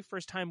mean, the very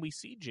first time we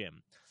see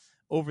Jim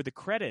over the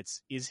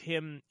credits is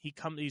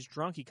he's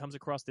drunk. He comes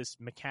across this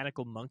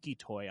mechanical monkey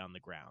toy on the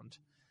ground.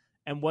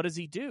 And what does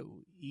he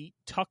do? He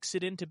tucks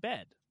it into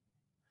bed.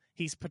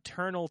 He's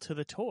paternal to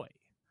the toy,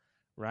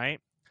 right?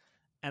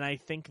 And I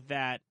think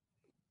that,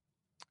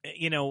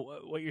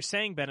 what you're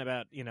saying, Ben,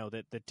 about,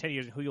 that the 10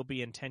 years, who you'll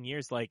be in 10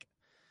 years, like,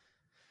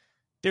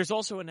 there's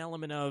also an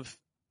element of,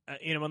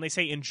 when they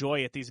say enjoy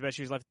it, these best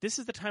years of life, this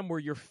is the time where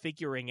you're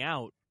figuring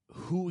out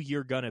who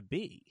you're going to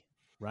be,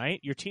 right?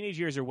 Your teenage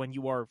years are when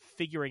you are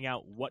figuring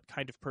out what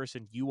kind of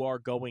person you are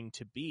going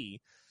to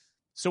be.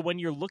 So when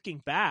you're looking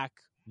back,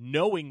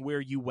 knowing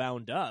where you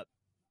wound up,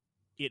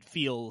 it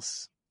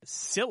feels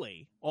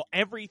silly. Well,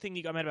 everything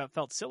you got mad about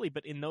felt silly,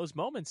 but in those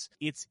moments,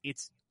 it's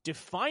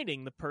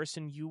defining the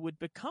person you would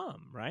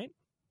become, right?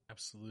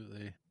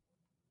 Absolutely.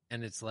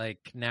 And it's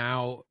like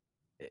now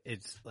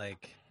it's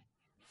like,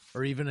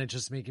 or even it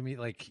just making me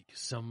like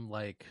some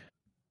like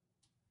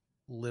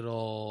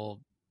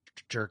little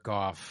jerk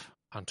off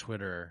on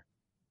Twitter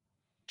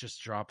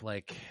just drop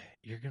like,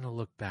 you're going to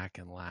look back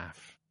and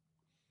laugh,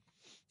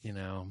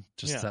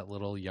 just that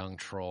little young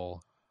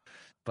troll.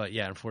 But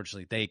yeah,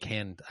 unfortunately, they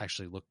can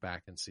actually look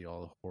back and see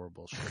all the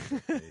horrible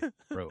shit that they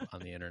wrote on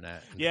the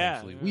internet. And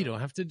thankfully, we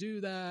don't have to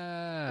do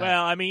that.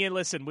 Well, I mean,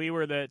 listen,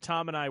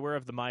 Tom and I were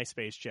of the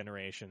MySpace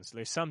generation, so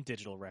there's some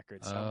digital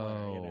record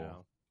somewhere,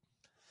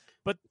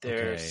 But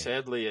there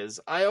sadly is.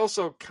 I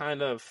also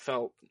kind of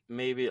felt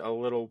maybe a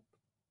little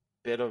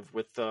bit of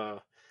with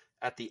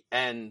at the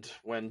end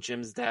when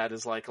Jim's dad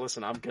is like,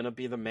 listen, I'm going to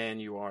be the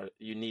man you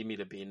need me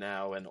to be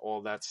now, and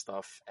all that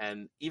stuff.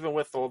 And even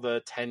with all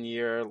the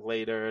 10-year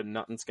later,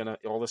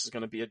 all this is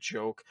going to be a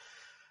joke.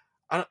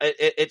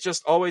 It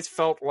just always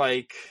felt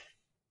like,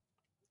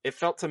 it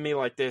felt to me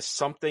like there's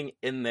something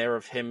in there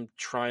of him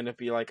trying to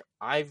be like,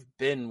 I've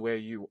been where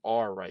you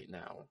are right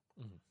now.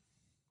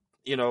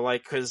 Mm-hmm.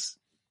 Cause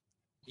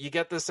you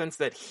get the sense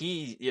that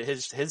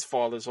his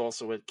father's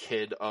also a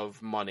kid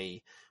of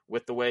money,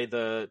 with the way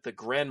the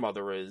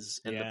grandmother is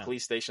in the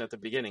police station at the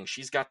beginning.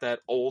 She's got that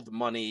old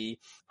money,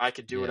 I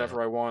could do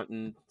whatever I want,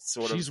 and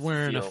she's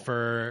wearing a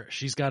fur,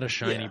 she's got a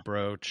shiny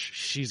brooch,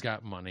 she's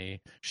got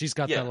money, she's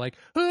got that like,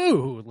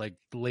 ooh, like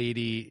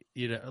lady,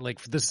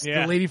 like this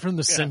the lady from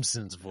The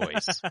Simpsons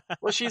voice.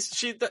 Well,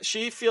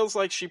 she feels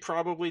like she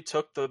probably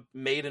took the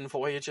maiden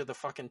voyage of the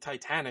fucking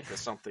Titanic or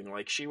something.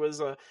 Like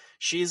she's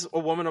a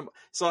woman of,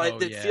 so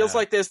it feels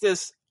like there's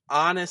this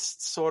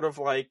honest sort of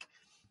like,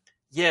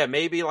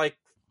 maybe like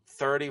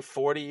 30,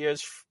 40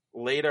 years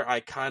later, I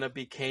kind of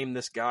became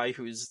this guy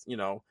who's,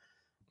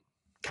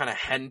 kind of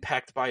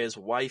henpecked by his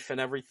wife and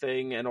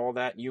everything and all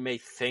that. You may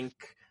think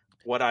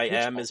what I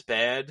am is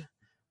bad,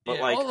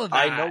 but I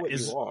know what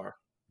you are.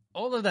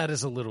 All of that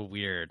is a little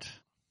weird.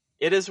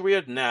 It is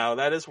weird now.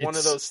 That is one of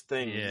It's- those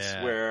things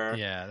where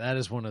yeah, that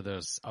is one of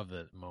those of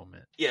the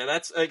moment. yeah,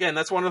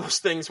 that's one of those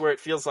things where it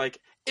feels like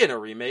in a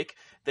remake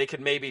they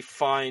could maybe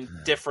find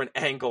different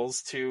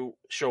angles to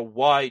show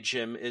why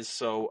Jim is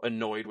so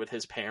annoyed with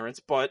his parents.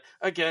 But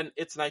again,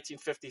 it's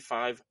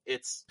 1955.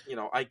 It's,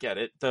 I get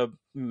it. The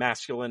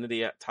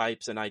masculinity at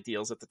types and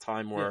ideals at the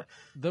time were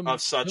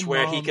of such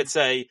where he could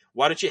say,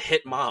 "Why don't you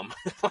hit mom?"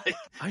 Like,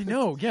 I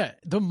know, yeah.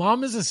 The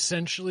mom is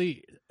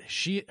essentially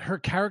her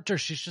character.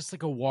 She's just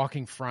like a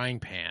walking frying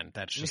pan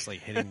that's just like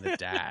hitting the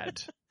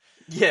dad.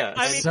 yeah,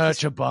 I mean,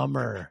 Such a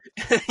bummer.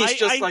 he's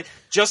just like,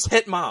 just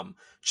hit mom,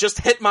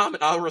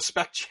 and I'll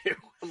respect you.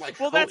 I'm like,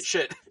 well, holy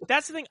shit.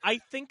 That's the thing. I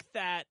think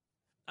that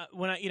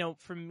when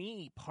for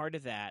me, part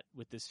of that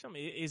with this film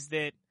is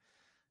that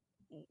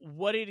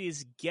what it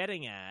is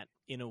getting at,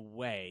 in a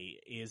way,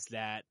 is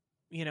that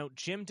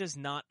Jim does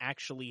not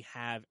actually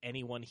have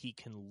anyone he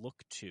can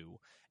look to,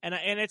 and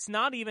it's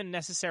not even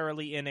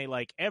necessarily in a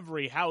like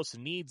every house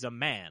needs a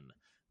man,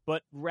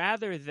 but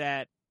rather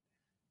that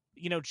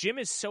Jim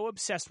is so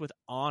obsessed with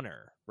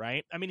honor,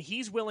 right? I mean,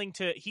 he's willing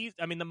to.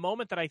 The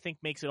moment that I think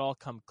makes it all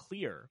come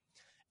clear,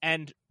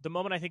 and the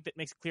moment I think that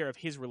makes clear of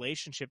his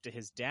relationship to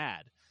his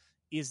dad,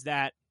 is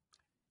that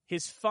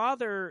his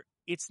father.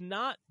 It's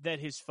not that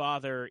his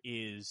father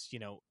is,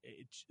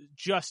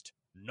 just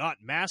not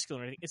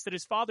masculine or anything. It's that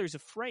his father's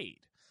afraid.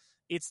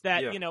 It's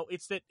that,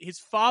 it's that his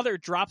father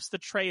drops the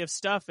tray of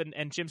stuff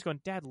and Jim's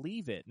going, "Dad,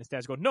 leave it." And his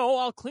dad's going, "No,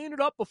 I'll clean it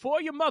up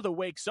before your mother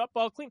wakes up.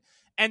 I'll clean."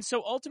 And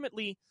so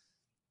ultimately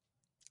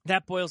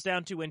that boils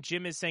down to when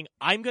Jim is saying,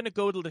 "I'm going to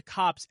go to the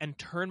cops and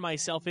turn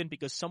myself in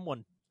because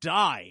someone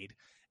died."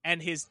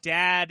 And his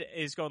dad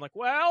is going like,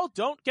 "Well,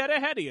 don't get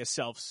ahead of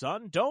yourself,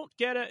 son. Don't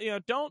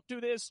don't do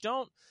this.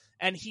 Don't."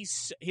 And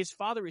his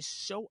father is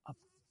so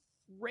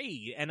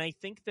afraid. And I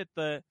think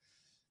that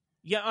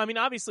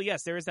obviously,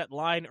 yes, there is that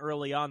line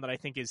early on that I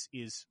think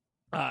is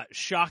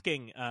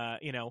shocking,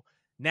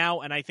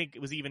 now. And I think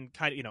it was even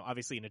kind of,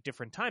 obviously in a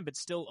different time, but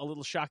still a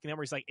little shocking.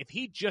 Where he's like, if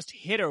he just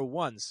hit her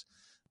once.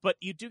 But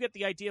you do get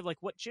the idea of like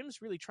what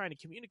Jim's really trying to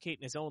communicate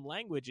in his own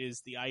language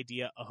is the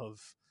idea of,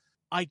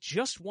 I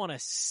just want to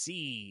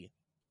see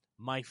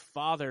my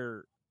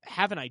father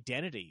have an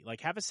identity,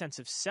 like have a sense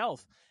of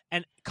self.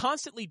 And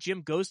constantly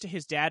Jim goes to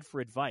his dad for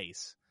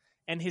advice,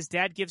 and his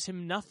dad gives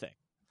him nothing.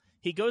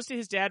 He goes to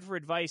his dad for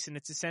advice, and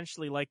it's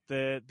essentially like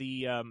the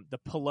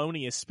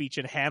Polonius speech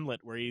in Hamlet,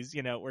 where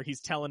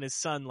he's telling his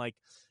son like,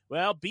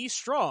 "Well, be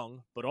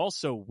strong, but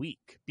also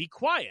weak. Be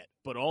quiet,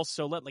 but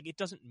also it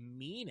doesn't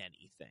mean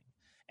anything."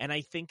 And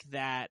I think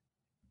that,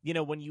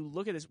 when you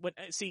look at this,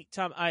 see,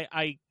 Tom,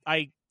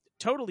 I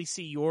totally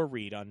see your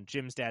read on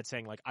Jim's dad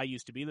saying like, "I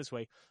used to be this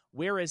way."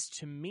 Whereas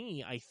to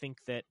me, I think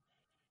that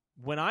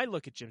when I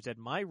look at Jim's dad,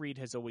 my read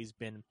has always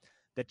been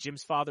that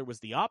Jim's father was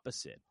the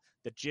opposite.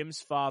 That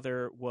Jim's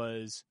father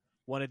was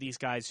one of these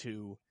guys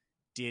who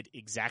did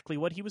exactly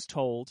what he was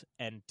told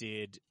and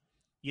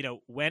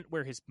went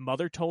where his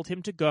mother told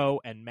him to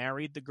go and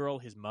married the girl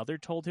his mother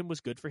told him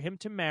was good for him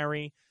to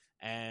marry,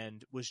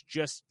 and was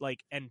just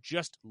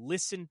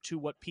listened to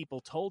what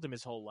people told him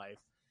his whole life,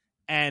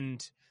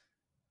 and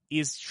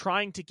is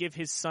trying to give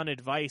his son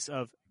advice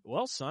of,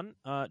 "Well, son,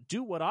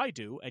 do what I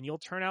do and you'll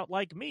turn out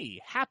like me,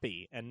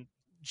 happy." And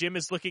Jim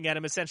is looking at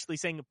him essentially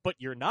saying, "But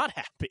you're not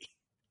happy.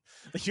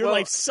 Your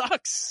life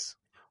sucks."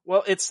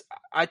 Well,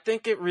 I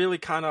think it really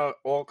kind of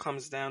all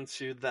comes down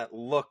to that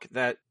look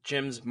that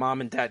Jim's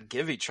mom and dad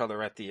give each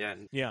other at the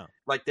end. Yeah.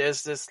 Like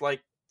there's this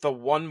like the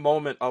one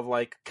moment of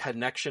like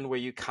connection where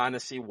you kind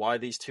of see why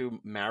these two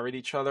married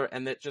each other,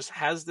 and it just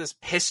has this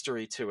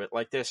history to it.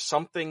 Like there's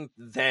something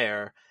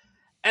there.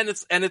 And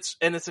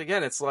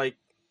it's like,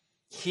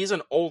 he's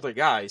an older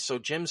guy. So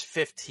Jim's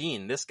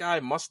 15. This guy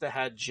must have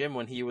had Jim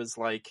when he was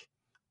like,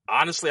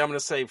 honestly, I'm going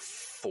to say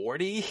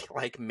 40,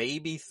 like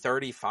maybe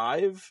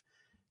 35.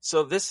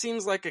 So this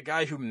seems like a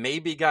guy who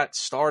maybe got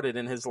started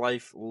in his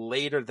life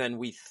later than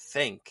we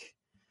think.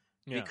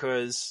 Yeah.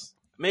 Because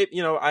maybe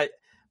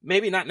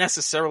not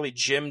necessarily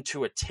Jim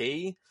to a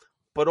T,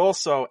 but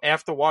also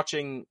after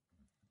watching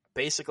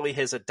basically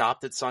his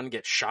adopted son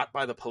get shot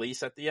by the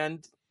police at the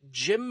end,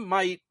 Jim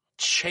might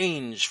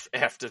change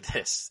after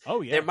this.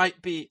 Oh yeah.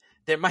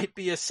 There might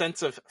be a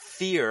sense of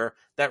fear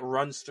that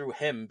runs through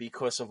him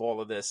because of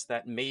all of this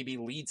that maybe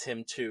leads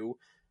him to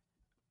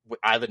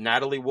either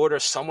Natalie Wood or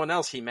someone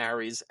else he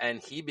marries,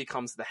 and he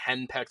becomes the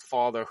henpecked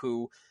father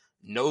who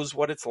knows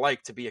what it's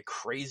like to be a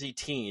crazy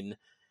teen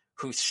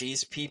who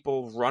sees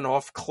people run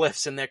off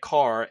cliffs in their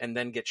car and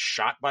then get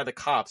shot by the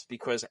cops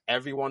because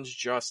everyone's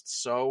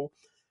just so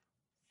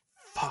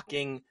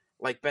fucking,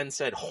 like Ben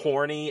said,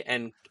 horny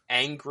and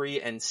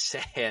angry and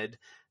sad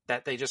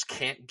that they just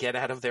can't get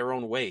out of their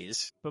own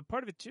ways. But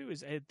part of it too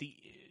is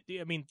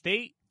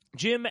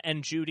Jim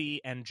and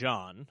Judy and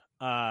John,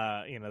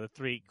 the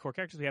three core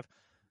characters we have,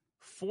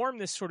 form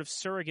this sort of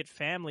surrogate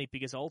family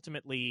because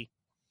ultimately,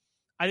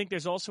 I think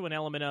there's also an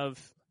element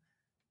of,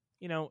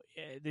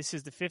 this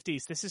is the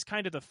 50s. This is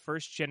kind of the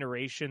first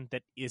generation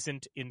that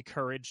isn't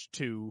encouraged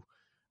to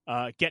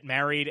get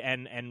married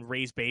and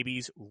raise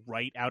babies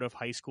right out of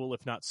high school,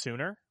 if not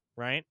sooner,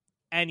 right?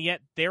 And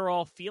yet they're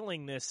all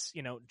feeling this,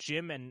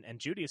 Jim and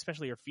Judy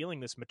especially are feeling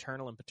this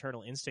maternal and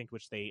paternal instinct,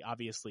 which they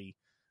obviously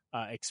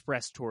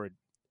express toward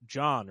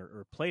John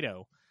or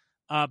Plato.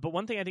 But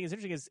one thing I think is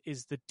interesting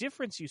is the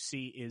difference you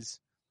see is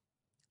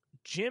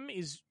Jim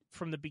is,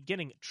 from the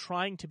beginning,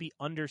 trying to be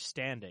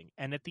understanding.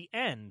 And at the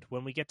end,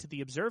 when we get to the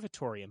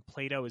observatory and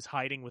Plato is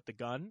hiding with the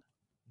gun,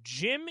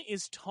 Jim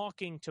is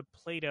talking to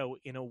Plato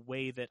in a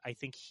way that I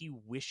think he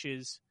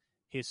wishes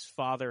his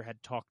father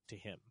had talked to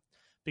him.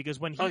 Because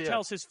when he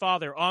tells his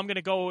father, I'm going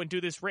to go and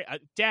do this,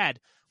 Dad,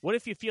 what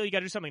if you feel you got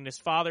to do something? And his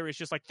father is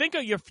just like, think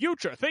of your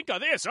future, think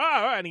of this.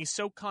 And he's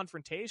so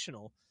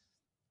confrontational.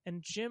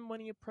 And Jim,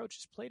 when he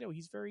approaches Plato,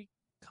 he's very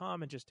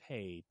calm and just,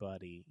 hey,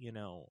 buddy,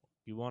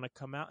 you want to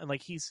come out? And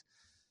like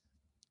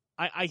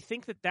I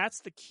think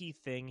that's the key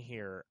thing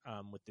here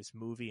with this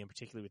movie, and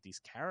particularly with these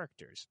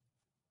characters,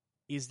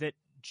 is that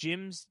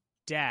Jim's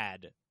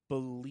dad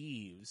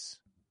believes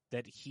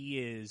that he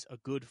is a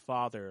good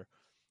father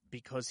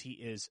because he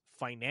is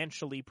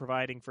financially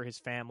providing for his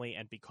family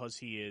and because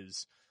he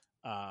is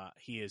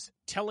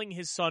telling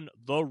his son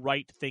the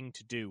right thing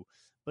to do,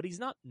 but he's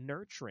not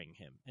nurturing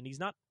him and he's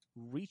not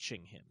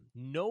reaching him.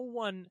 No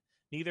one,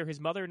 neither his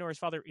mother nor his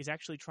father, is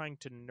actually trying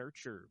to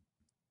nurture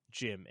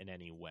Jim in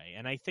any way.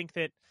 And I think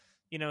that,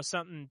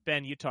 something,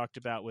 Ben, you talked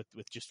about with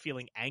just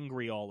feeling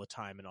angry all the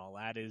time and all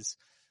that is,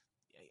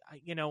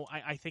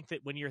 I think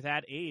that when you're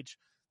that age,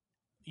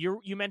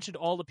 you mentioned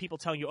all the people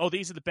telling you, oh,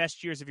 these are the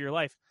best years of your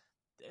life.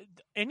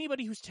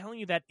 Anybody who's telling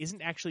you that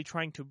isn't actually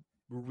trying to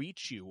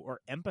reach you or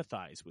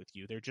empathize with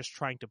you. They're just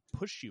trying to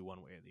push you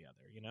one way or the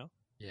other,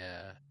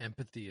 Yeah,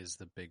 empathy is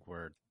the big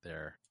word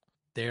there.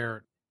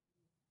 They're,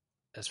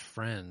 as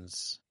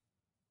friends,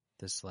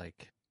 this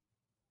like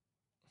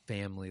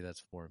family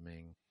that's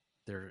forming,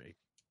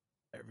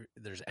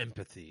 there's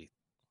empathy,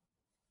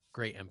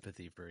 great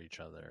empathy for each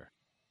other.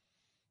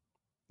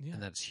 Yeah.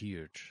 And that's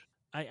huge.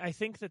 I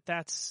think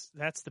that's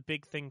the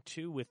big thing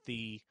too with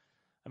we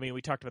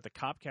talked about the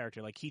cop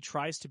character. Like, he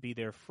tries to be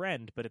their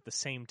friend, but at the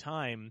same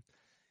time,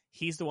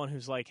 he's the one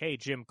who's like, hey,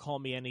 Jim, call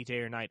me any day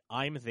or night.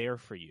 I'm there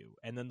for you.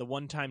 And then the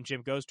one time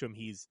Jim goes to him,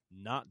 he's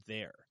not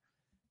there.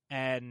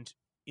 And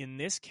in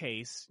this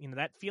case,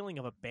 that feeling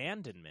of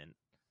abandonment,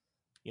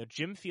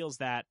 Jim feels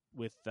that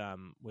with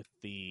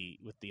the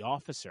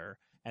officer.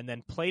 And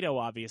then Plato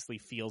obviously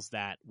feels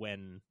that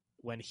when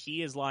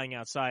he is lying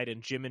outside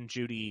and Jim and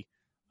Judy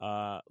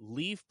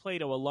leave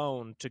Plato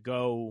alone to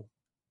go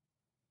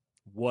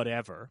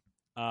whatever.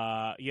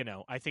 I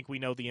think we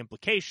know the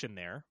implication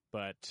there,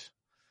 but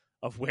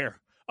of where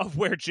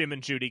Jim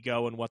and Judy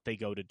go and what they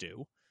go to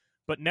do.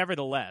 But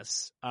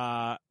nevertheless,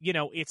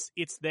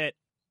 it's that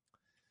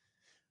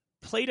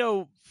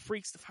Plato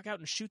freaks the fuck out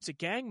and shoots a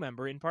gang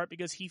member in part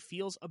because he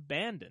feels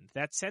abandoned.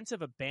 That sense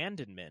of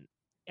abandonment,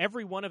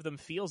 every one of them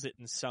feels it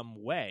in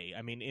some way.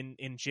 I mean,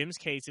 in Jim's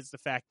case, it's the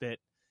fact that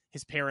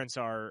his parents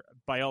are,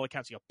 by all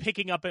accounts,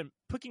 picking him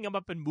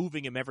up and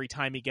moving him every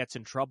time he gets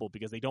in trouble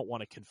because they don't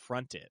want to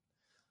confront it.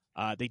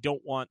 They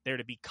don't want there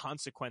to be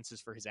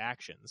consequences for his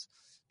actions.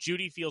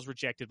 Judy feels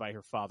rejected by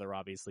her father,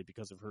 obviously,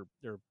 because of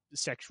their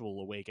sexual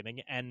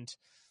awakening. And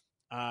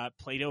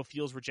Plato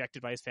feels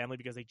rejected by his family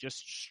because they just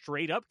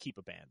straight up keep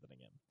abandoning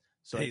him.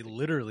 So they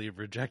literally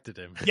rejected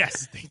him.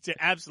 Yes, they did,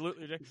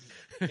 absolutely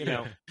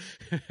rejected.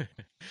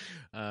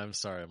 I'm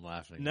sorry, I'm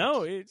laughing.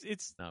 No,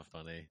 it's not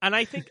funny. And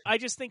I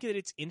just think that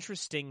it's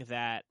interesting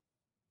that,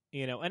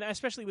 and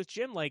especially with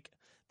Jim, like,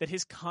 that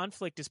his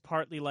conflict is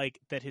partly like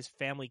that his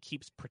family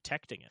keeps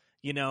protecting him.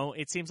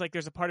 It seems like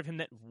there's a part of him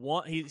that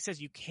he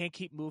says, you can't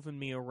keep moving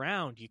me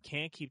around. You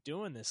can't keep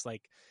doing this.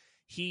 Like,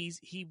 he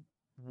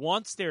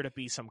wants there to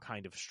be some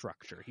kind of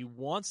structure. He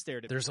wants there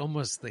to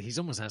he's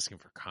almost asking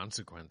for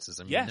consequences.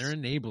 I mean, yes. They're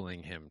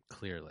enabling him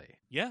clearly.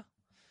 Yeah.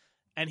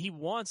 And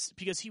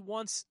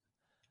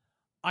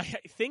I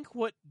think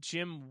what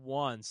Jim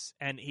wants,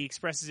 and he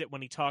expresses it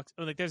when he talks,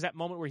 like, there's that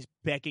moment where he's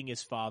begging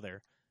his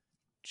father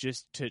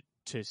just to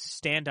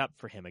stand up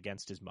for him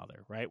against his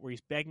mother, right? Where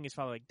he's begging his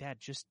father, like, Dad,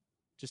 just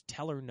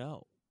tell her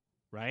no,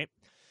 right?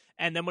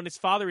 And then when his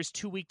father is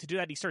too weak to do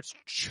that, he starts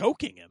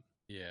choking him.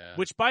 Yeah.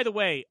 Which, by the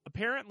way,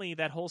 apparently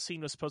that whole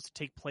scene was supposed to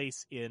take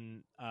place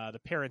in the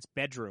parents'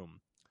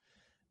 bedroom,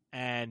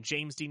 and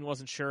James Dean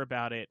wasn't sure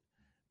about it.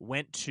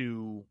 Went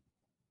to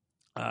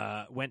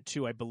I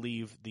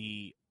believe,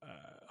 the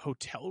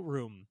hotel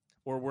room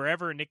or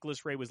wherever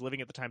Nicholas Ray was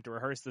living at the time to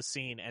rehearse the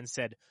scene, and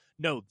said,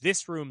 "No,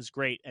 this room's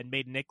great," and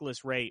made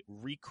Nicholas Ray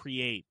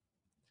recreate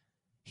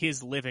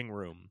his living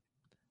room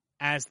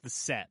as the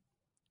set,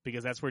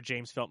 because that's where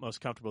James felt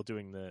most comfortable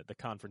doing the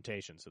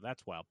confrontation. So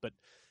that's wild. But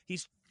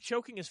he's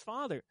choking his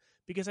father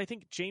because I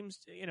think Jim's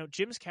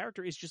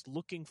character is just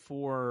looking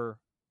for,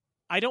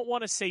 I don't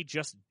want to say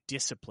just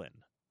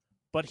discipline,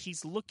 but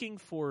he's looking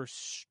for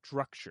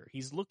structure.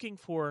 He's looking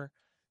for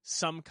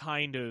some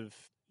kind of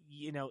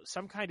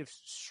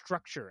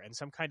structure and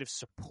some kind of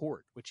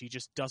support, which he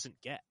just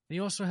doesn't get. He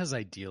also has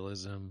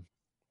idealism,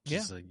 which yeah.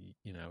 is a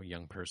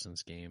young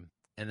person's game.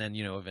 And then,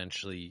 you know,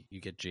 eventually you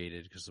get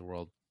jaded because the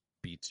world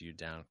beats you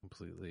down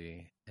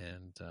completely,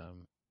 and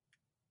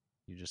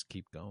you just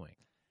keep going.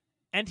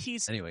 And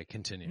he's anyway,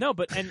 continue. No,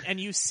 but and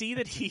you see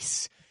that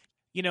he's,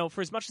 you know,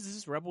 for as much as this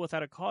is Rebel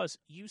Without a Cause,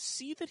 you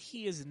see that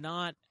he is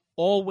not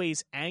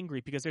always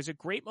angry, because there's a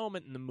great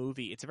moment in the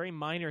movie. It's a very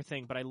minor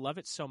thing, but I love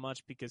it so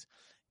much because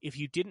if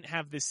you didn't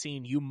have this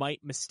scene, you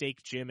might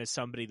mistake Jim as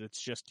somebody that's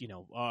just, you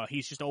know,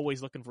 he's just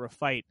always looking for a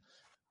fight.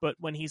 But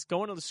when he's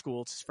going to the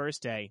school, it's his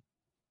first day,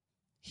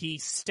 he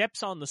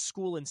steps on the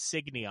school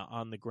insignia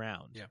on the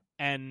ground. Yeah.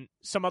 And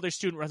some other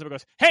student runs up and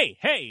goes,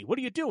 Hey, what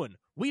are you doing?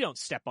 We don't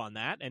step on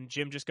that. And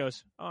Jim just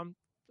goes, I'm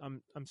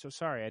so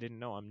sorry. I didn't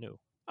know. I'm new.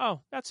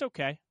 Oh, that's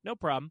okay. No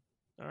problem.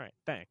 All right,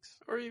 thanks.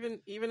 Or even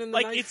in the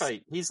Like, knife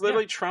fight, he's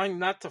literally trying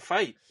not to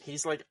fight.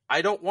 He's like,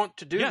 I don't want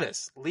to do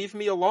this. Leave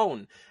me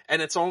alone.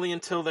 And it's only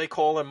until they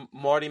call him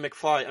Marty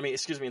McFly.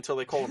 Until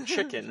they call him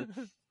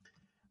Chicken,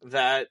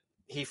 that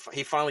he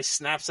finally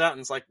snaps out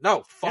and is like,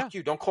 no, fuck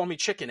you. Don't call me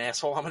Chicken,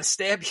 asshole. I'm going to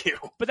stab you.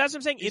 But that's what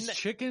I'm saying. Is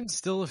Chicken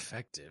still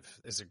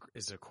effective is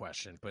a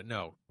question. But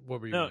no, what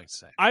were you going to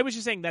say? I was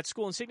just saying that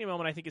school insignia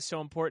moment I think is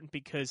so important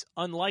because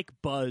unlike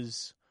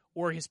Buzz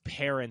or his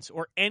parents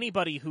or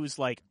anybody who's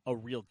like a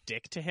real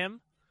dick to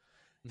him,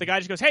 the guy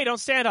just goes, hey, don't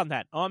stand on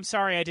that. Oh, I'm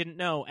sorry, I didn't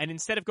know. And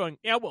instead of going,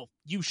 yeah, well,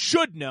 you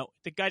should know,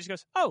 the guy just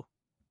goes, oh,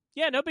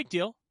 yeah, no big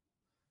deal.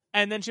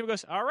 And then Jim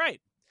goes, all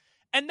right.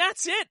 And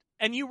that's it.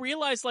 And you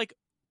realize, like,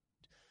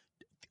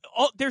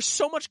 there's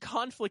so much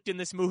conflict in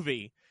this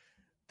movie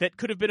that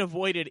could have been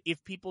avoided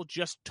if people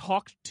just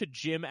talked to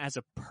Jim as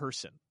a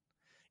person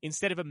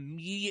instead of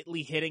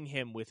immediately hitting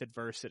him with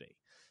adversity.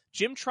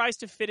 Jim tries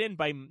to fit in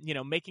by, you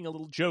know, making a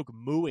little joke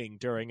mooing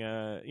during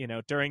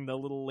the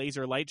little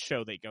laser light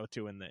show they go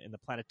to in the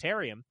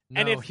planetarium.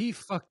 No, and he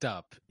fucked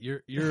up.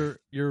 You're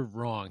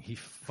wrong. He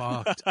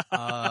fucked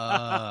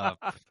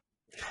up.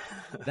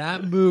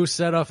 That moo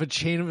set off a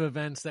chain of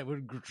events that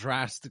would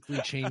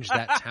drastically change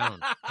that town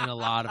and a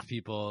lot of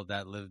people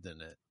that lived in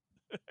it.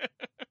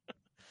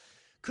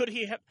 Could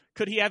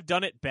he have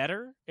done it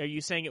better? Are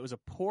you saying it was a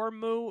poor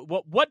moo?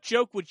 What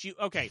joke would you?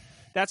 Okay,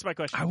 that's my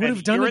question. I would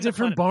have done a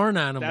different barn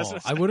animal.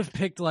 I would have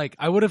picked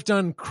I would have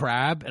done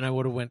crab, and I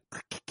would have went.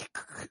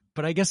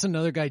 But I guess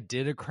another guy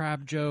did a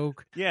crab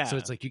joke. Yeah. So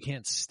it's like you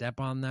can't step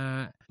on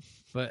that.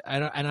 But I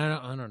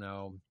don't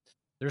know.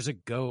 There's a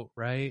goat,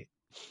 right?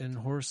 In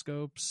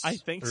horoscopes, I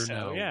think so.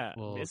 No? Yeah.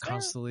 Well,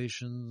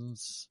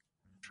 constellations.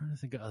 I'm trying to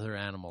think of other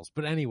animals,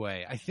 but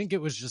anyway, I think it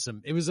was just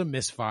a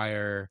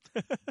misfire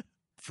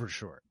for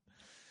sure.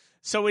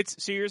 So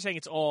you're saying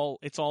it's all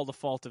the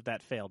fault of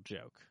that failed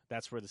joke.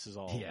 That's where this is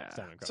all. Yeah.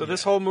 So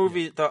this whole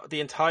movie, the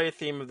entire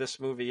theme of this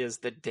movie is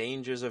the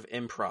dangers of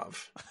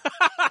improv.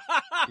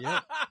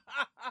 Yeah.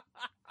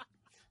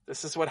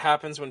 This is what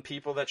happens when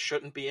people that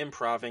shouldn't be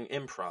improving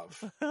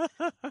improv.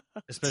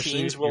 Especially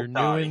Teens if will you're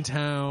die. new in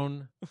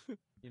town,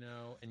 you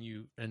know, and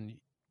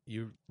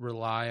you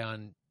rely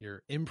on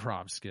your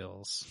improv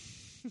skills,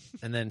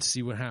 and then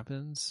see what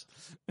happens.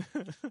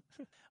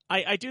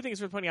 I do think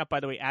it's worth pointing out, by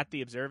the way, at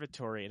the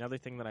observatory, another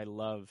thing that I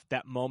love,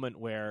 that moment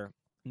where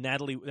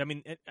Natalie, I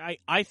mean,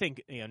 I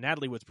think, you know,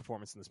 Natalie Wood's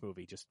performance in this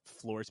movie just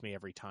floors me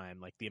every time.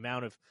 Like the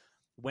amount of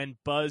when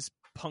Buzz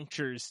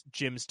punctures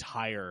Jim's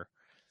tire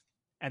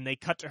and they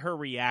cut to her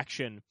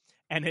reaction,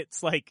 and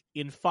it's like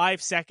in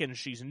 5 seconds,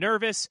 she's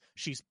nervous,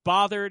 she's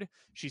bothered,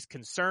 she's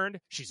concerned,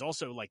 she's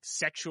also like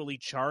sexually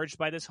charged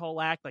by this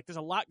whole act. Like there's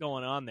a lot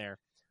going on there.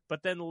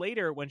 But then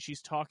later when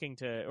she's talking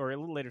to, or a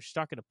little later, she's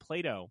talking to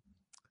Plato,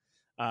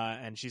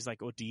 and she's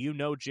like, oh, do you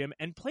know Jim?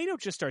 And Plato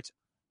just starts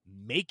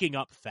making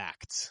up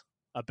facts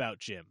about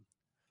Jim,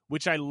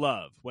 which I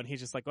love, when he's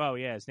just like, oh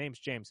yeah, his name's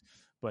James,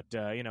 but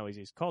you know,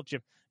 he's called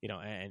Jim, you know,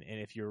 and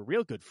if you're a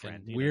real good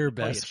friend, we're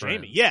best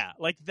friends. Yeah,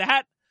 like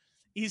that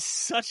is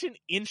such an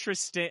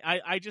interesting,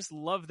 I just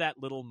love that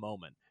little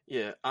moment.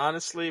 Yeah,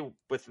 honestly,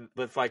 with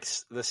like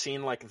the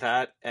scene like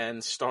that,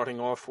 and starting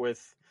off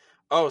with,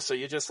 oh, so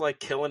you just like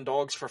killing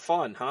dogs for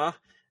fun, huh?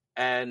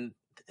 And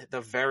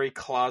the very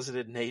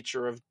closeted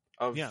nature of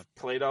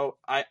Plato,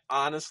 I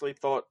honestly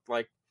thought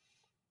like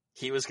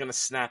he was going to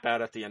snap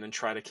out at the end and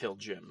try to kill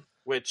Jim,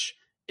 which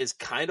is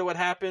kind of what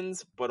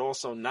happens, but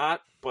also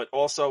not. But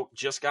also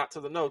just got to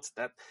the notes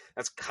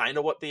that's kind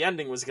of what the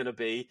ending was going to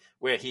be,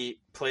 where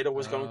Plato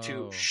was going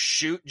to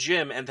shoot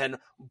Jim and then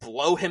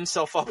blow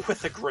himself up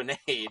with a grenade.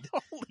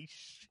 Holy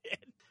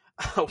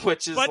shit.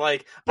 Which is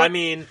I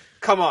mean,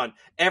 come on.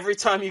 Every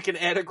time you can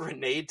add a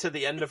grenade to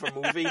the end of a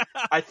movie,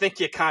 I think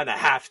you kind of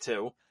have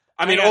to.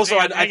 I mean, I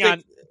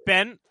think...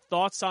 Ben,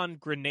 thoughts on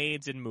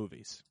grenades in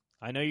movies?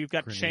 I know you've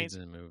got grenades chains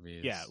in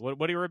movies. Yeah.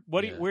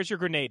 Where's your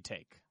grenade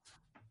take?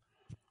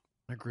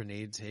 My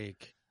grenade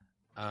take,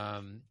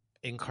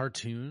 in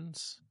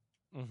cartoons,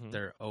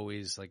 they're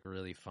always like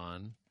really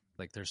fun.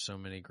 Like there's so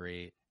many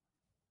great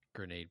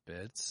grenade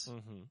bits,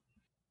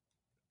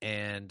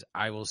 and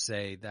I will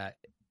say that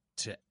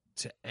to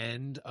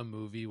end a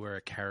movie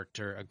where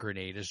a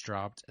grenade is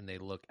dropped and they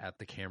look at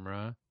the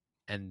camera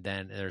and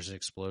then there's an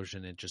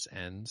explosion, it just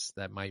ends.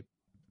 That might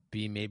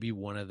be maybe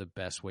one of the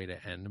best way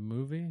to end a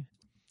movie.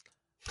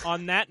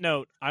 On that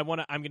note, I'm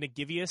going to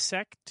give you a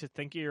sec to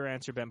think of your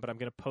answer, Ben, but I'm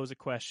going to pose a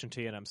question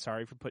to you, and I'm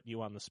sorry for putting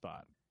you on the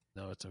spot.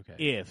 No, it's okay.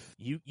 If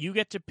you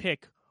get to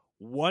pick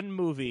one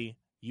movie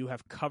you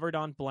have covered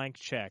on Blank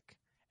Check,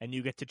 and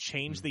you get to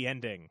change the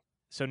ending,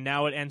 so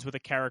now it ends with a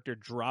character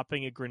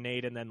dropping a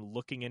grenade and then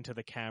looking into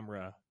the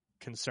camera,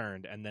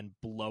 concerned, and then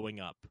blowing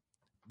up,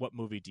 what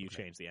movie do you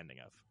change the ending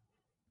of?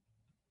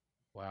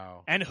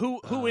 Wow. And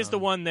who is the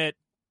one that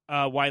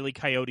Wile E.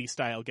 Coyote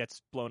style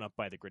gets blown up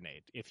by the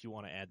grenade, if you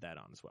want to add that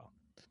on as well?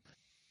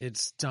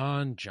 It's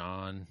Don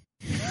John.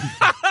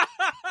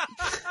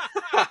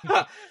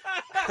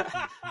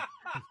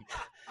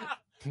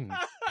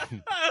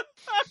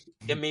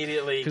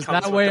 Immediately, because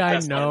comes that with way the I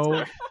best know,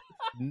 answer.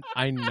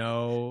 I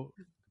know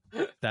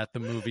that the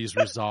movie's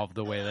resolved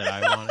the way that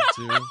I want it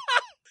to.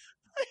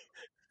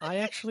 I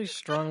actually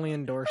strongly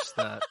endorse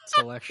that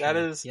selection. That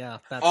is, yeah,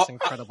 that's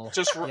incredible.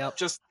 Just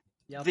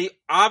Yep. the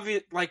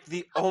obvious, like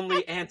the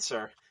only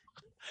answer.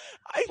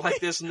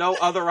 Like there's no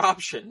other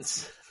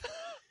options.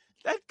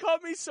 That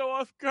caught me so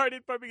off guard,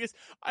 because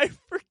I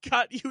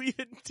forgot you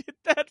even did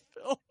that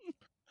film,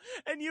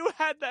 and you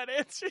had that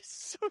answer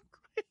so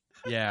great.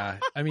 Yeah,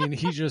 I mean,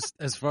 he just,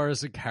 as far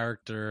as a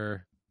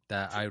character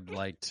that I would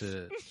like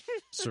to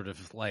sort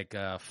of like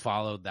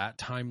follow that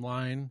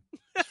timeline,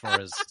 as far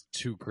as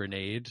to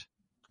grenade,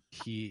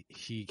 he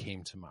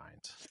came to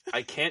mind.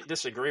 I can't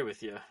disagree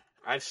with you.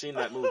 I've seen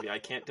that movie. I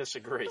can't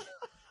disagree.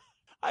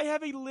 I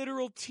have a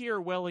literal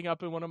tear welling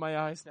up in one of my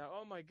eyes now.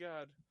 Oh my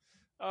god.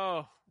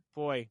 Oh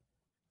boy.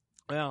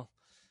 Well,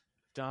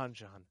 Don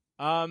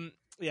John.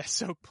 Yeah.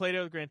 So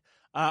Plato the Grand.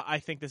 I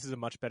think this is a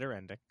much better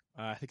ending.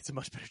 I think it's a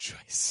much better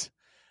choice.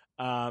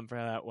 For how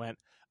that went.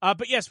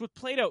 But yes, with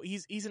Plato,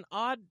 he's an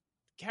odd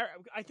character.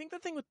 I think the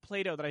thing with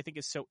Plato that I think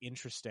is so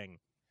interesting.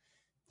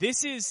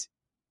 This is,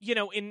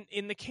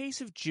 in the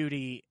case of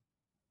Judy,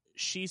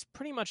 she's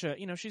pretty much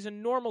she's a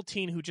normal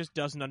teen who just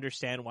doesn't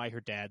understand why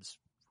her dad's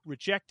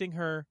rejecting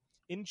her.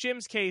 In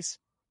Jim's case,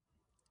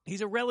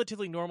 he's a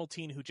relatively normal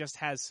teen who just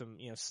has some,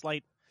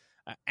 slight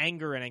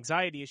anger and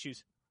anxiety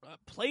issues.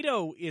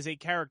 Plato is a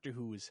character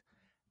who's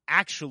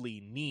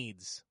actually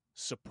needs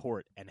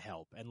support and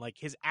help, and like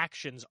his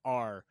actions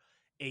are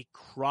a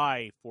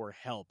cry for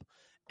help.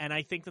 And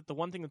I think that the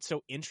one thing that's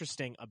so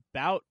interesting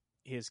about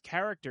his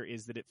character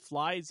is that it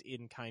flies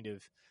in kind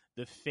of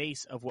the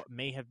face of what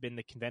may have been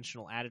the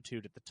conventional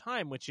attitude at the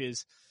time, which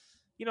is,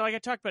 like I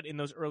talked about in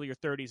those earlier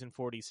 30s and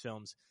 40s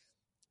films,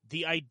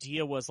 the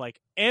idea was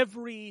like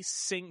it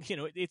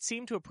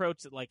seemed to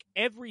approach that like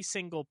every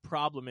single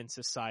problem in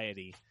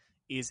society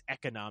is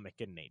economic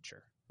in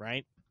nature,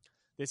 right?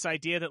 This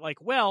idea that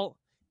like, well,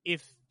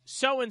 if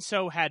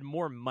so-and-so had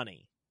more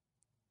money,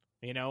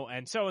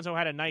 and so-and-so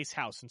had a nice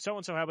house, and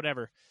so-and-so had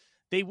whatever,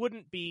 they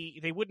wouldn't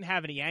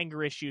have any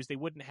anger issues. They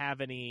wouldn't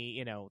have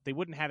any, they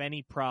wouldn't have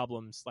any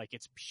problems. Like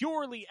it's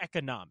purely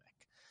economic.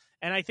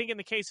 And I think in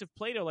the case of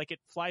Plato, like it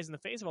flies in the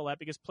face of all that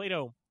because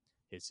Plato,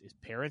 his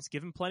parents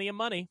give him plenty of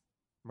money,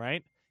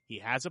 right? He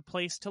has a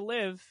place to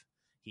live.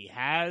 He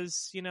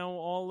has,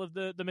 all of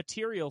the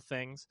material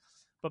things,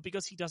 but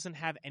because he doesn't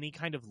have any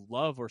kind of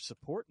love or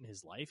support in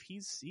his life,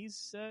 he's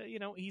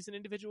an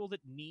individual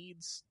that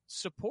needs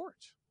support,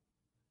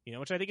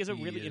 which I think is a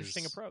really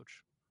interesting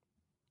approach.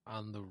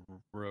 On the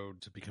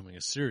road to becoming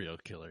a serial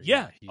killer.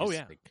 Yeah.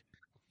 He's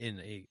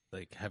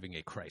like having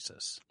a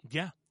crisis.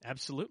 Yeah,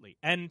 absolutely.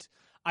 And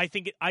I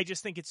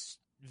just think it's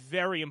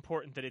very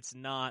important that it's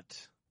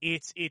not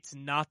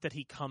that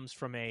he comes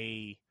from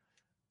a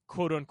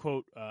quote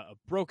unquote a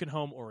broken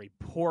home or a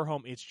poor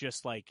home. It's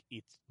just like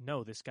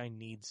this guy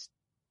needs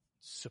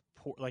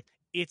support. Like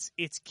it's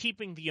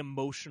keeping the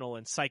emotional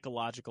and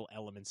psychological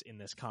elements in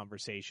this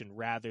conversation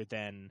rather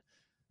than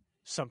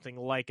something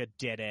like a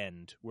dead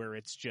end where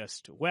it's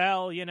just,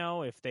 well,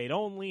 if they'd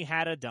only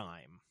had a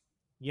dime,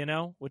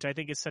 which I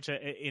think is such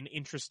an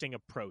interesting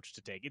approach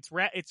to take.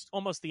 It's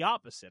almost the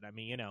opposite. I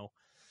mean,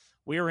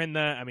 we're in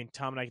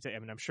Tom and I,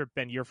 I'm sure,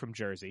 Ben, you're from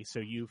Jersey, so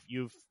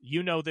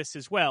you know this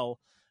as well.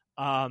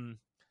 And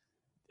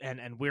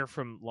we're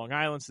from Long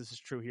Island, so this is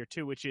true here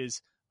too, which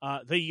is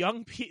the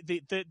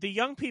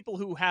young people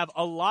who have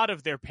a lot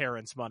of their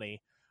parents'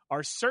 money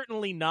are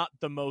certainly not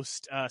the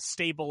most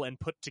stable and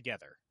put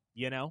together,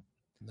 No,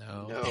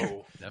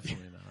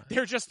 definitely not.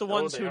 They're just the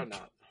ones who,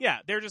 not.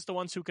 They're just the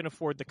ones who can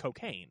afford the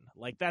cocaine.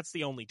 Like that's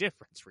the only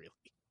difference, really.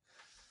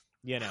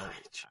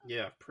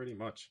 Yeah, pretty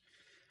much.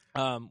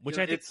 Which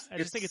I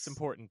just think it's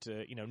important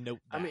to note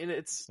that. I mean,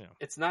 it's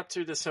not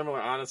too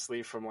dissimilar,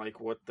 honestly, from like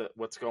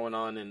what's going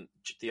on in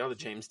the other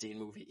James Dean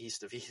movie,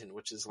 East of Eden,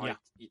 which is like,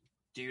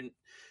 you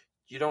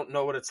don't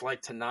know what it's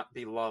like to not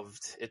be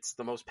loved. It's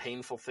the most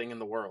painful thing in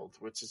the world,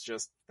 which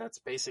is that's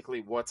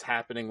basically what's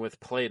happening with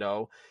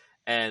Plato.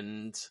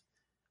 And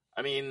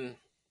I mean,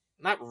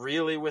 not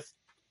really with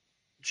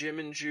Jim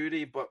and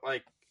Judy, but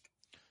like,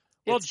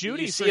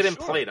 Judy, you see it in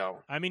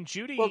Plato. I mean,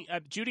 Judy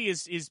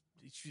is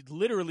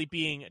literally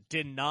being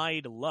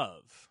denied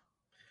love.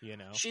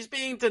 She's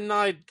being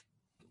denied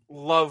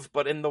love,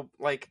 but in the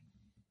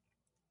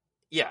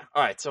Yeah.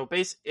 All right. So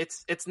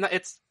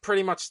it's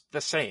pretty much the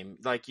same.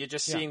 Like you're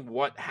just Yeah. seeing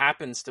what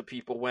happens to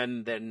people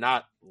when they're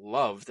not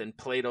loved, and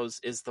Plato's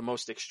is the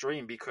most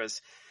extreme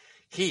because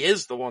he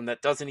is the one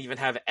that doesn't even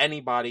have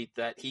anybody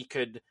that he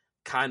could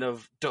kind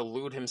of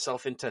delude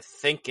himself into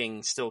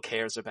thinking still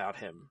cares about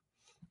him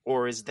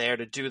or is there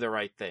to do the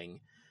right thing.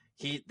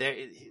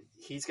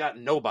 He's got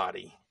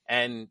nobody,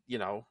 and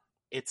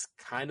it's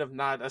kind of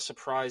not a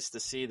surprise to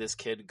see this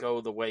kid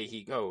go the way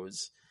he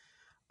goes.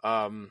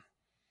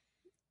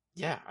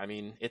 Yeah, I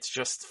mean, it's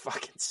just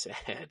fucking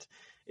sad.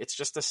 It's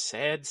just a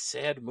sad,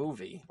 sad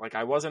movie. Like,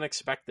 I wasn't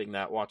expecting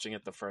that watching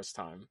it the first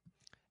time.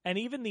 And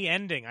even the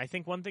ending, I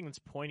think one thing that's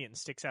poignant and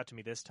sticks out to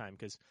me this time,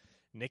 because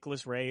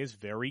Nicholas Ray is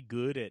very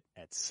good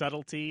at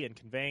subtlety and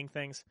conveying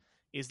things,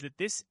 is that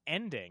this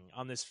ending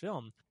on this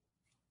film,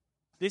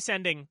 this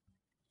ending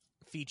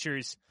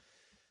features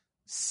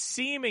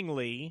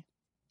seemingly,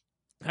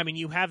 I mean,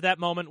 you have that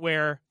moment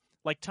where,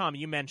 like Tom,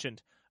 you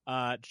mentioned,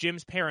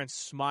 Jim's parents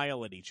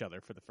smile at each other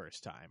for the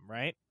first time,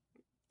 right?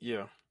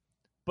 Yeah.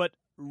 But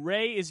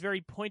Ray is very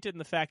pointed in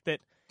the fact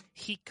that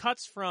he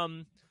cuts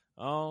from,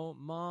 oh,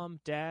 Mom,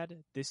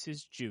 Dad, this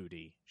is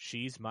Judy.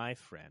 She's my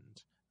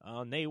friend.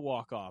 And they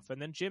walk off. And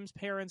then Jim's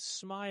parents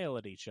smile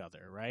at each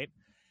other, right?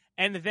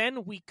 And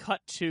then we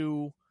cut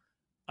to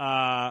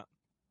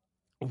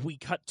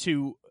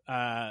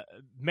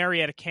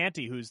Marietta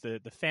Canty, who's the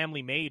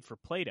family maid for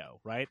Plato,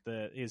 right?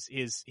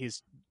 His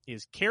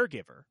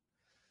caregiver.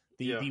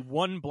 The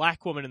one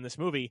black woman in this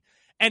movie,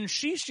 and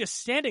she's just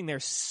standing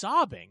there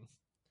sobbing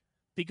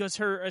because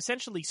her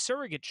essentially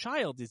surrogate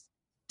child is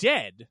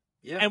dead.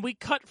 Yeah. And we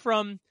cut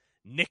from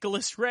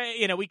Nicholas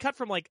Ray, we cut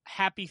from like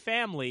happy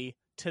family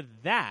to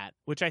that,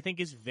 which I think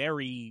is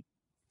very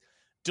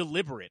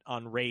deliberate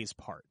on Ray's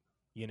part,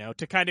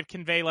 to kind of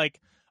convey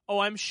like, oh,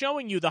 I'm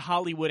showing you the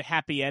Hollywood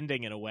happy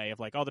ending in a way of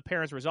like, oh, the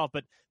parents resolved,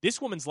 but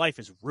this woman's life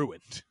is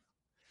ruined.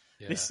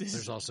 Yeah,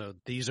 there's also,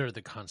 these are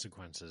the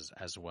consequences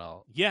as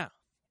well. Yeah.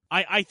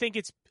 I think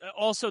it's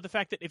also the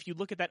fact that if you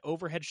look at that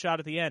overhead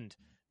shot at the end,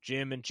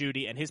 Jim and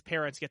Judy and his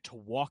parents get to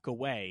walk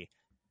away,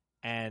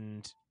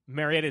 and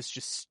Marietta's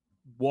just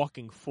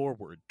walking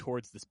forward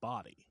towards this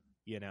body,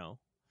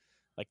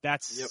 Like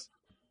that's...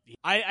 Yep.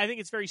 I think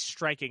it's very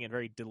striking and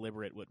very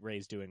deliberate what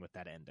Ray's doing with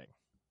that ending,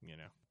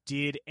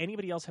 Did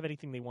anybody else have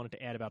anything they wanted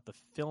to add about the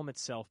film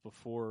itself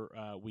before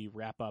we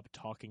wrap up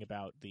talking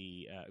about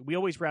the? We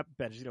always wrap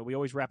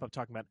up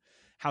talking about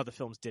how the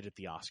films did at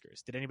the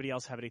Oscars. Did anybody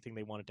else have anything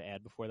they wanted to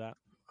add before that?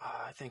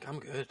 I think I'm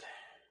good.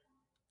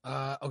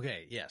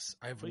 Okay. Yes,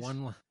 I have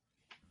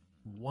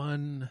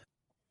one.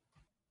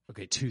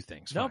 Okay, two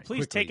things. No, Fine.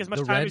 please Quickly. take as much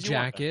the time red as you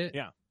want. jacket.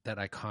 Yeah, that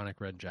iconic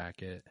red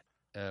jacket.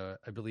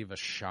 I believe a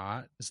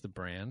shot is the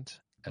brand.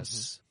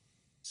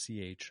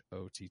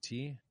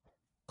 SCHOTT.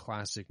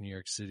 Classic New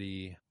York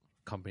City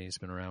company. Has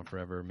been around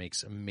forever.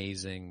 Makes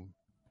amazing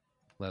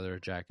leather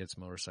jackets,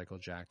 motorcycle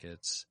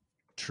jackets.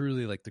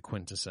 Truly like the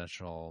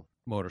quintessential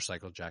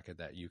motorcycle jacket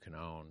that you can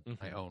own.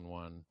 Mm-hmm. I own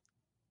one.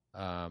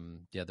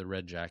 The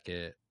red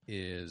jacket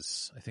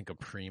is, I think, a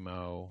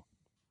primo.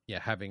 Yeah,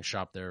 having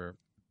shopped there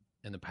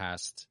in the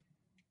past,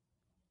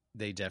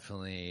 they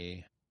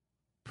definitely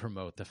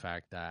promote the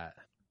fact that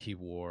he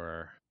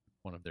wore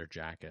one of their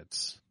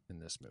jackets in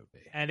this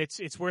movie. And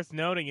it's worth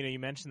noting, you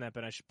mentioned that,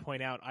 but I should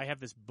point out, I have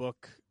this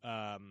book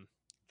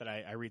that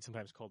I read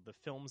sometimes called The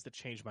Films That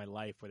Changed My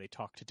Life, where they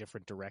talk to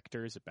different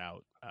directors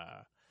about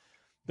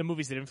the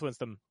movies that influenced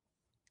them.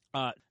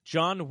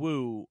 John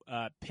Woo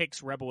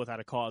picks Rebel Without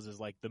a Cause as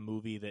like the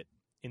movie that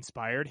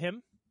inspired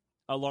him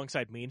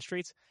alongside Mean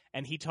Streets.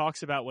 And he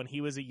talks about when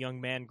he was a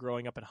young man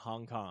growing up in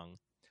Hong Kong,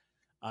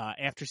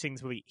 after seeing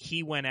this movie,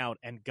 he went out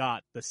and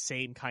got the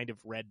same kind of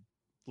red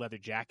leather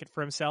jacket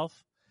for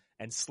himself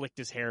and slicked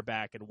his hair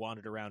back and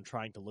wandered around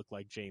trying to look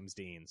like James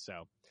Dean.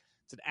 So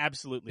it's an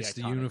absolutely it's iconic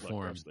the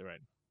uniform. look, absolutely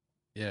right.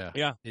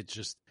 Yeah.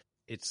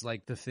 It's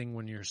like the thing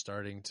when you're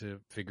starting to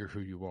figure who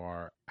you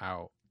are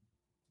out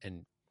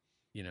and,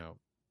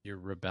 you're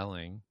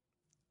rebelling,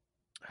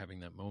 having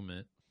that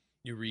moment.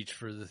 You reach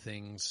for the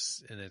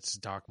things, and it's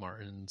Doc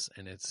Martens,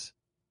 and it's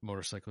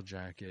motorcycle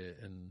jacket,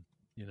 and,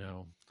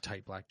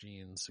 tight black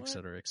jeans, et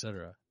cetera, et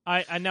cetera.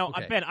 I know,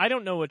 Okay. Ben, I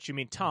don't know what you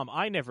mean. Tom,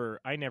 I never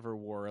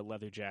wore a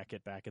leather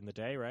jacket back in the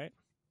day, right?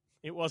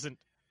 It wasn't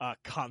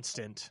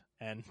constant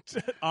and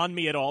on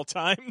me at all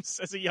times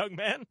as a young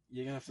man.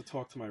 You're gonna have to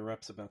talk to my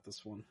reps about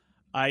this one.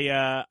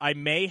 I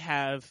may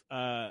have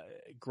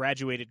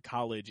graduated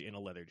college in a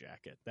leather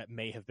jacket. That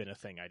may have been a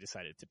thing I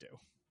decided to do.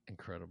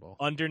 Incredible.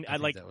 I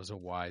think that was a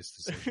wise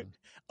decision.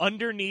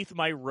 Underneath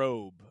my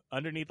robe,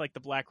 underneath like the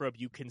black robe,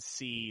 you can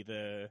see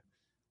the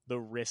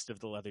wrist of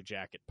the leather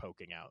jacket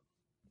poking out.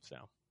 So,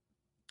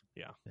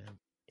 yeah.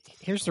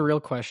 Here's the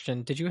real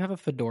question: did you have a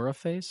fedora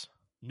phase?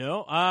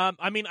 No.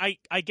 I mean,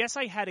 I guess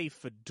I had a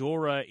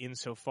fedora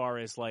insofar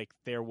as like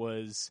there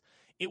was.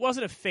 It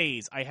wasn't a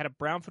phase. I had a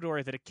brown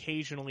fedora that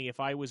occasionally, if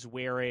I was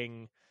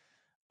wearing,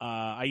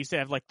 I used to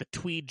have like the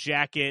tweed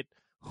jacket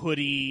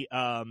hoodie,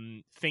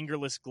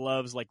 fingerless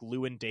gloves, like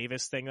Llewyn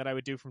Davis thing that I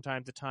would do from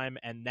time to time,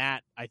 and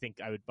that I think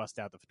I would bust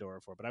out the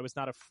fedora for. But I was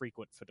not a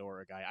frequent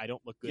fedora guy. I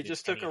don't look good. You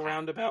just in took any a hat.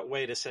 roundabout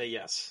way to say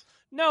yes.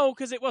 No,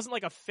 because it wasn't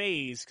like a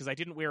phase. Because I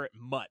didn't wear it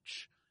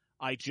much.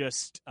 I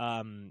just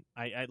I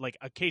like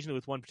occasionally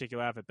with one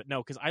particular outfit, but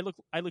no, because I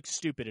look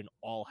stupid in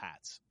all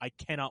hats. I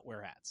cannot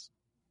wear hats.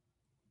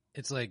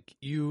 It's like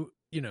you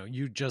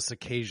just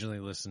occasionally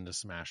listen to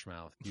Smash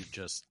Mouth. You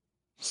just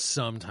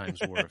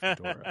sometimes wore a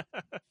fedora.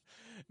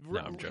 No,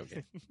 I'm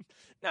joking.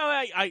 No,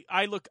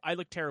 I look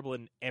terrible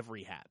in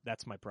every hat.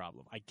 That's my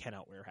problem. I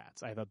cannot wear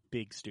hats. I have a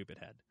big stupid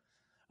head.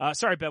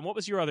 Sorry, Ben. What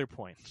was your other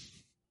point?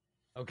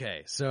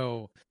 Okay,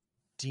 so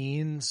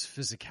Dean's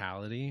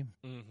physicality,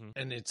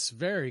 and it's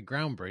very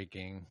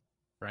groundbreaking,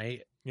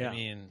 right? Yeah, I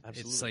mean,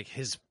 absolutely. it's like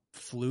his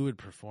fluid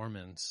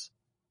performance,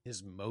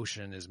 his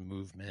motion, his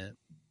movement.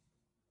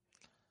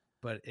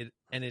 But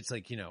it's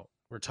like,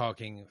 we're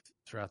talking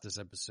throughout this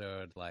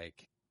episode,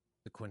 like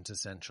the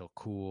quintessential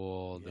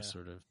cool, the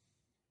sort of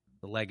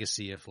the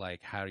legacy of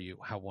like how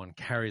one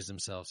carries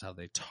themselves, how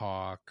they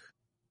talk.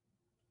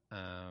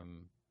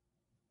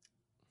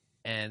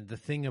 And the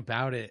thing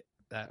about it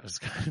that was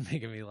kind of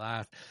making me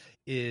laugh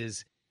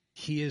is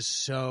he is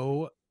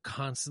so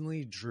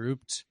constantly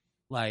drooped,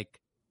 like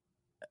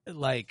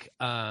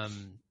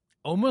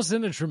almost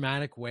in a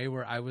dramatic way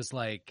where I was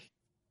like,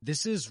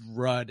 this is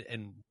Rudd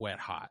and Wet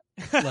Hot.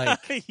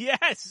 Like,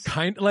 yes.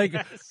 Kind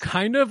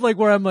of like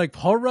where I'm like,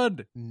 Paul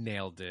Rudd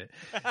nailed it.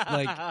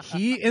 Like,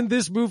 he in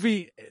this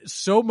movie,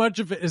 so much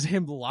of it is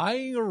him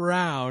lying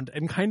around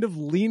and kind of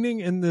leaning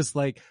in this,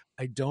 like,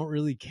 I don't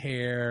really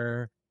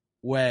care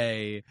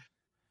way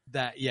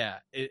that,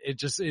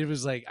 it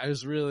was like, I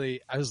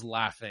was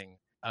laughing,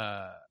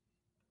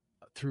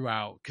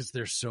 throughout because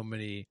there's so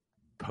many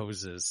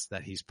poses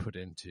that he's put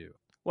into.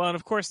 Well, and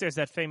of course, there's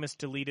that famous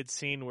deleted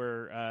scene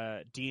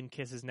where Dean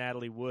kisses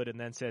Natalie Wood and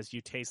then says,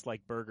 "You taste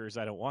like burgers.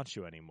 I don't want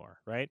you anymore."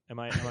 Right? Am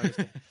I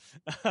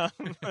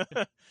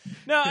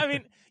No, I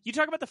mean, you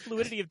talk about the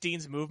fluidity of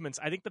Dean's movements.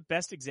 I think the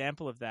best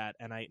example of that,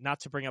 and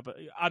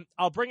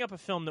I'll bring up a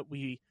film that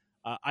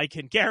I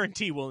can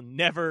guarantee we'll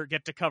never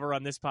get to cover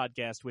on this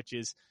podcast, which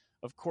is,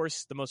 of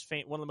course, one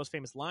of the most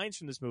famous lines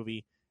from this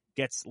movie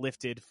gets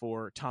lifted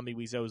for Tommy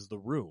Wiseau's The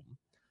Room,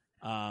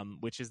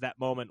 which is that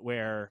moment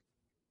where,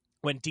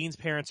 when Dean's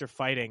parents are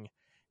fighting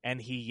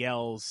and he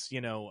yells,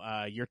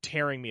 "You're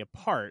tearing me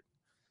apart,"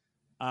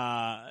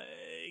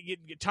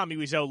 Tommy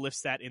Wiseau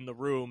lifts that in The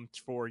Room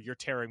for "You're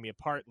tearing me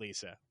apart,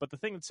 Lisa." But the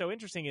thing that's so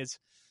interesting is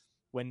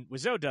when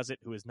Wiseau does it,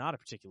 who is not a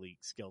particularly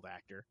skilled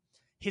actor,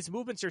 his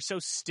movements are so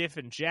stiff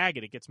and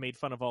jagged, it gets made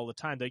fun of all the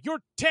time.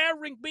 "You're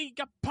tearing me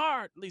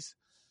apart, Lisa."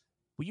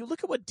 Well, you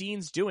look at what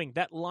Dean's doing,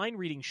 that line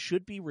reading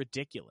should be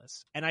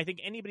ridiculous. And I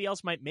think anybody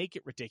else might make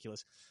it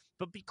ridiculous.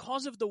 But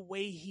because of the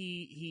way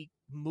he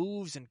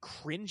moves and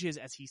cringes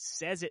as he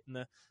says it,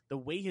 and the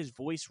way his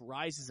voice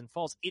rises and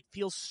falls, it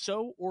feels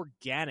so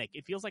organic.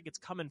 It feels like it's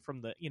coming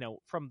from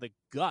the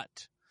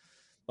gut.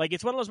 Like,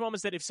 it's one of those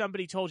moments that if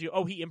somebody told you,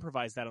 "Oh, he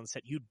improvised that on the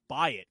set," you'd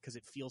buy it because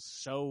it feels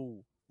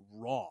so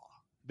raw.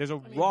 There's a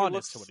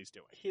rawness to what he's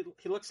doing. He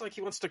looks like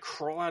he wants to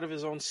crawl out of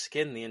his own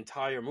skin the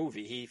entire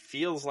movie. He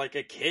feels like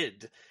a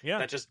kid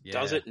that just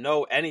doesn't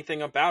know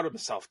anything about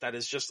himself. That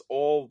is just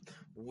all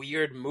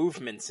weird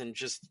movements and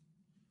just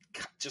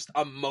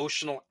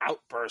emotional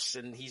outbursts.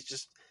 And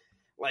he's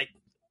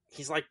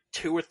like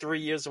 2 or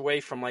 3 years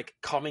away from like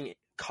coming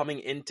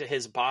into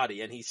his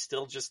body, and he's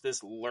still just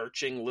this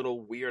lurching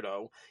little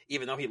weirdo.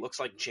 Even though he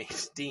looks like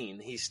James Dean,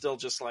 he's still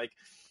just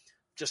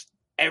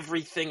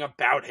everything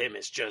about him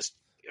is just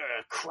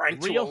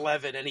cranked to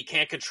 11, and he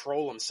can't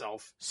control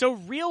himself. So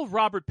real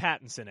Robert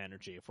Pattinson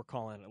energy, if we're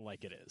calling it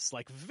like it is.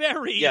 Like,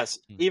 very... Yes,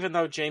 even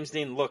though James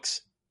Dean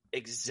looks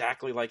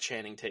exactly like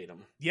Channing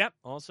Tatum. Yep,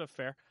 also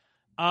fair.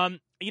 I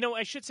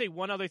should say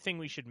one other thing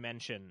we should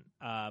mention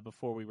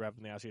before we wrap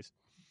up the Oscars,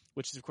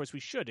 which is, of course, we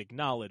should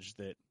acknowledge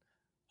that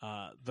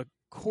the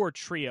core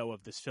trio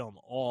of this film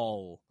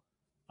all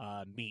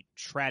meet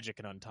tragic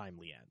and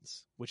untimely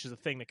ends, which is a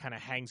thing that kind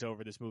of hangs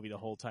over this movie the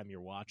whole time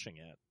you're watching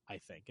it, I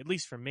think. At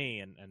least for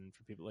me and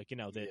for people like,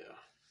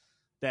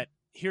 that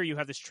here you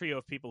have this trio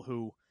of people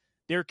who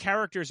their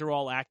characters are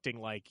all acting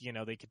like,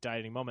 they could die at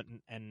any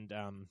moment. And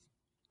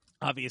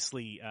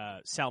obviously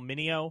Sal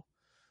Mineo,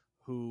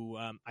 who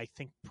I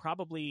think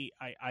probably,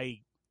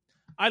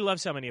 I love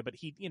Sal Mineo, but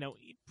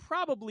he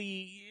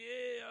probably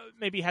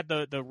maybe had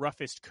the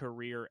roughest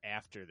career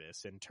after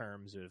this in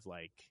terms of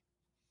like,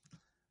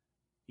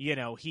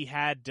 he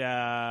had,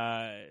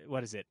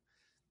 what is it?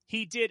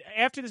 He did,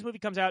 after this movie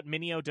comes out,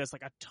 Mineo does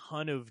like a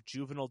ton of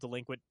juvenile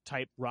delinquent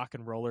type rock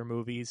and roller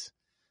movies.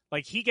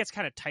 Like, he gets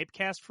kind of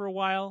typecast for a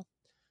while.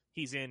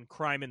 He's in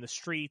Crime in the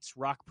Streets,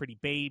 Rock Pretty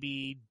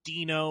Baby,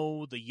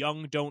 Dino, The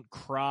Young Don't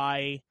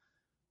Cry.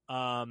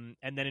 And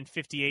then in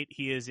 1958,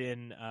 he is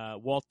in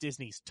Walt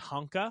Disney's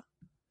Tonka,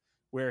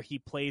 where he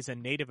plays a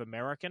Native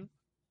American.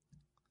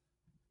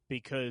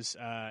 Because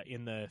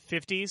in the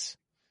 50s,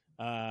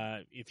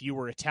 if you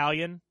were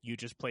Italian, you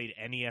just played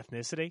any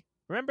ethnicity.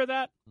 Remember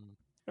that?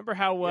 Remember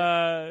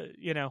how,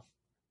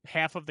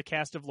 half of the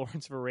cast of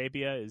Lawrence of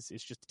Arabia is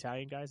just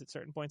Italian guys at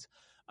certain points.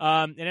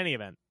 In any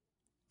event,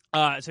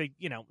 so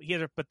he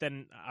had, but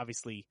then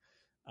obviously,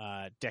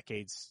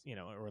 decades,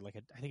 or like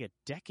I think a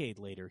decade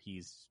later,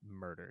 he's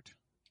murdered.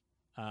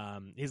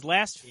 His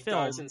last he film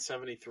dies in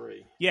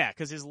 1973. Yeah,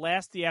 because his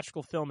last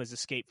theatrical film is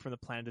Escape from the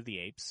Planet of the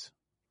Apes,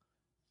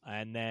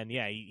 and then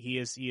he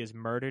is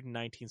murdered in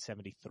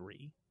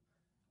 1973.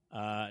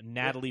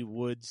 Natalie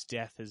Wood's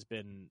death has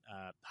been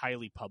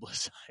highly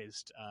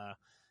publicized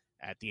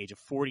at the age of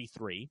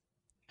 43,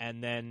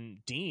 and then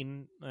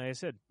Dean, like I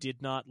said,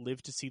 did not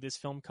live to see this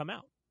film come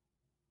out.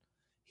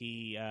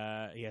 He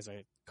has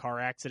a car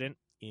accident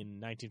in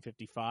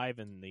 1955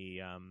 in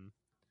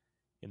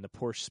the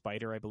Porsche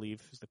Spider, I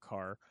believe, is the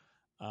car.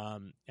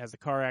 Has the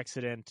car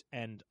accident,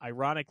 and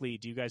ironically,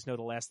 do you guys know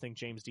the last thing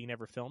James Dean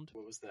ever filmed?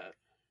 What was that?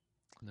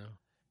 No.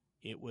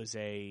 It was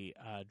a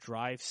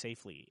Drive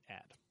Safely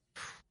ad.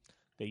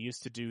 They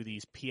used to do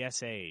these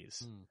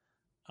PSAs,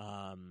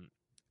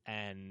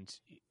 and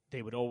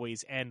they would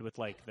always end with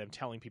like them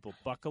telling people,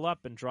 buckle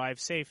up and drive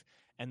safe.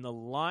 And the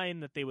line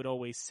that they would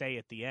always say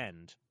at the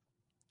end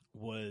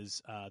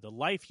was, the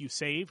life you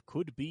save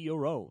could be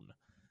your own.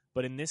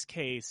 But in this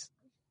case,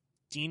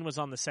 Dean was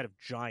on the set of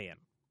Giant.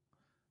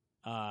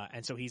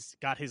 And so he's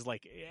got his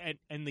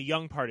and the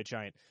young part of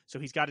Giant. So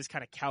he's got his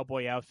kind of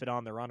cowboy outfit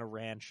on. They're on a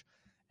ranch,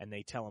 and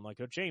they tell him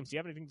like, "Oh, James, do you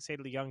have anything to say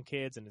to the young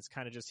kids?" And it's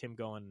kind of just him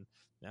going,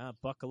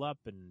 buckle up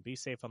and be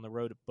safe on the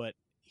road. But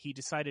he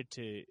decided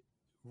to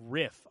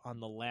riff on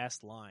the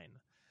last line.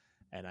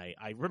 And I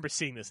remember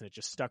seeing this, and it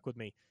just stuck with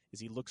me, is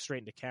he looks straight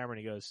into camera and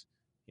he goes,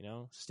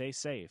 stay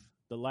safe.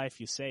 The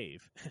life you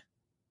save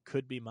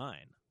could be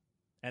mine.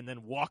 And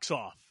then walks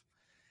off.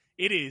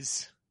 It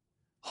is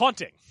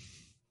haunting.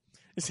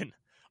 It's an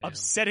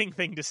upsetting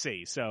thing to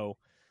see. So,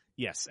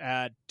 yes,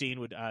 Dean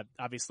would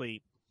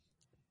obviously,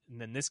 and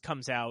then this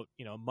comes out,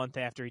 a month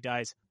after he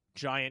dies.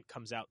 Giant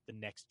comes out the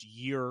next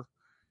year.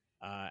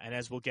 And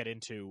as we'll get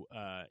into,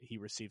 he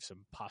received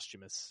some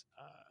posthumous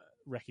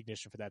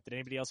recognition for that. Did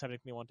anybody else have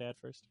anything they want to add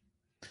first?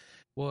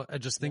 Well, I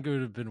just think it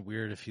would have been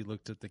weird if he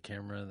looked at the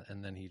camera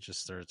and then he just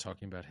started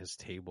talking about his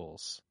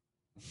tables.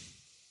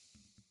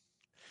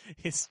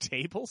 His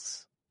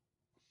tables?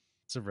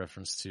 It's a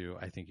reference to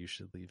I Think You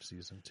Should Leave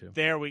season 2.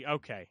 There we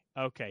okay,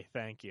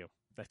 thank you.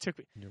 That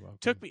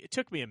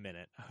took me a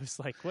minute. I was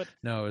like, what?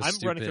 No, it was I'm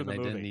stupid. running through the I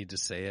movie. didn't need to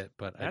say it,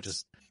 but I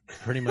just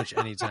pretty much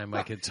anytime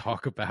I could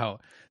talk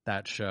about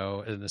that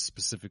show and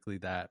specifically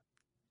that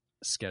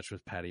sketch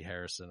with Patty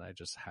Harrison, I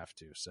just have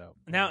to. So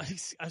now,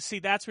 see,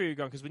 that's where you're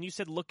going, because when you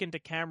said look into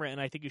camera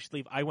and I think you should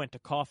leave, I went to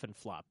coffin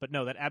flop. But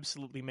no, that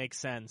absolutely makes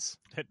sense.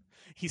 That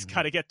he's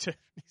got to get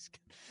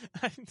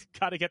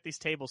these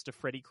tables to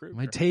Freddy Krueger.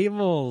 My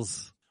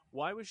tables.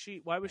 Why was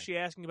she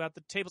asking about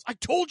the tables? I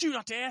told you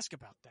not to ask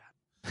about that.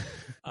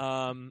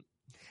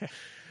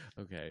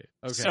 Okay.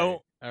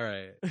 So, all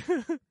right.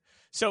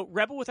 So,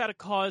 Rebel Without a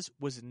Cause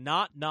was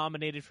not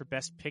nominated for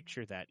Best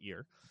Picture that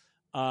year.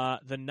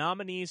 The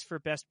nominees for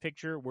Best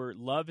Picture were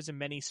Love is a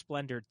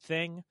Many-Splendored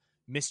Thing,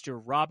 Mr.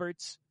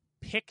 Roberts,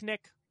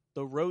 Picnic,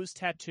 The Rose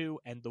Tattoo,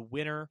 and the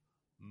winner,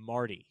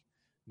 Marty.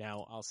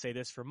 Now, I'll say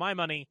this for my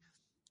money.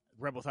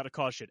 Rebel Without a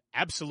Cause should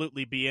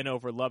absolutely be in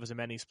over Love is a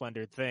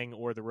Many-Splendored Thing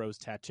or The Rose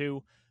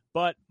Tattoo,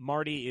 but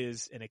Marty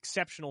is an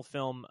exceptional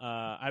film.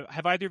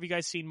 Have either of you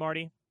guys seen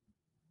Marty?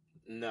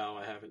 No,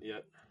 I haven't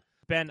yet.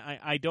 Ben,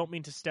 I don't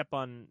mean to step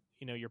on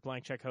your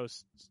blank check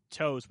host's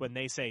toes when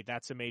they say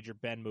that's a major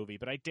Ben movie,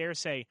 but I dare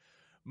say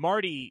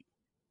Marty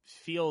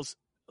feels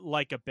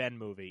like a Ben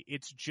movie.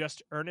 It's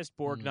just Ernest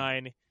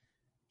Borgnine.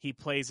 He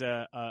plays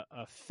a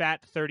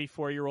fat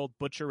 34-year-old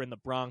butcher in the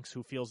Bronx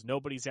who feels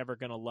nobody's ever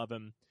going to love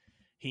him.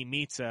 He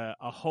meets a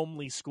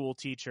homely school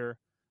teacher.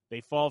 They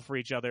fall for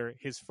each other.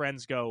 His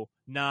friends go,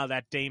 "Nah,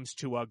 that dame's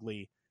too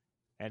ugly."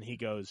 And he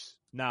goes,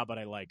 "Nah, but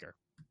I like her."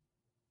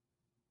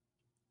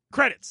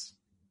 Credits.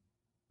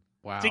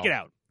 Wow. Take it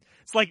out.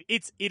 It's like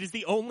it is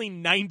the only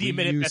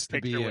 90-minute Best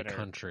Picture winner. Used to be a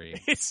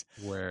country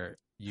where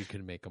you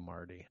can make a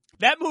Marty.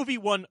 That movie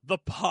won the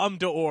Palme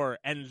d'Or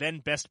and then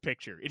Best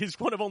Picture. It is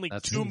one of only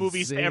two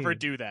movies to ever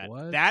do that.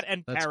 What? That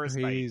and That's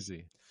Parasite.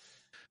 Crazy.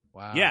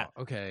 Wow. Yeah.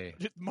 Okay.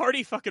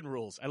 Marty fucking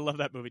rules. I love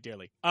that movie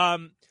dearly.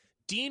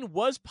 Dean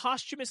was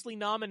posthumously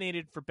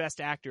nominated for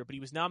Best Actor, but he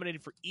was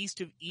nominated for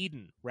East of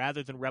Eden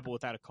rather than Rebel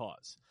Without a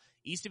Cause.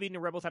 East of Eden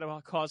and Rebel Without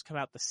a Cause come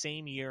out the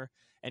same year,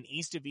 and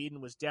East of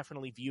Eden was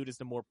definitely viewed as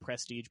the more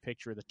prestige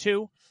picture of the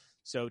two.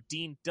 So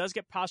Dean does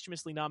get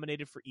posthumously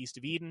nominated for East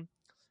of Eden.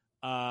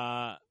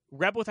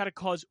 Rebel Without a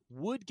Cause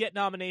would get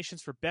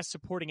nominations for Best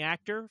Supporting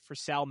Actor for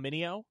Sal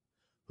Mineo,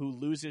 who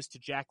loses to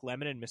Jack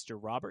Lemmon and Mr.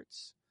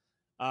 Roberts.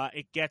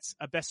 It gets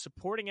a Best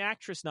Supporting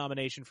Actress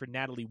nomination for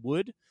Natalie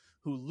Wood,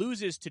 who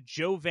loses to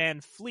Jo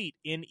Van Fleet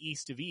in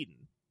East of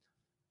Eden.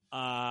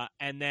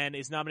 And then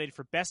is nominated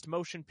for Best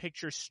Motion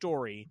Picture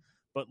Story,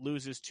 but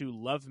loses to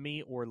Love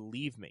Me or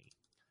Leave Me.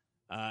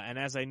 And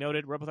as I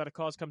noted, Rebel Without a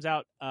Cause comes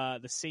out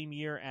the same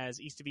year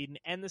as East of Eden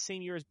and the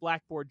same year as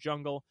Blackboard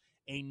Jungle,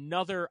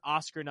 another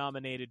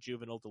Oscar-nominated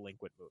juvenile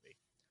delinquent movie.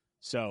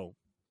 So,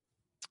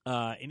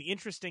 An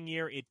interesting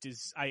year. It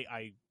is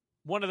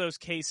one of those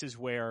cases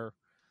where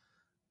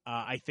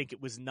I think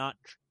it was not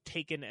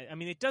taken. I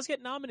mean, it does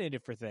get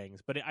nominated for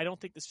things, but I don't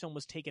think this film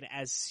was taken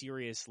as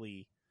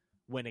seriously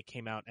when it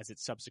came out as it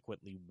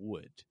subsequently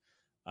would.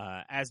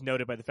 As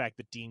noted by the fact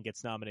that Dean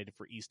gets nominated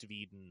for East of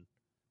Eden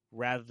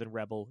rather than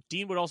Rebel.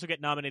 Dean would also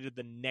get nominated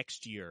the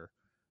next year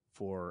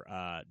for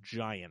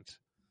Giant.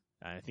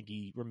 I think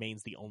he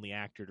remains the only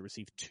actor to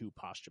receive 2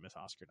 posthumous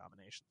Oscar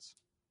nominations.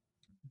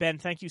 Ben,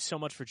 thank you so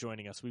much for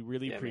joining us. We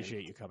really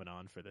appreciate you coming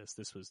on for this.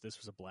 This was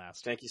a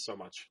blast. Thank you so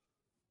much.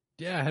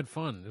 Yeah, I had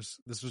fun.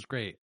 This was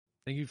great.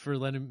 Thank you for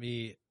letting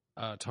me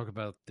talk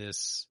about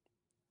this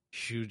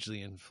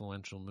hugely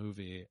influential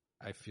movie.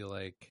 I feel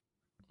like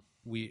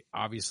we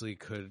obviously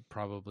could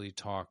probably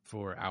talk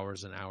for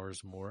hours and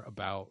hours more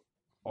about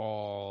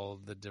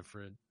all the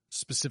different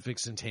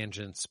specifics and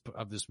tangents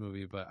of this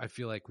movie, but I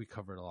feel like we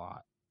covered a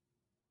lot.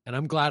 And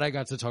I'm glad I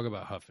got to talk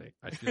about huffing.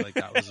 I feel like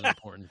that was an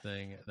important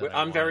thing.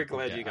 I'm very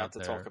glad you got to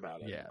talk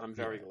about it. Yeah, I'm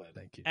very glad.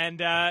 Thank you. And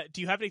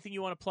do you have anything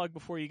you want to plug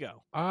before you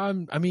go?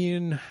 I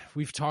mean,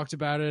 we've talked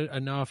about it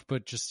enough,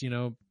 but just,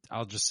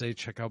 I'll just say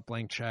check out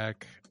Blank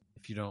Check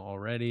if you don't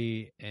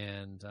already.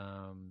 And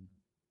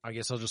I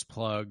guess I'll just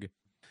plug,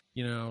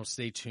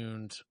 stay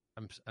tuned.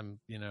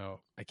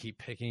 I keep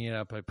picking it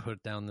up. I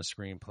put down the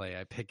screenplay.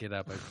 I pick it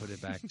up. I put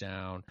it back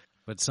down.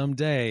 But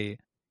someday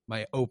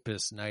my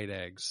opus Night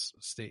Eggs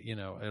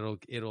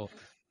it'll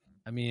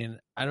I mean,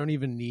 I don't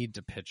even need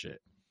to pitch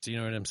it. Do you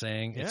know what I'm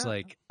saying? Yeah. It's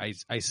like I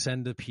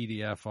send the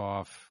PDF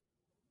off.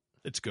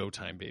 It's go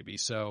time, baby.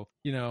 So,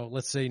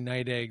 let's say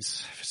Night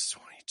Eggs is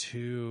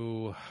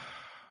 22.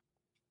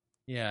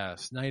 Yeah,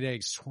 Night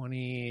Eggs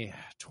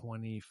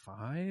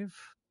 2025.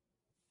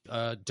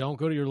 Don't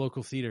go to your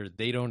local theater.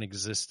 They don't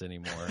exist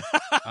anymore.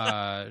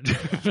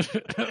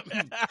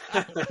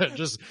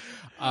 Just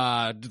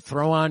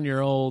throw on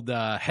your old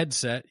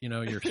headset,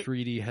 your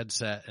 3D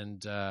headset,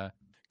 and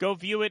go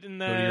view it in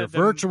the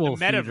virtual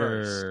the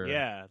metaverse. Theater.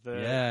 Yeah,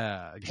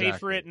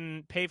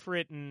 exactly. Pay for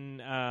it,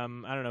 and I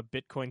don't know.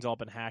 Bitcoin's all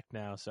been hacked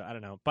now, so I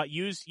don't know. But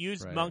use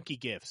right. monkey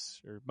GIFs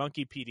or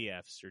monkey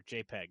PDFs or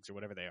JPEGs or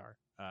whatever they are.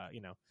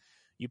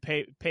 You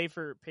pay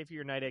for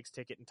your Night Eggs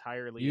ticket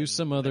entirely. Use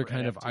some other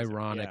kind of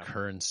ironic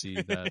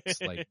currency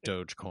that's like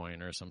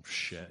Dogecoin or some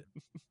shit.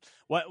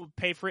 What?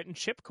 Pay for it in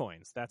chip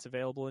coins. That's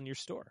available in your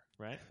store,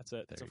 right? That's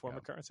a form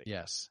of currency.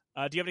 Yes.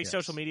 Do you have any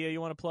social media you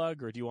want to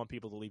plug, or do you want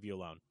people to leave you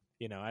alone?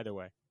 Either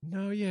way.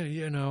 No, yeah,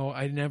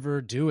 I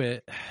never do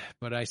it,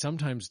 but I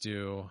sometimes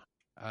do.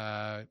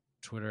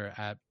 Twitter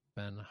at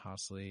Ben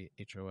Hosley,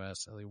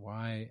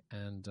 Hosley,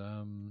 and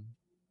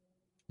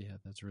yeah,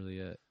 that's really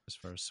it as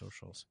far as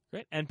socials.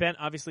 Great. And Ben,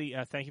 obviously,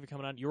 thank you for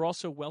coming on. You're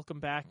also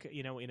welcome back,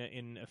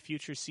 in a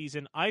future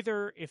season,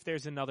 either if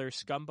there's another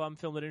Scumbum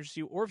film that interests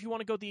you, or if you want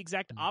to go the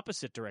exact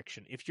opposite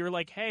direction. If you're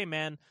like, hey,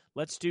 man,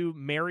 let's do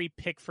Mary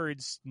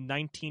Pickford's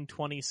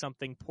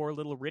 1920-something poor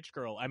little rich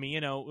girl. I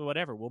mean,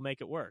 whatever. We'll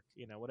make it work.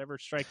 Whatever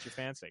strikes your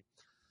fancy.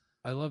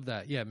 I love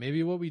that. Yeah,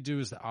 maybe what we do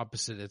is the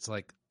opposite. It's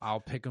like I'll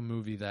pick a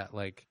movie that,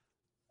 like,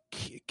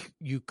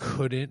 you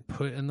couldn't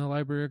put in the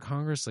Library of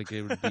Congress, like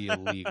it would be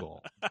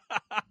illegal.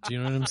 Do you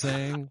know what I'm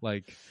saying?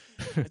 Like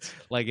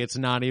it's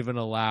not even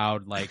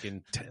allowed, like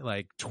in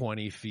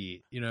 20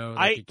 feet. You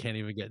can't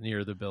even get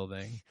near the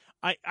building.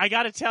 I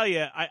got to tell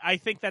you, I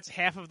think that's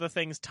half of the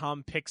things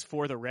Tom picks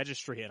for the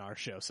registry in our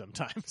show.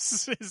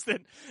 Sometimes is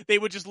that they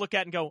would just look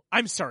at it and go,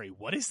 "I'm sorry,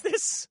 what is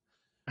this?"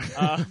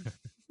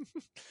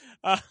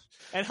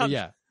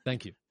 Yeah,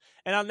 thank you.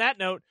 And on that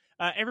note.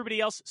 Everybody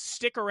else,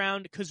 stick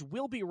around because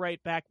we'll be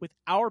right back with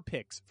our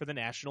picks for the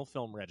National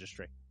Film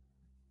Registry.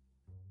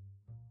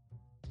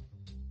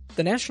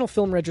 The National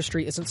Film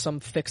Registry isn't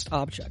some fixed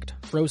object,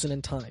 frozen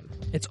in time.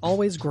 It's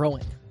always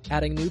growing,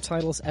 adding new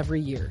titles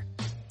every year.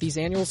 These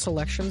annual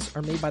selections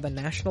are made by the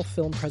National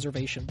Film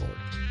Preservation Board,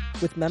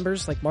 with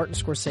members like Martin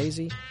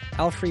Scorsese,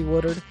 Alfre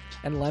Woodard,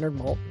 and Leonard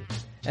Maltin,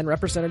 and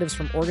representatives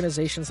from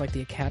organizations like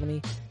the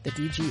Academy, the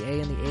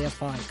DGA, and the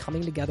AFI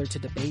coming together to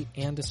debate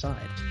and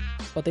decide.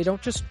 But they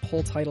don't just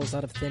pull titles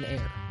out of thin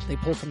air. They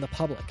pull from the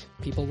public,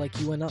 people like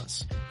you and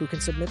us, who can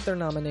submit their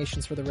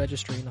nominations for the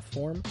registry in a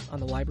form on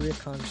the Library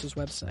of Congress's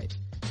website.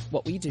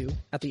 What we do,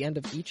 at the end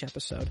of each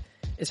episode,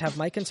 is have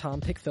Mike and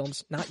Tom pick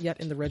films not yet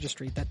in the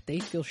registry that they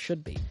feel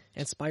should be,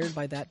 inspired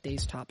by that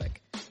day's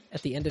topic.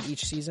 At the end of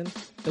each season,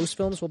 those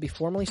films will be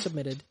formally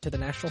submitted to the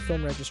National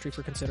Film Registry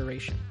for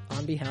consideration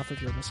on behalf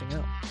of You're Missing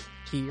Out.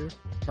 Here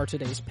are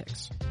today's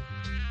picks.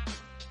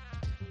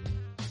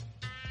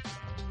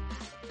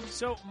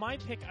 So my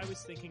pick, I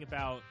was thinking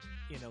about,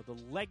 the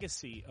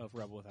legacy of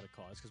Rebel Without a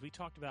Cause, because we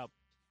talked about,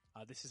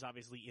 this is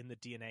obviously in the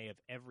DNA of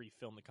every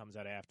film that comes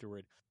out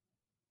afterward.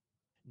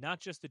 Not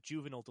just the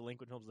juvenile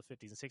delinquent films of the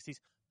 50s and 60s,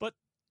 but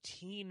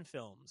teen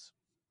films.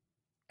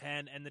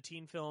 And the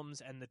teen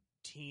films and the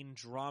teen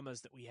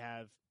dramas that we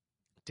have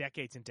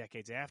decades and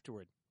decades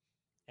afterward.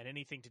 And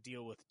anything to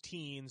deal with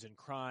teens and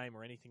crime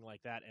or anything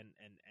like that, and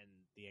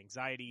the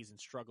anxieties and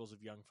struggles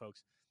of young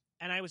folks.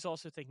 And I was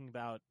also thinking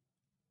about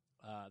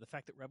the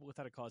fact that Rebel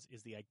Without a Cause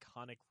is the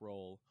iconic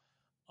role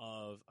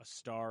of a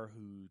star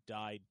who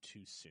died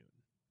too soon,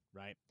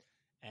 right?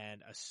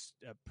 And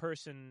a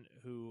person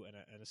who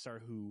and a star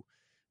who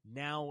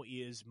now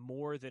is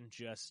more than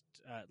just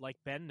like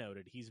Ben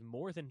noted, he's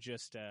more than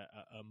just a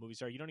movie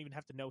star. You don't even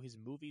have to know his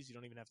movies. You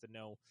don't even have to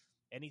know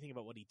anything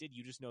about what he did.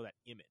 You just know that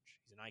image.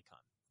 He's an icon.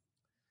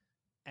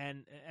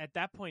 And at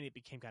that point, it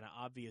became kind of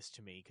obvious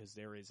to me because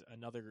there is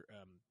another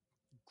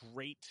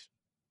great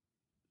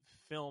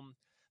film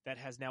that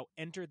has now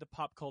entered the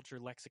pop culture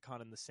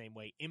lexicon in the same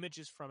way.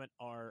 Images from it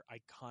are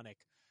iconic,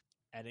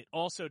 and it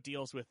also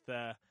deals with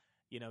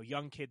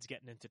young kids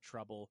getting into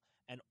trouble,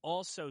 and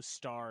also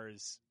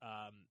stars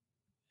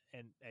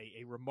and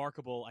a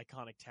remarkable,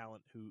 iconic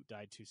talent who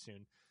died too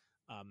soon.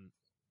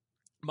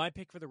 My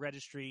pick for the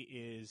registry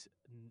is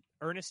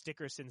Ernest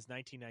Dickerson's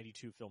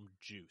 1992 film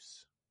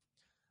Juice.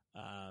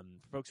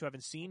 For folks who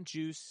haven't seen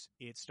Juice,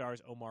 it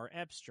stars Omar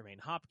Epps, Jermaine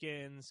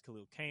Hopkins,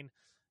 Khalil Kain,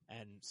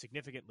 and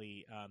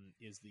significantly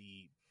is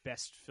the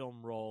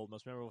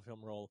most memorable film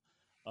role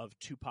of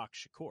Tupac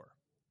Shakur.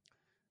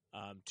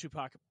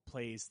 Tupac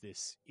plays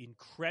this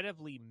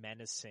incredibly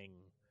menacing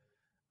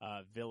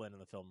villain in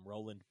the film,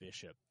 Roland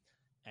Bishop.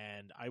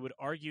 And I would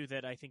argue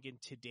that I think in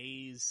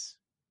today's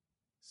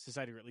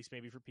society, or at least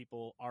maybe for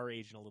people our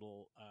age and a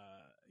little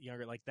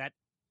younger, like that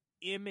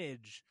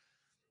image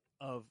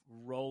of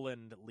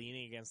Roland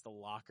leaning against the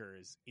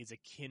lockers is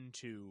akin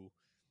to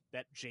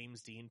that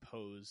James Dean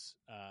pose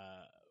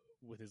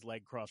with his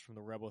leg crossed from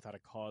the Rebel Without a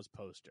Cause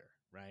poster,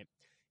 right?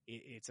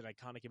 It's an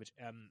iconic image.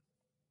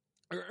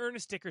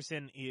 Ernest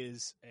Dickerson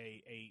is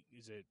a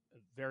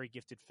very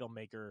gifted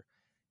filmmaker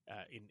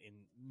in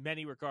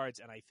many regards,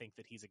 and I think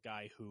that he's a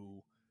guy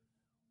who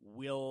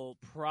will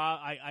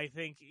I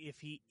think if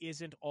he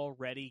isn't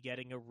already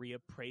getting a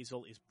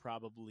reappraisal, is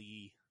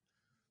probably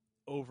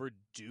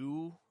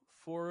overdue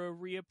for a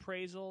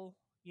reappraisal.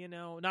 You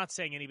know, not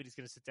saying anybody's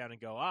going to sit down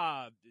and go,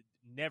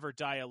 Never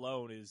Die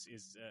Alone is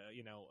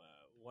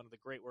one of the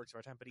great works of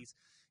our time, but he's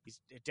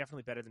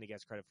definitely better than he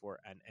gets credit for.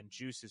 And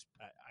Juice is,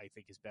 I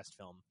think, his best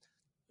film.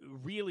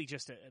 Really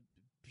just a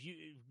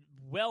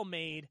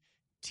well-made,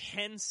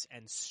 tense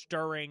and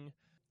stirring.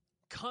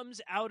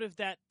 Comes out of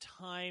that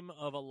time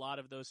of a lot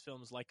of those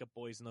films like A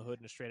Boys in the Hood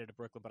and A Straight Outta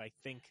Brooklyn, but I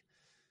think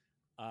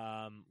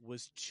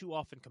was too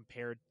often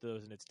compared to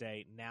those in its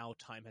day. Now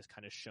time has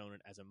kind of shown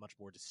it as a much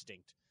more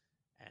distinct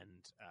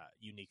and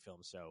unique film.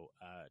 So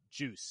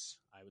Juice.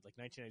 I would like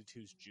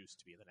 1992's Juice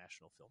to be in the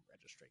National Film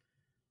Registry.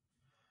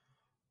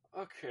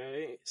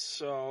 Okay,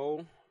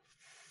 so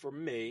for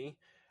me,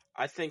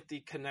 I think the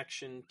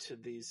connection to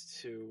these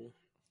two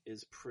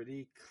is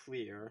pretty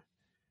clear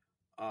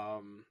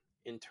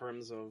in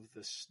terms of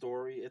the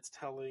story it's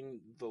telling,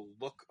 the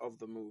look of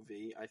the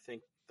movie. I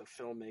think the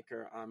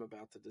filmmaker I'm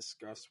about to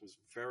discuss was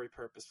very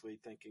purposely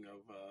thinking of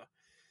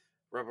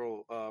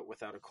Rebel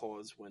Without a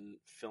Cause when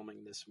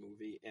filming this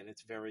movie, and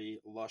it's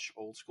very lush,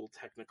 old-school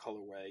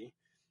Technicolor way.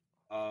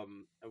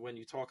 And when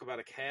you talk about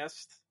a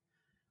cast,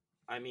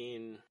 I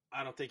mean,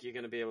 I don't think you're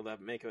going to be able to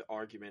make an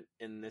argument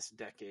in this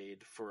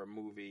decade for a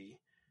movie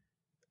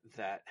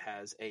that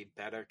has a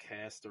better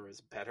cast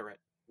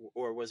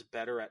or was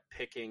better at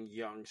picking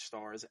young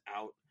stars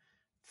out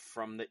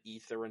from the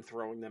ether and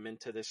throwing them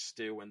into this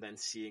stew and then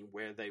seeing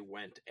where they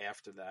went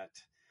after that.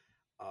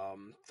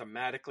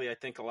 Thematically, I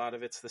think a lot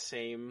of it's the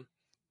same.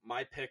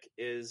 My pick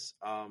is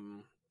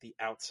The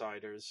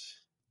Outsiders.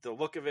 The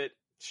look of it,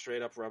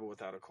 straight up Rebel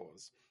Without a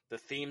Cause. The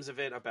themes of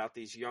it about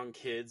these young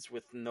kids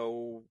with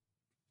no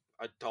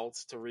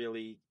adults to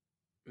really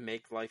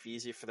make life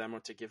easy for them or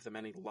to give them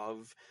any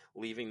love,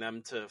 leaving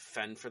them to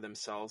fend for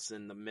themselves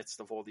in the midst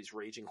of all these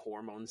raging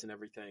hormones and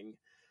everything.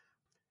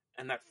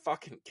 And that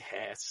fucking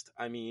cast.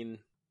 I mean,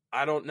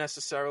 I don't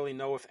necessarily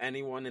know if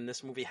anyone in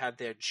this movie had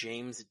their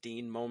James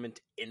Dean moment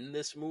in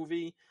this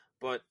movie,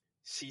 but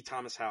C.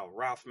 Thomas Howell,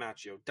 Ralph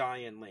Macchio,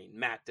 Diane Lane,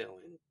 Matt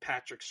Dillon,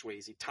 Patrick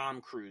Swayze,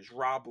 Tom Cruise,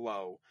 Rob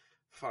Lowe,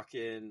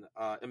 fucking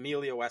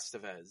Emilio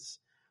Estevez.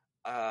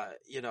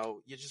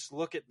 You just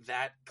look at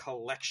that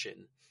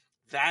collection.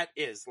 That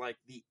is like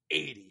the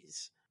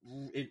 80s.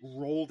 It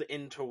rolled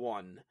into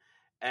one.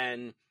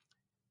 And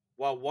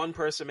while one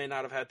person may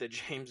not have had the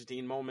James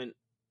Dean moment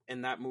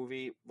in that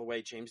movie the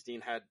way James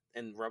Dean had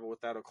in Rebel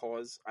Without a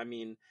Cause, I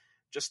mean,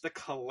 just the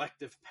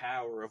collective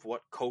power of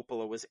what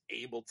Coppola was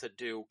able to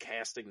do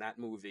casting that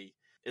movie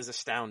is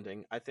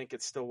astounding. I think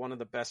it's still one of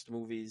the best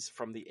movies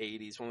from the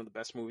 80s, one of the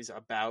best movies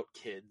about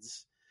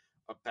kids,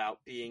 about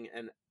being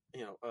an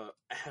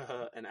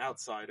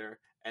outsider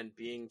and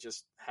being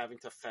just having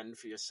to fend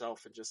for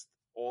yourself and just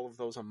all of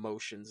those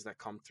emotions that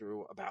come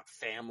through about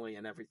family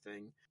and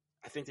everything.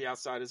 I think The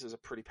Outsiders is a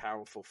pretty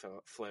powerful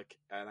flick,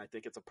 and I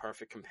think it's a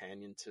perfect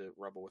companion to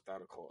Rebel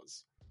Without a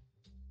Cause.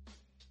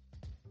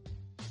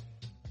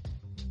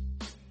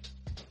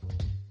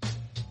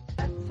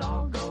 Let's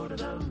all go to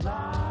the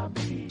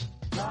lobby.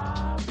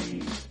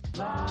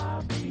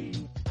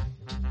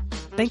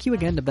 Thank you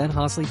again to Ben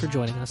Hosley for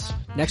joining us.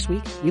 Next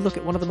week, we look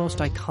at one of the most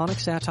iconic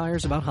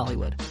satires about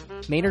Hollywood.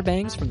 Maynard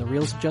Bangs from the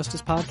Reels of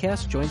Justice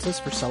podcast joins us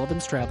for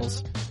Sullivan's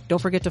Travels. Don't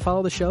forget to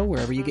follow the show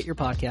wherever you get your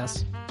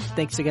podcasts.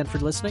 Thanks again for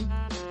listening,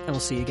 and we'll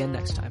see you again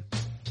next time.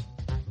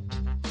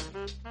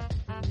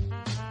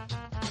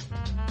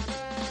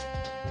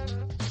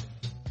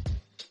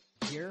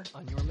 Here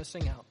on You're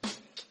Missing Out.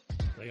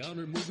 They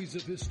honor movies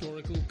of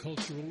historical,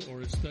 cultural,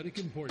 or aesthetic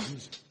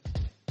importance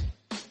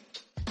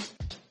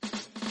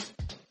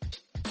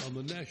on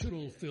the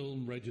National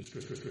Film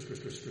Registry.